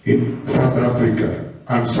in South Africa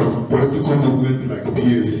and some political movements like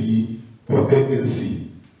BAC or ANC.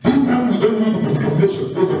 This time we don't need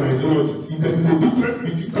discrimination based on ideologies. If there is a difference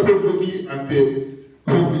between Tabeloki and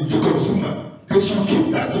the Jacob Zuma, they should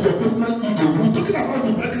keep that to their personal ego. We're talking about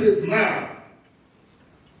the black race now.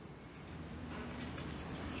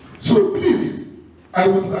 So please, I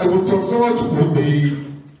would consult with the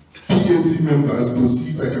PAC members to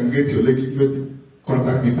see if I can get your legitimate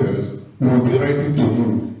contact details. We will be writing to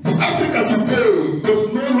you. The Africa today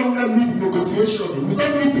does no longer need negotiation. We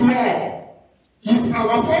don't need law. If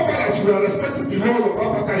our forefathers were respecting the laws of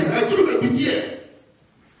apartheid, I couldn't have been here.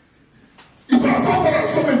 If our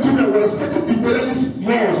forefathers come and were respecting the imperialist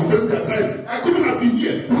laws during their time, I couldn't have been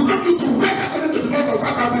here. We don't need to work according to the laws of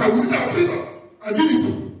South Africa. We need our freedom and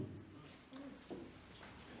unity.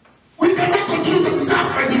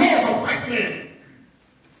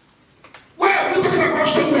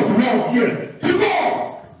 law here. The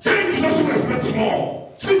law. Change doesn't respect the law.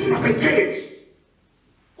 Change must engage.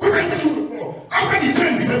 What are you doing with the law? After the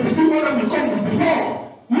change, the people will come with the law.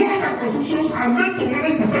 Laws and constitutions are meant to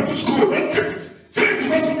manage the status school. Change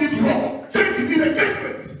doesn't need the law. Change needs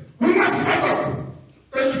engagement. We must stand up.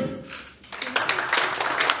 Thank you.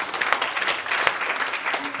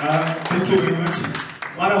 Thank you very much.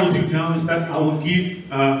 What I will do now is that I will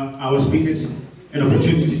give our speakers an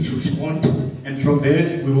opportunity to respond, and from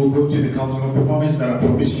there we will go to the council of performance that I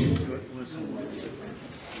promised you.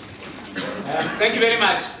 Thank you very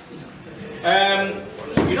much.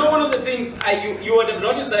 You know, one of the things you would have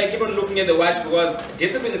noticed that I keep on looking at the watch because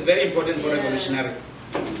discipline is very important for revolutionaries.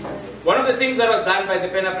 One of the things that was done by the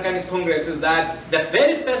Pan-Africanist Congress is that the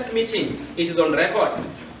very first meeting, it is on record,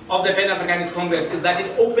 of the Pan-Africanist Congress is that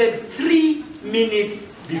it opened 3 minutes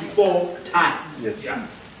before time. Yes. Yeah.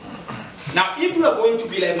 Now, if we are going to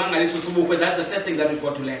be like Mangaliso Sobukwe, that's the first thing that we've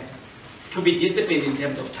got to learn. To be disciplined in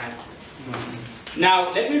terms of time.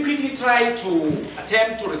 Now, let me quickly try to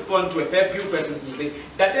attempt to respond to a fair few questions today.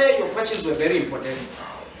 Date, your questions were very important.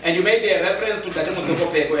 And you made a reference to Date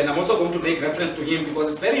Motsoko, and I'm also going to make reference to him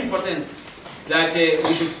because it's very important that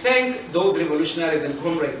we should thank those revolutionaries and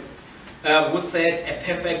comrades who set a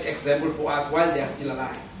perfect example for us while they are still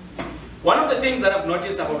alive. One of the things that I've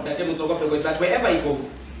noticed about Date Motsoko is that wherever he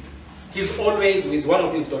goes, he's always with one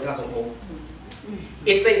of his daughters at home.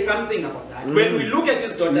 It says something about that. When we look at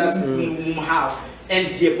his daughters, Mumhao and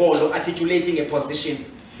Diepolo articulating a position,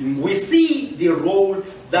 we see the role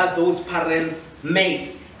that those parents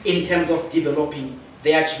made in terms of developing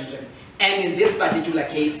their children. And in this particular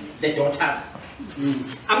case, the daughters.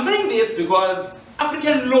 I'm saying this because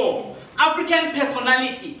African law, African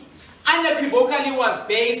personality, unequivocally was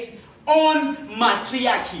based on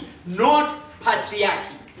matriarchy, not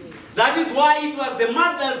patriarchy. That is why it was the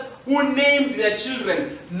mothers who named their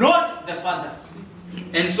children, not the fathers.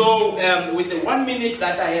 And so, with the 1 minute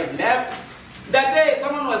that I have left, that day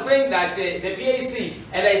someone was saying that the PAC,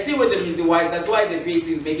 and I see what that's why the PAC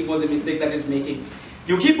is making all the mistakes that it's making.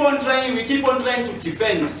 You keep on trying, we keep on trying to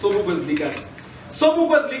defend Sobukwe's legacy.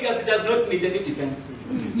 Sobukwe's legacy does not need any defense.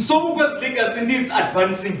 Sobukwe's legacy needs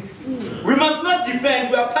advancing. We must not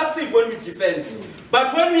defend, we are passive when we defend.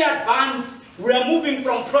 But when we advance, we are moving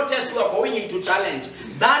from protest, we are going into challenge.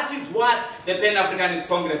 That is what the Pan-Africanist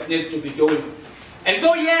Congress needs to be doing. And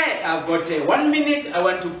so, yeah, I've got 1 minute. I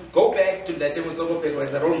want to go back to Date Motsoko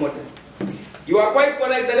as a role model. You are quite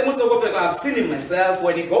correct. Date Motsoko, I've seen him myself.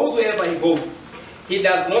 When he goes wherever he goes, he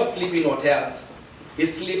does not sleep in hotels. He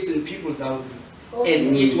sleeps in people's houses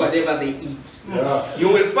and eat whatever they eat. Yeah. You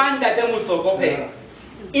will find Date Motsoko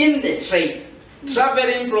in the train,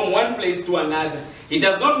 traveling from one place to another. He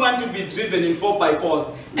does not want to be driven in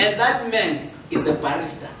 4x4s. And that man is a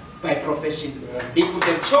barrister by profession. He could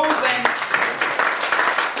have chosen,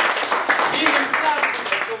 he himself could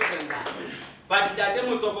have chosen that. But Date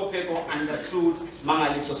Motsoko understood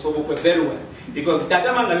Mangaliso Sobukwe very well. Because Date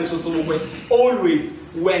Mangaliso Sobukwe always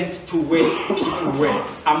went to where people were,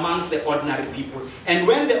 amongst the ordinary people. And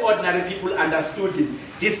when the ordinary people understood him,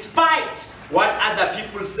 despite what other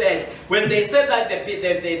people said, when they said that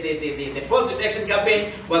the post-election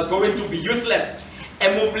campaign was going to be useless, a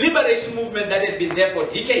liberation movement that had been there for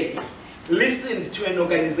decades listened to an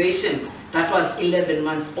organization that was 11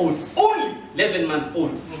 months old, only 11 months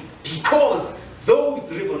old, because those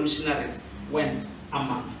revolutionaries went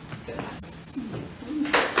amongst the masses.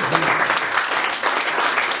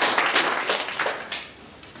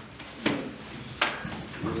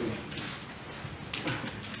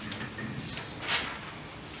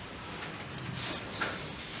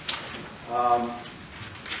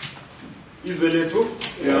 Israel too?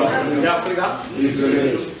 Yeah. Africa?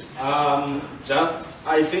 Israel. Just,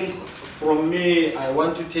 I think, from me, I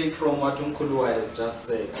want to take from what Nkulua has just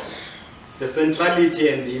said, the centrality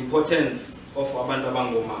and the importance of Abantu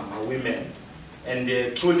Abangomama, women.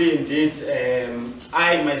 And truly, indeed,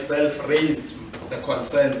 I myself raised the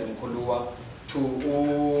concerns in Nkulua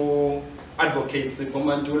to advocate Sipho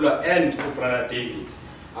Mantula and Brother David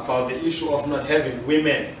about the issue of not having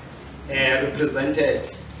women represented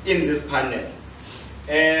in this panel.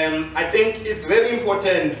 I think it's very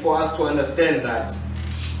important for us to understand that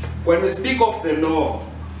when we speak of the law,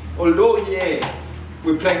 although here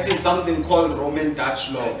we practice something called Roman Dutch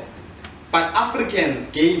law, but Africans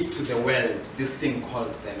gave to the world this thing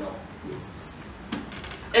called the law.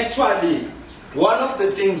 Actually, one of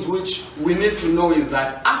the things which we need to know is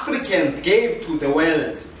that Africans gave to the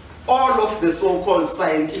world all of the so-called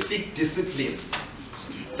scientific disciplines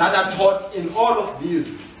that are taught in all of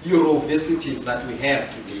these universities that we have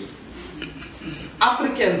today.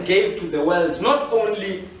 Africans gave to the world not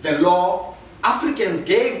only the law, Africans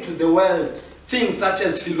gave to the world things such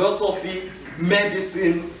as philosophy,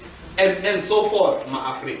 medicine, and so forth,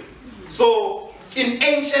 Mo-Afrika. So, in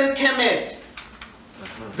ancient Kemet,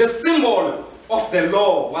 the symbol of the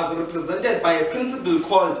law was represented by a principle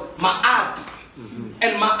called Ma'at.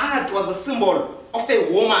 And Ma'at was a symbol of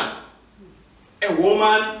a woman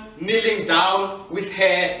kneeling down with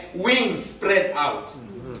her wings spread out,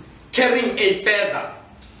 carrying a feather,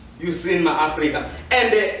 you see in Mo-Afrika.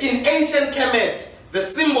 And in ancient Kemet, the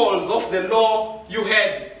symbols of the law, you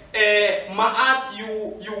had Ma'at,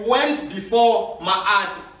 you went before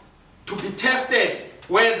Ma'at to be tested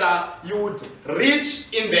whether you would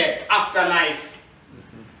reach in the afterlife,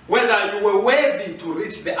 whether you were worthy to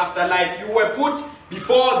reach the afterlife. You were put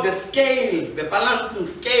before the scales, the balancing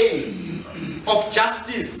scales of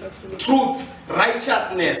justice, truth,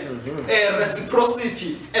 righteousness,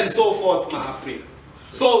 reciprocity, and so forth, Mo-Afrika.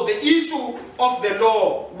 So the issue of the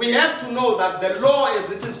law, we have to know that the law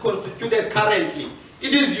as it is constituted currently,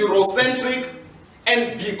 it is Eurocentric,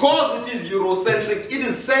 and because it is Eurocentric, it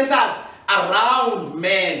is centered around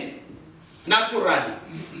men, naturally.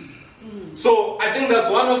 So I think that's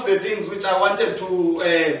one of the things which I wanted to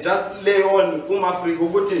just lay on Mo-Afrika.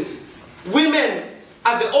 Women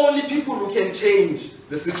are the only people who can change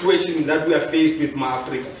the situation that we are faced with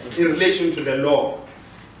Mo-Afrika in relation to the law.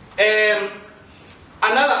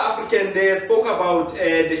 Another African there spoke about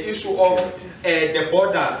the issue of the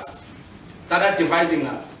borders that are dividing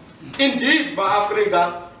us. Indeed,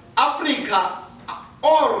 Mo-Afrika, Africa,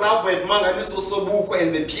 all Robert Mangaliso Sobukwe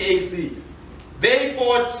and the PAC, they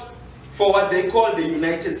fought for what they call the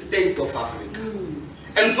United States of Africa.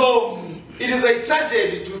 And so it is a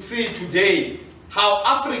tragedy to see today how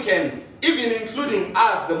Africans, even including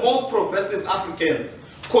us, the most progressive Africans,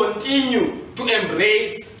 continue to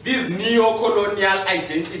embrace these neo-colonial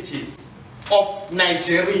identities of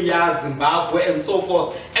Nigeria, Zimbabwe, and so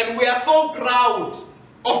forth. And we are so proud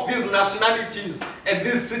of these nationalities and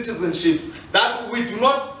these citizenships that we do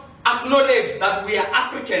not acknowledge that we are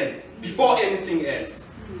Africans before anything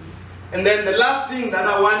else. And then the last thing that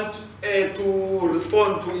I want to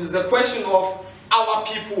respond to is the question of our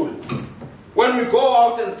people. When we go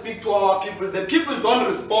out and speak to our people, the people don't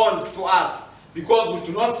respond to us because we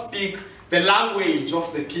do not speak the language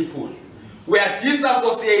of the people. We are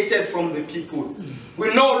disassociated from the people.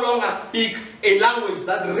 We no longer speak a language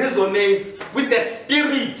that resonates with the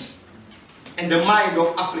spirit and the mind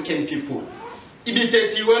of African people.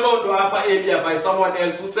 Ibiteti went on earlier by someone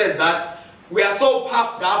else who said that we are so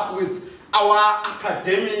puffed up with our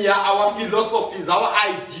academia, our philosophies, our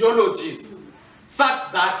ideologies,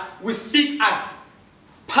 such that we speak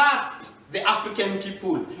past the African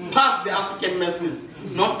people, past the African masses,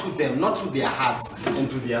 not to them, not to their hearts and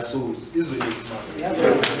to their souls. This is it.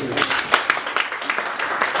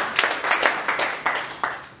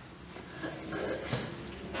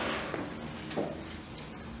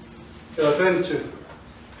 Thanks, Chief.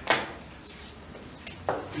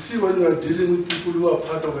 You see, when you are dealing with people who are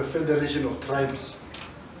part of a federation of tribes,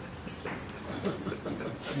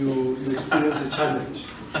 you experience a challenge.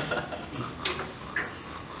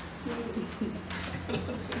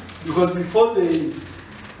 Because before they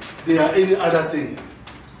are any other thing,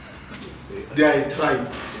 they are a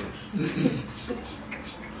tribe.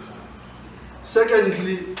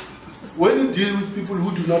 Secondly, when you deal with people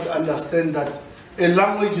who do not understand that a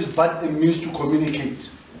language is but a means to communicate,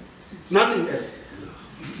 nothing else,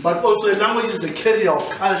 but also a language is a carrier of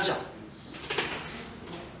culture.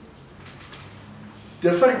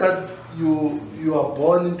 The fact that you are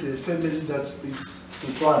born into a family that speaks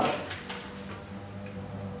Setswana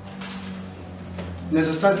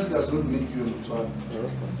necessarily does not make you a Motswana.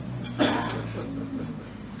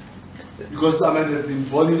 Because I might have been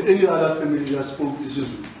born in any other family that spoke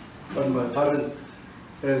isiZulu, but my parents,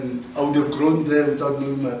 and I would have grown there without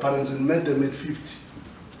knowing my parents and met them at 50.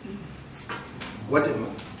 What am I?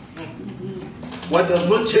 What does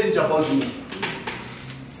not change about me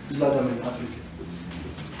is that I'm an African.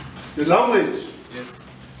 The language, yes.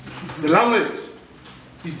 The language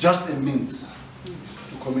is just a means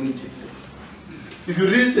to communicate. If you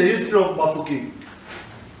read the history of Bafokeng,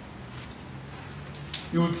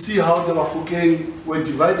 you would see how the Bafokeng were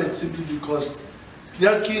divided simply because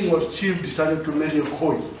their king or chief decided to marry a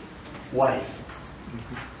Khoi wife.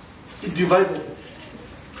 It divided them.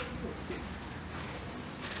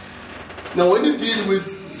 Now when you deal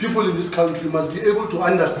with people in this country, you must be able to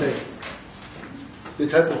understand the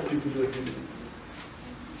type of people you are dealing with.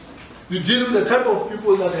 You deal with the type of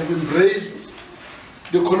people that have embraced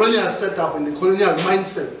the colonial setup and the colonial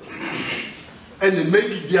mindset and they make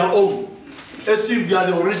it their own. as if they are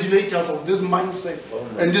the originators of this mindset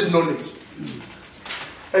and this knowledge.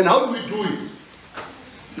 And how do we do it?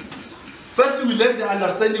 Firstly, we lack the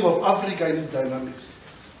understanding of Africa and its dynamics.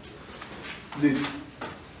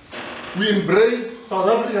 We embrace South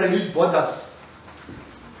Africa and its borders,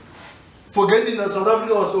 forgetting that South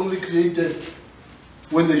Africa was only created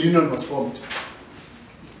when the Union was formed.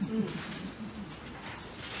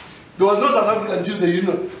 There was no South Africa until the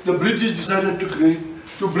Union. The British decided to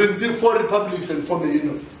bring the 4 republics and form the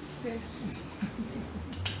Union. Yes.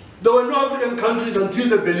 There were no African countries until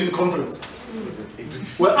the Berlin Conference,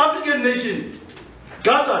 where African nations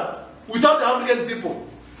gathered without the African people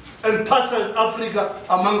and parceled Africa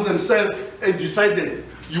amongst themselves and decided,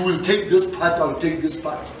 you will take this part, I will take this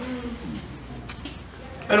part.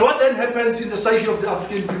 And what then happens in the psyche of the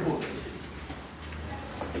African people?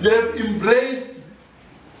 They have embraced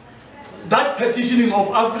that petitioning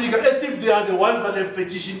of Africa as if they are the ones that have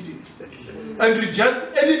petitioned it, and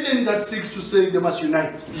reject anything that seeks to say they must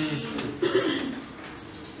unite.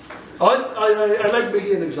 I like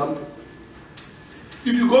making an example.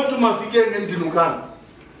 If you go to Mo-Afrika and Dinokana,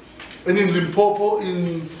 and in Limpopo,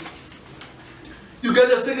 you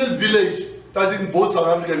get a single village that's in both South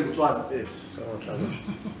Africa and Botswana. Yes.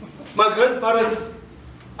 My grandparents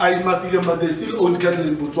are in Mo-Afrika, but they still own cattle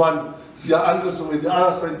in Botswana. Their uncles were the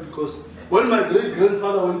other side, because when my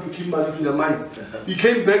great-grandfather went to Kimberley to the mine, he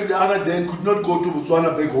came back the other day and could not go to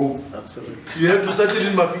Botswana back home. Absolutely. He had to settle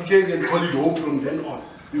in Mo-Afrika and call it home from then on.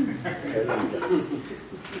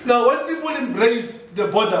 Now, when people embrace the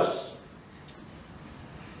borders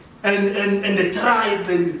and the tribe,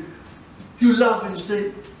 and you laugh and you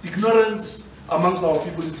say, ignorance amongst our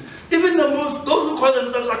people is... Even those who call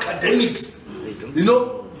themselves academics, you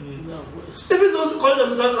know, even those who call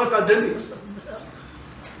themselves academics,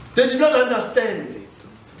 they do not understand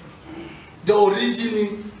the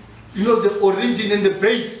origin, you know, the origin and the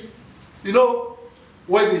base, you know,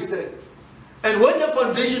 where they stand. And when the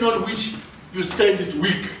foundation on which you stand is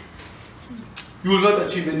weak, you will not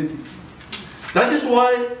achieve anything. That is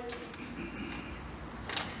why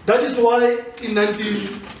in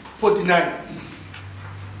 1949,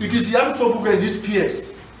 it is young Sobukwe and his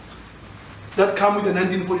peers that come with the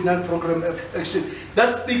 1949 program of action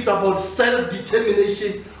that speaks about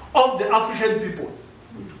self-determination of the African people.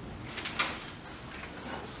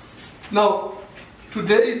 Now,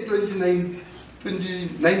 today in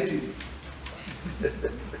 2019,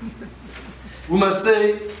 we must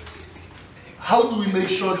say, how do we make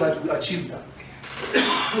sure that we achieve that?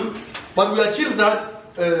 But we achieve that,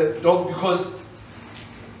 Doc, because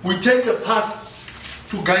we take the past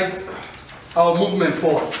to guide our movement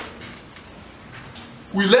forward.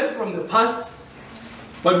 We learn from the past,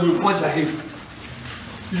 but we forge ahead.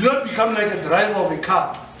 You do not become like a driver of a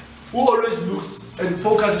car who always looks and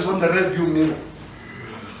focuses on the rear view mirror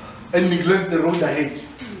and neglects the road ahead.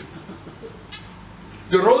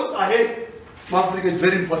 The roads ahead, Mo-Afrika, is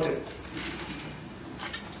very important.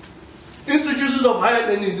 Institutions of higher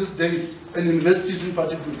learning these days, and universities in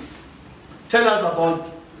particular, tell us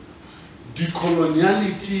about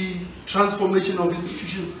decoloniality, transformation of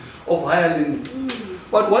institutions of higher learning.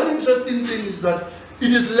 But one interesting thing is that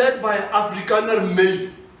it is led by Afrikaner male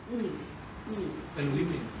and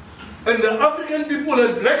women. And the African people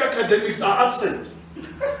and black academics are absent.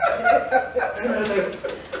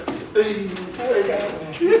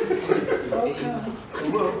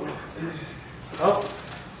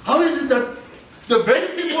 How is it that the very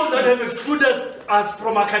people that have excluded us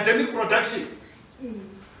from academic production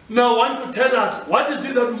now want to tell us what is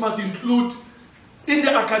it that we must include in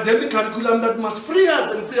the academic curriculum that must free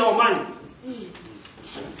us and free our minds?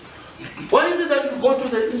 Why is it that you go to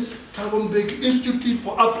the Institute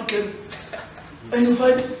for African and you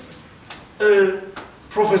find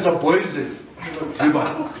Professor Boysen? And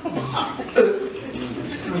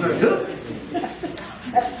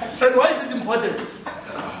why is it important?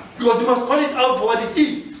 Because you must call it out for what it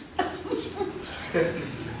is.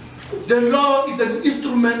 The law is an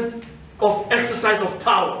instrument of exercise of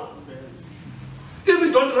power. If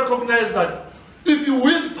you don't recognize that, if you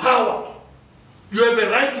wield power, you have a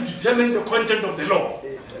right to determine the content of the law.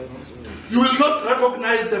 You will not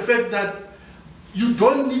recognize the fact that you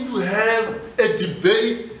don't need to have a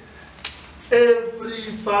debate every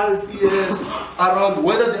 5 years around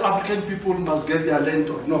whether the African people must get their land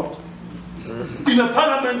or not. In a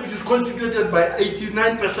parliament which is constituted by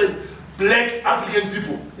 89% black African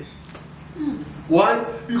people. Why?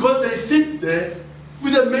 Because they sit there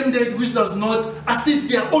with a mandate which does not assist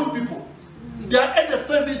their own people. They are at the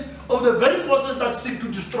service of the very forces that seek to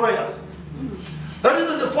destroy us. That is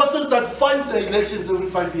the forces that fund the elections every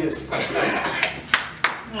 5 years.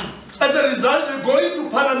 As a result, they're going to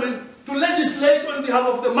parliament to legislate on behalf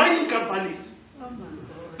of the mining companies.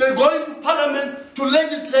 They're going to parliament to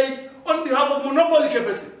legislate on behalf of monopoly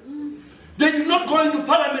capital. They did not go into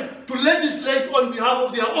parliament to legislate on behalf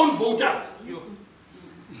of their own voters.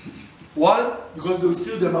 Why? Because they will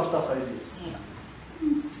seal them after 5 years.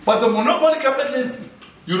 But the monopoly capital,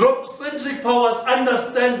 Europe-centric powers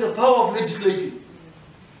understand the power of legislating.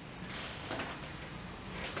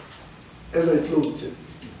 As I close, Chair.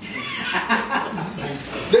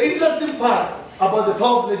 The interesting part about the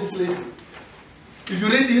power of legislation, if you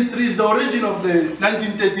read history, is the origin of the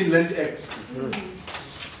 1913 Land Act.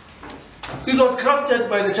 It was crafted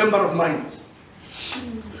by the Chamber of Mines.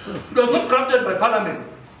 It was not crafted by Parliament.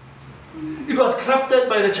 It was crafted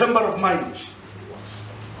by the Chamber of Mines.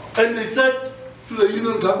 And they said to the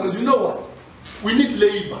Union government, you know what? We need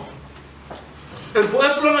labor. And for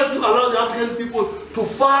as long as you allow the African people to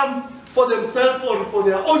farm for themselves or for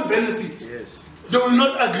their own benefit, they will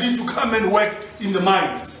not agree to come and work in the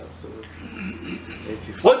mines.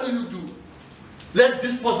 What do? Let's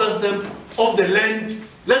dispossess them of the land.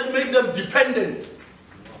 Let's make them dependent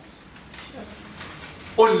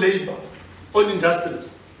on labor, on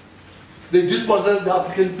industries. They dispossessed the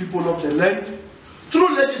African people of the land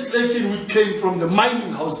through legislation which came from the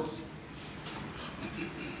mining houses.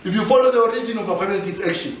 If you follow the origin of affirmative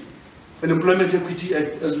action and Employment Equity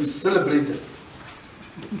Act as we celebrate them,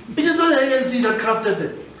 it is not the ANC that crafted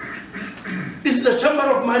them. It's the Chamber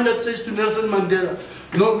of Mines that says to Nelson Mandela,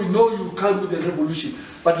 no, we know you come with a revolution,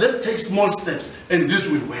 but let's take small steps and this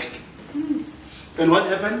will work. And what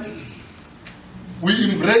happened?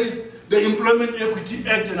 We embraced the Employment Equity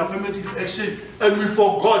Act and affirmative action, and we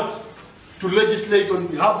forgot to legislate on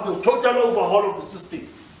behalf of the total overhaul of the system.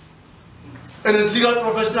 And as legal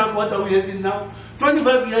professionals, what are we having now?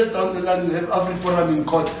 25 years down the line, we have AfriForum in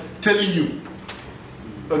court telling you,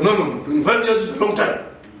 no, 25 years is a long time.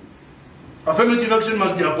 Affirmative action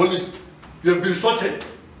must be abolished. You have been sorted.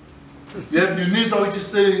 You have UNISA which is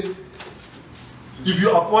saying, if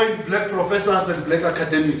you appoint black professors and black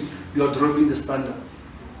academics, you are dropping the standards.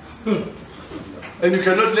 And you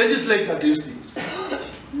cannot legislate against it.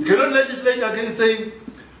 You cannot legislate against saying,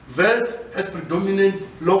 Wits has predominant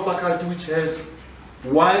law faculty which has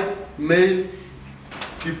white, male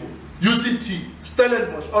people. UCT,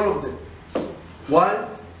 Stellenbosch, all of them. Why?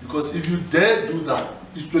 Because if you dare do that,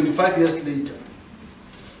 it's 25 years later.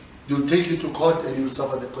 They'll take you to court and you'll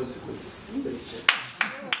suffer the consequences.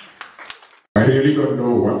 I really don't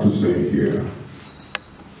know what to say here.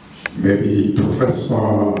 Maybe Professor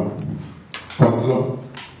Butler,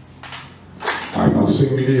 I must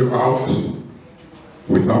single you out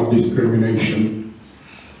without discrimination,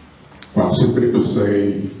 but simply to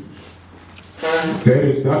say, there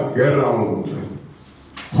is that Gerald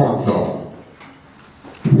Hodler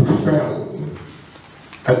who fell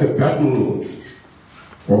at the Battle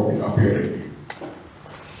of Ilaperi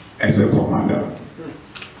as a commander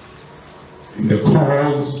in the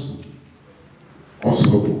cause of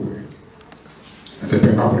Sobukwe at the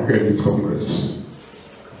Pan-African Congress.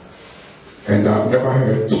 And I've never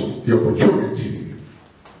had the opportunity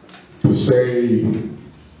to say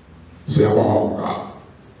Siyabonga,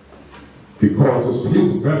 because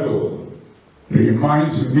his battle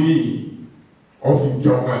reminds me of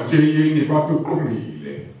Njonga Jeyeni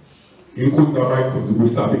Batukumile, inkundla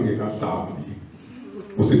bayikhuza bengekahlambi.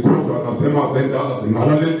 Usikhuzwa nasemazendala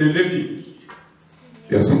zingalaleleleni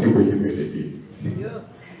yasintiweyemelekile.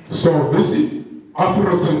 So this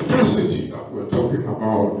Afrocentricity that we're talking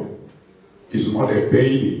about is not a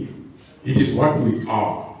baby. It is what we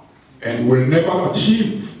are. And we'll never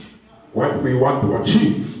achieve what we want to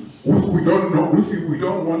achieve if we don't know, if we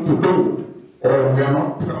don't want to know, or we are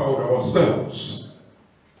not proud ourselves.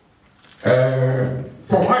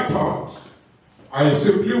 For my part, I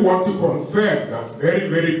simply want to confirm that very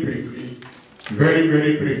briefly,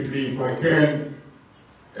 if I can,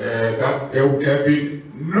 that there would have been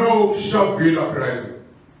no Sharpeville uprising.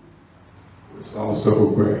 It's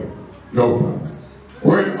also okay. No.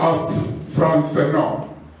 When asked Franz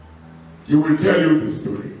Fanon, he will tell you the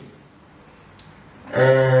story.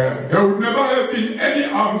 There would never have been any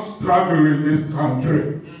armed struggle in this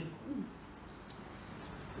country.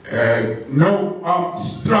 No armed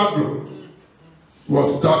struggle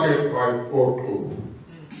was started by Otto.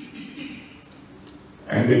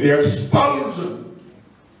 And the expulsion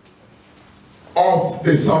of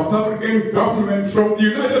the South African government from the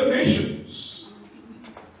United Nations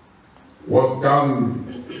was done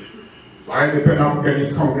by the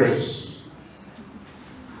Pan-Africanist Congress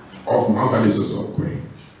of Mangaliso Sobukwe.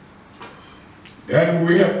 Then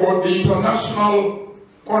we have got the International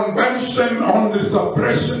Convention on the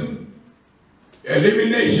Suppression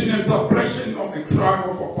elimination and suppression of the crime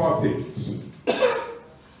of apartheid.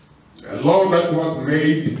 A law that was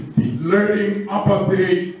made declaring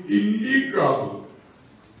apartheid illegal.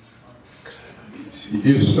 It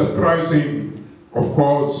is surprising, of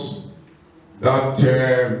course, that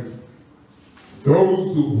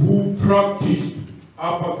those who practiced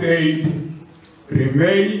apartheid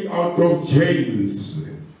remain out of jails,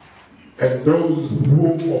 and those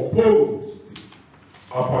who opposed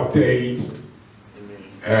apartheid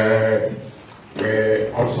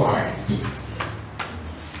were outside.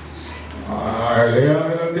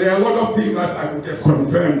 There are a lot of things that I would have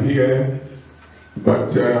confirmed here,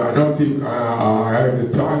 but I don't think I have the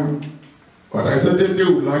time. But I certainly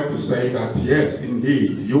would like to say that, yes,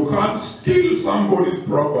 indeed, you can't steal somebody's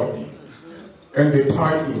property and the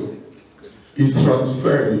title is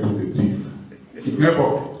transferred to the thief. It never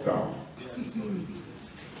goes down.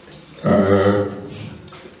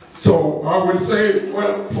 So I will say,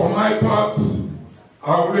 well, for my part,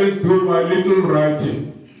 I always do my little writing.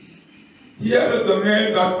 Here is the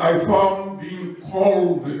man that I found being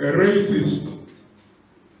called a racist.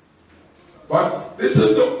 But this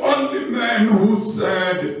is the only man who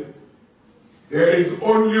said there is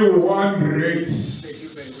only one race,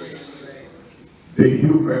 the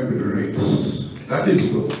human race. That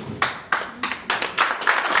is so.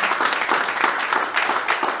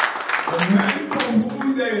 The man from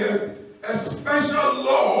whom they had a special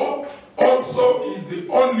law also is the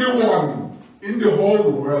only one in the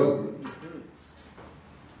whole world.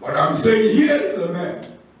 But I'm saying here is the man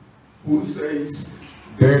who says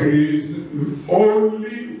there is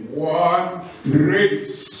only one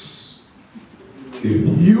race, the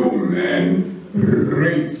human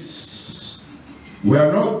race. We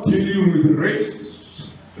are not dealing with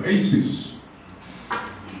races.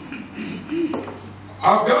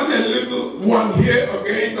 I've done a little one here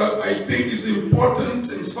again that I think is important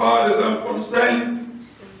as far as I'm concerned.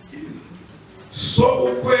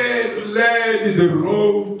 Sobukwe led the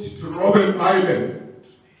road to Robben Island.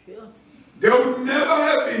 There would never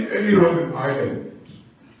have been any Robben Island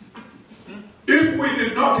if we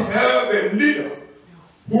did not have a leader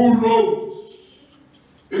who rose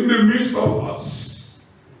in the midst of us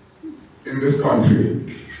in this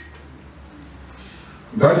country.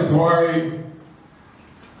 That is why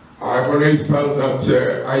I've always felt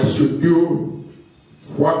that I should do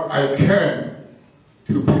what I can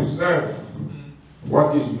to preserve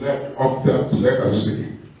what is left of that legacy.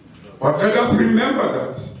 But let us remember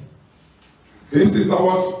that this is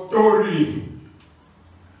our story.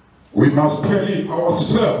 We must tell it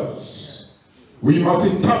ourselves. We must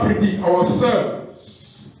interpret it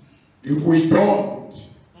ourselves. If we don't,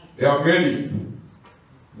 there are many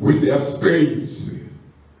with their spades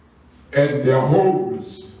and their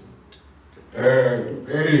holes to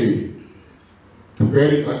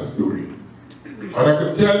bury that story. But I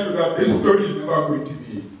can tell you that this story is never going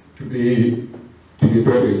to be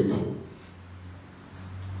buried,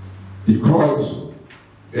 because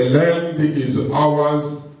the land is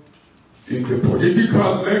ours in the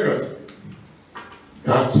political legacy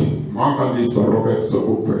that Mama Lisa Robert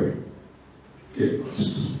Sobukwe gave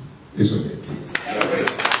us, isn't it?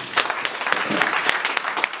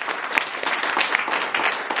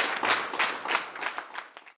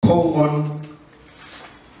 Call on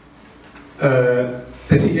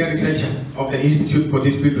the senior researcher of the Institute for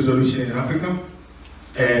Dispute Resolution in Africa,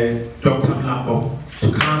 Dr. Mlambo,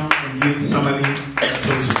 to come and give summary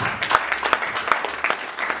explanation.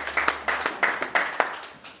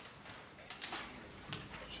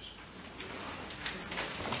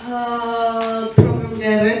 Program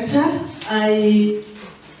Director, I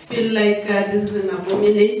feel like this is an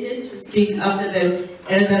abomination to speak after the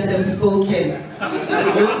elders have spoken.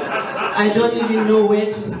 I don't even know where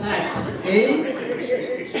to start.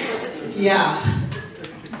 Yeah.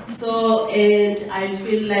 So, and I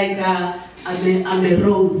feel like I'm a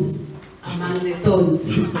rose among the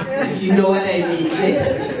thorns, if you know what I mean.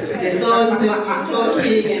 The thorns have been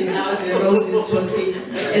talking and now the rose is talking.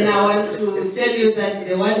 And I want to tell you that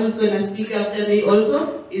the one who's going to speak after me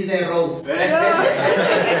also is a rose. Okay.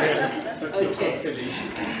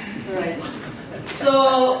 Right.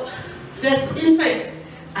 So, there's, in fact,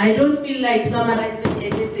 I don't feel like summarizing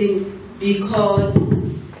anything because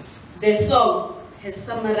the song has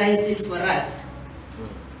summarized it for us.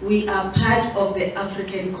 We are part of the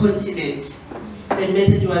African continent. The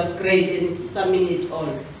message was great and it's summing it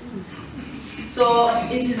all. So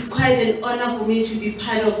it is quite an honor for me to be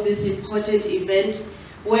part of this important event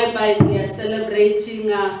whereby we are celebrating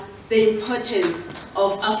the importance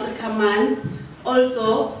of Africa Month.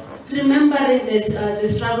 Also, remembering this, the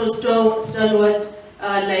struggle stalwart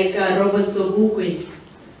like Robert Sobukwe.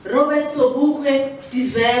 Robert Sobukwe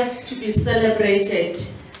deserves to be celebrated,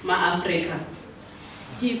 Mo-Afrika.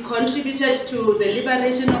 He contributed to the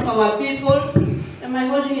liberation of our people. Am I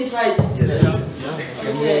holding it right? Yes.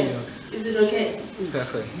 Okay. Is it okay?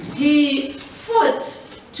 Perfect. He fought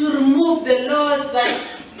to remove the laws that...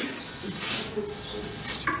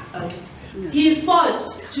 Okay. He fought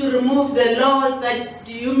to remove the laws that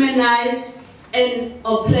dehumanized and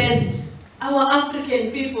oppressed our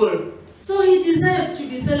African people. So he deserves to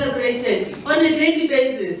be celebrated on a daily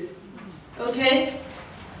basis. Okay?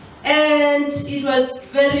 And it was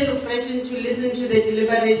very refreshing to listen to the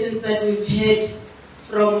deliberations that we've had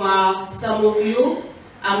from some of you.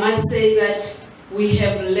 I must say that we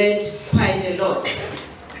have learned quite a lot.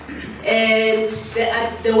 And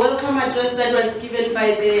the welcome address that was given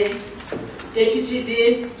by the Deputy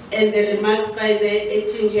Dean and the remarks by the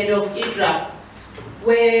acting head of IDRA,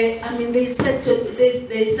 where, I mean, they set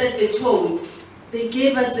the tone. They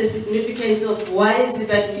gave us the significance of why is it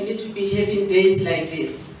that we need to be having days like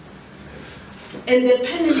this. And the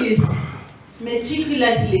panelists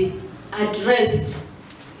meticulously addressed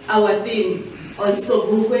our theme on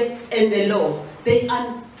Sobukwe and the law. They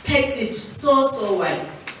unpacked it so well.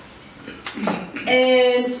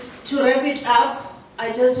 And to wrap it up,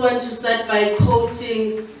 I just want to start by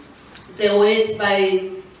quoting the words by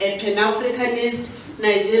a Pan-Africanist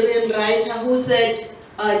Nigerian writer who said,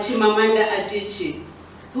 Chimamanda Adichie,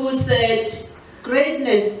 who said,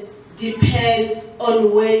 greatness depends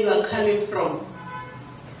on where you are coming from.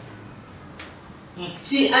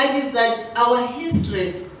 She argues that our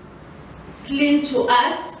histories cling to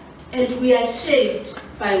us and we are shaped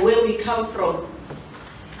by where we come from.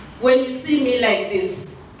 When you see me like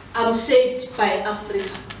this, I'm shaped by Africa.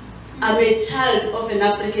 I'm a child of an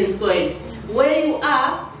African soil. Where you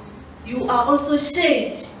are also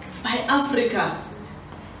shaped by Africa.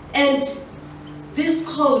 And this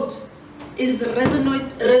quote is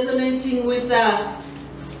resonating with the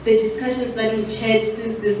discussions that we've had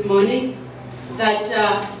since this morning, that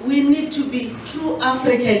we need to be true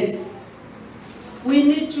Africans. We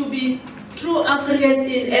need to be true Africans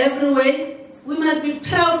in every way. We must be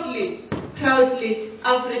proudly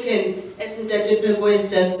African, as Ndate Pego has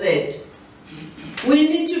just said. We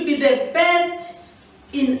need to be the best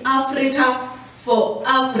in Africa for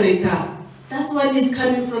Africa. That's what is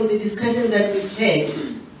coming from the discussion that we've had.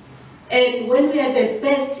 And when we are the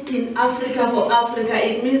best in Africa for Africa,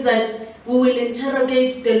 it means that we will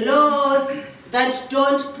interrogate the laws that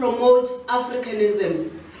don't promote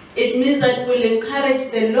Africanism. It means that we'll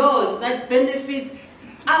encourage the laws that benefit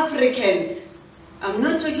Africans. I'm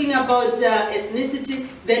not talking about ethnicity,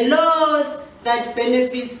 the laws that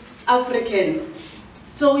benefit Africans.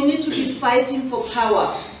 So we need to be fighting for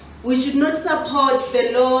power. We should not support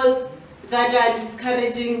the laws that are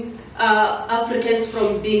discouraging Africans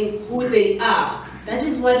from being who they are. That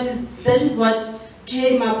is what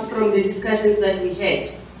came up from the discussions that we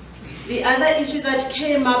had. The other issue that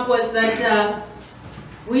came up was that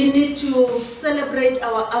we need to celebrate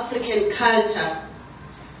our African culture.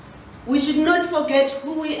 We should not forget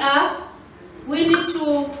who we are. We need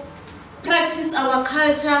to practice our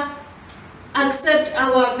culture, accept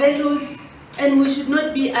our values, and we should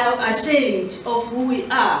not be ashamed of who we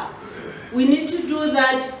are. We need to do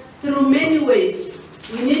that through many ways.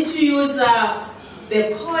 We need to use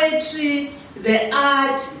the poetry, the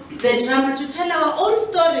art, the drama to tell our own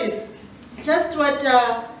stories. Just what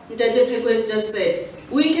Ndate Pego has just said.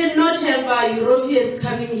 We cannot have Europeans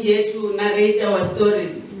coming here to narrate our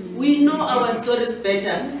stories. We know our stories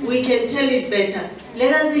better. We can tell it better.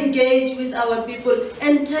 Let us engage with our people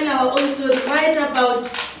and tell our own story, write about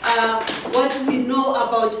what we know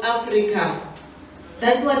about Africa.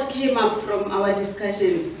 That's what came up from our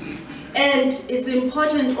discussions. And it's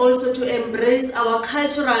important also to embrace our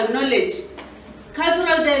cultural knowledge.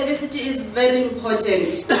 Cultural diversity is very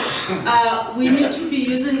important. We need to be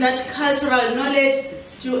using that cultural knowledge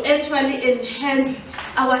to actually enhance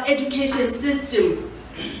our education system.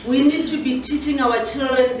 We need to be teaching our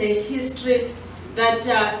children the history that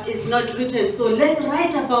is not written. So let's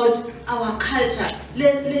write about our culture.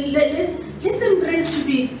 Let's embrace to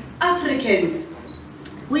be Africans.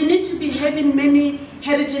 We need to be having many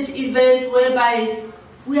heritage events whereby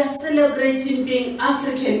we are celebrating being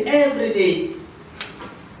African every day.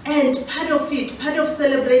 And part of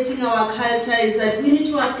celebrating our culture is that we need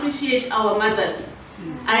to appreciate our mothers.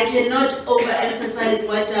 I cannot overemphasize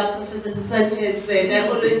what Professor Sesanti has said. I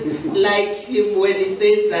always like him when he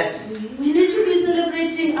says that. We need to be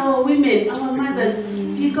celebrating our women, our mothers,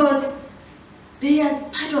 because they are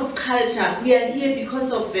part of culture. We are here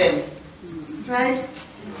because of them, right?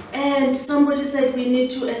 And somebody said we need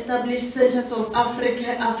to establish centers of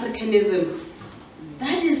Africanism.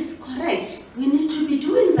 That is correct. We need to be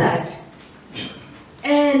doing that.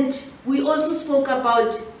 And we also spoke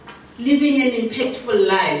about living an impactful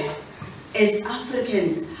life as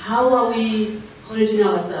Africans. How are we holding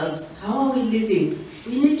ourselves? How are we living?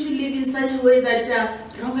 We need to live in such a way that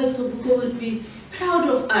Robert Sobukwe would be proud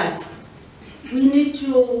of us. We need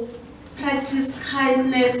to practice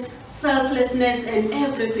kindness, selflessness, and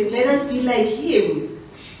everything. Let us be like him.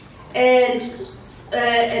 And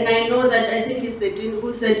I know that, I think it's the Dean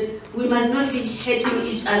who said, we must not be hating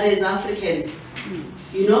each other as Africans.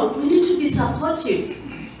 You know, we need to be supportive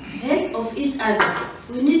of each other.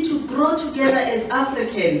 We need to grow together as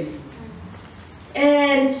Africans.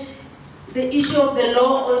 And the issue of the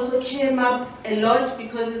law also came up a lot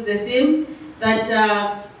because it's the theme that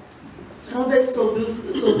Robert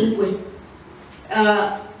Sobukwe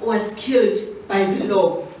was killed by the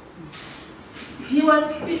law. He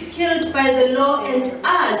was killed by the law, and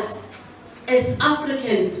us as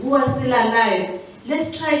Africans who are still alive,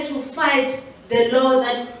 let's try to fight the law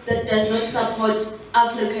that does not support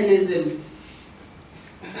Africanism.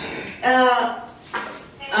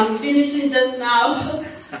 I'm finishing just now.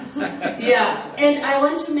 Yeah, and I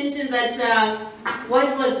want to mention that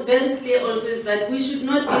what was very clear also is that we should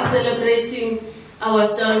not be celebrating our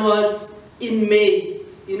stalwarts in May,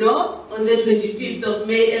 you know, on the 25th of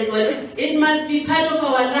May as well. It must be part of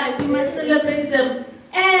our life. We must celebrate them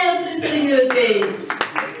every single day. We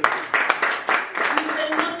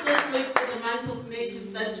cannot just wait for the month of May to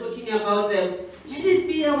start talking about them. Let it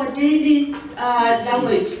be our daily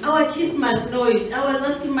language. Our kids must know it. I was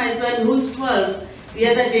asking my son, who's 12, the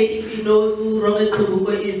other day if he knows who Robert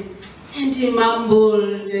Sobukwe is. And he mumbled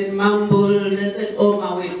and mumbled. I said, oh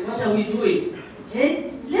my word, what are we doing? Hey?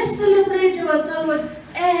 Let's celebrate our stalwart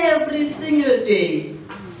every single day.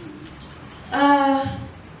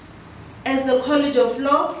 As the College of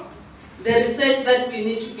Law, the research that we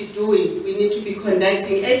need to be doing, we need to be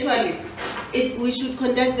conducting, actually, we should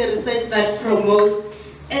conduct the research that promotes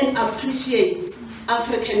and appreciates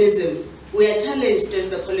Africanism. We are challenged as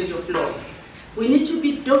the College of Law. We need to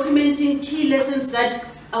be documenting key lessons that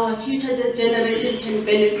our future generation can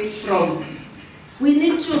benefit from. We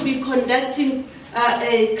need to be conducting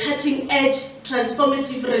a cutting-edge,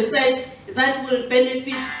 transformative research that will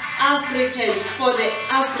benefit Africans for the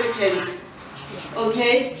Africans.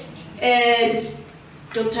 Okay? And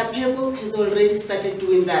Dr. Pebo has already started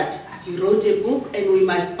doing that. He wrote a book and we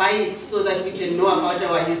must buy it so that we can know about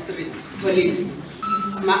our history. Colleagues,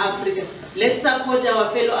 Mo-Afrika. Let's support our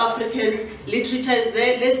fellow Africans. Literature is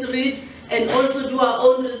there. Let's read and also do our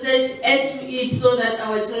own research, add to it so that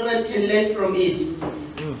our children can learn from it.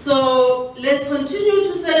 So let's continue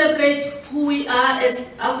to celebrate who we are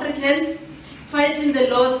as Africans, fighting the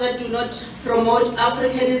laws that do not promote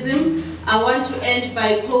Africanism. I want to end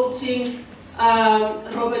by quoting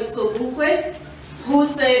Robert Sobukwe, who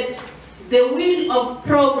said, "The wheel of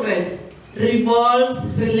progress revolves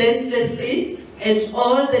relentlessly, and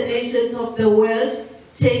all the nations of the world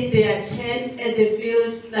take their turn at the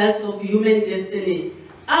field class of human destiny.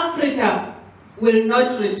 Africa will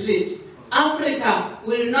not retreat. Africa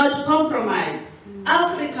will not compromise.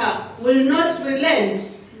 Africa will not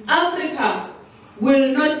relent. Africa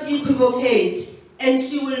will not equivocate, and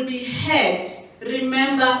she will be heard.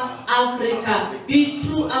 Remember Africa. Be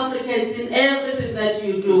true Africans in everything that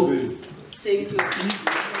you do." Thank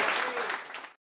you.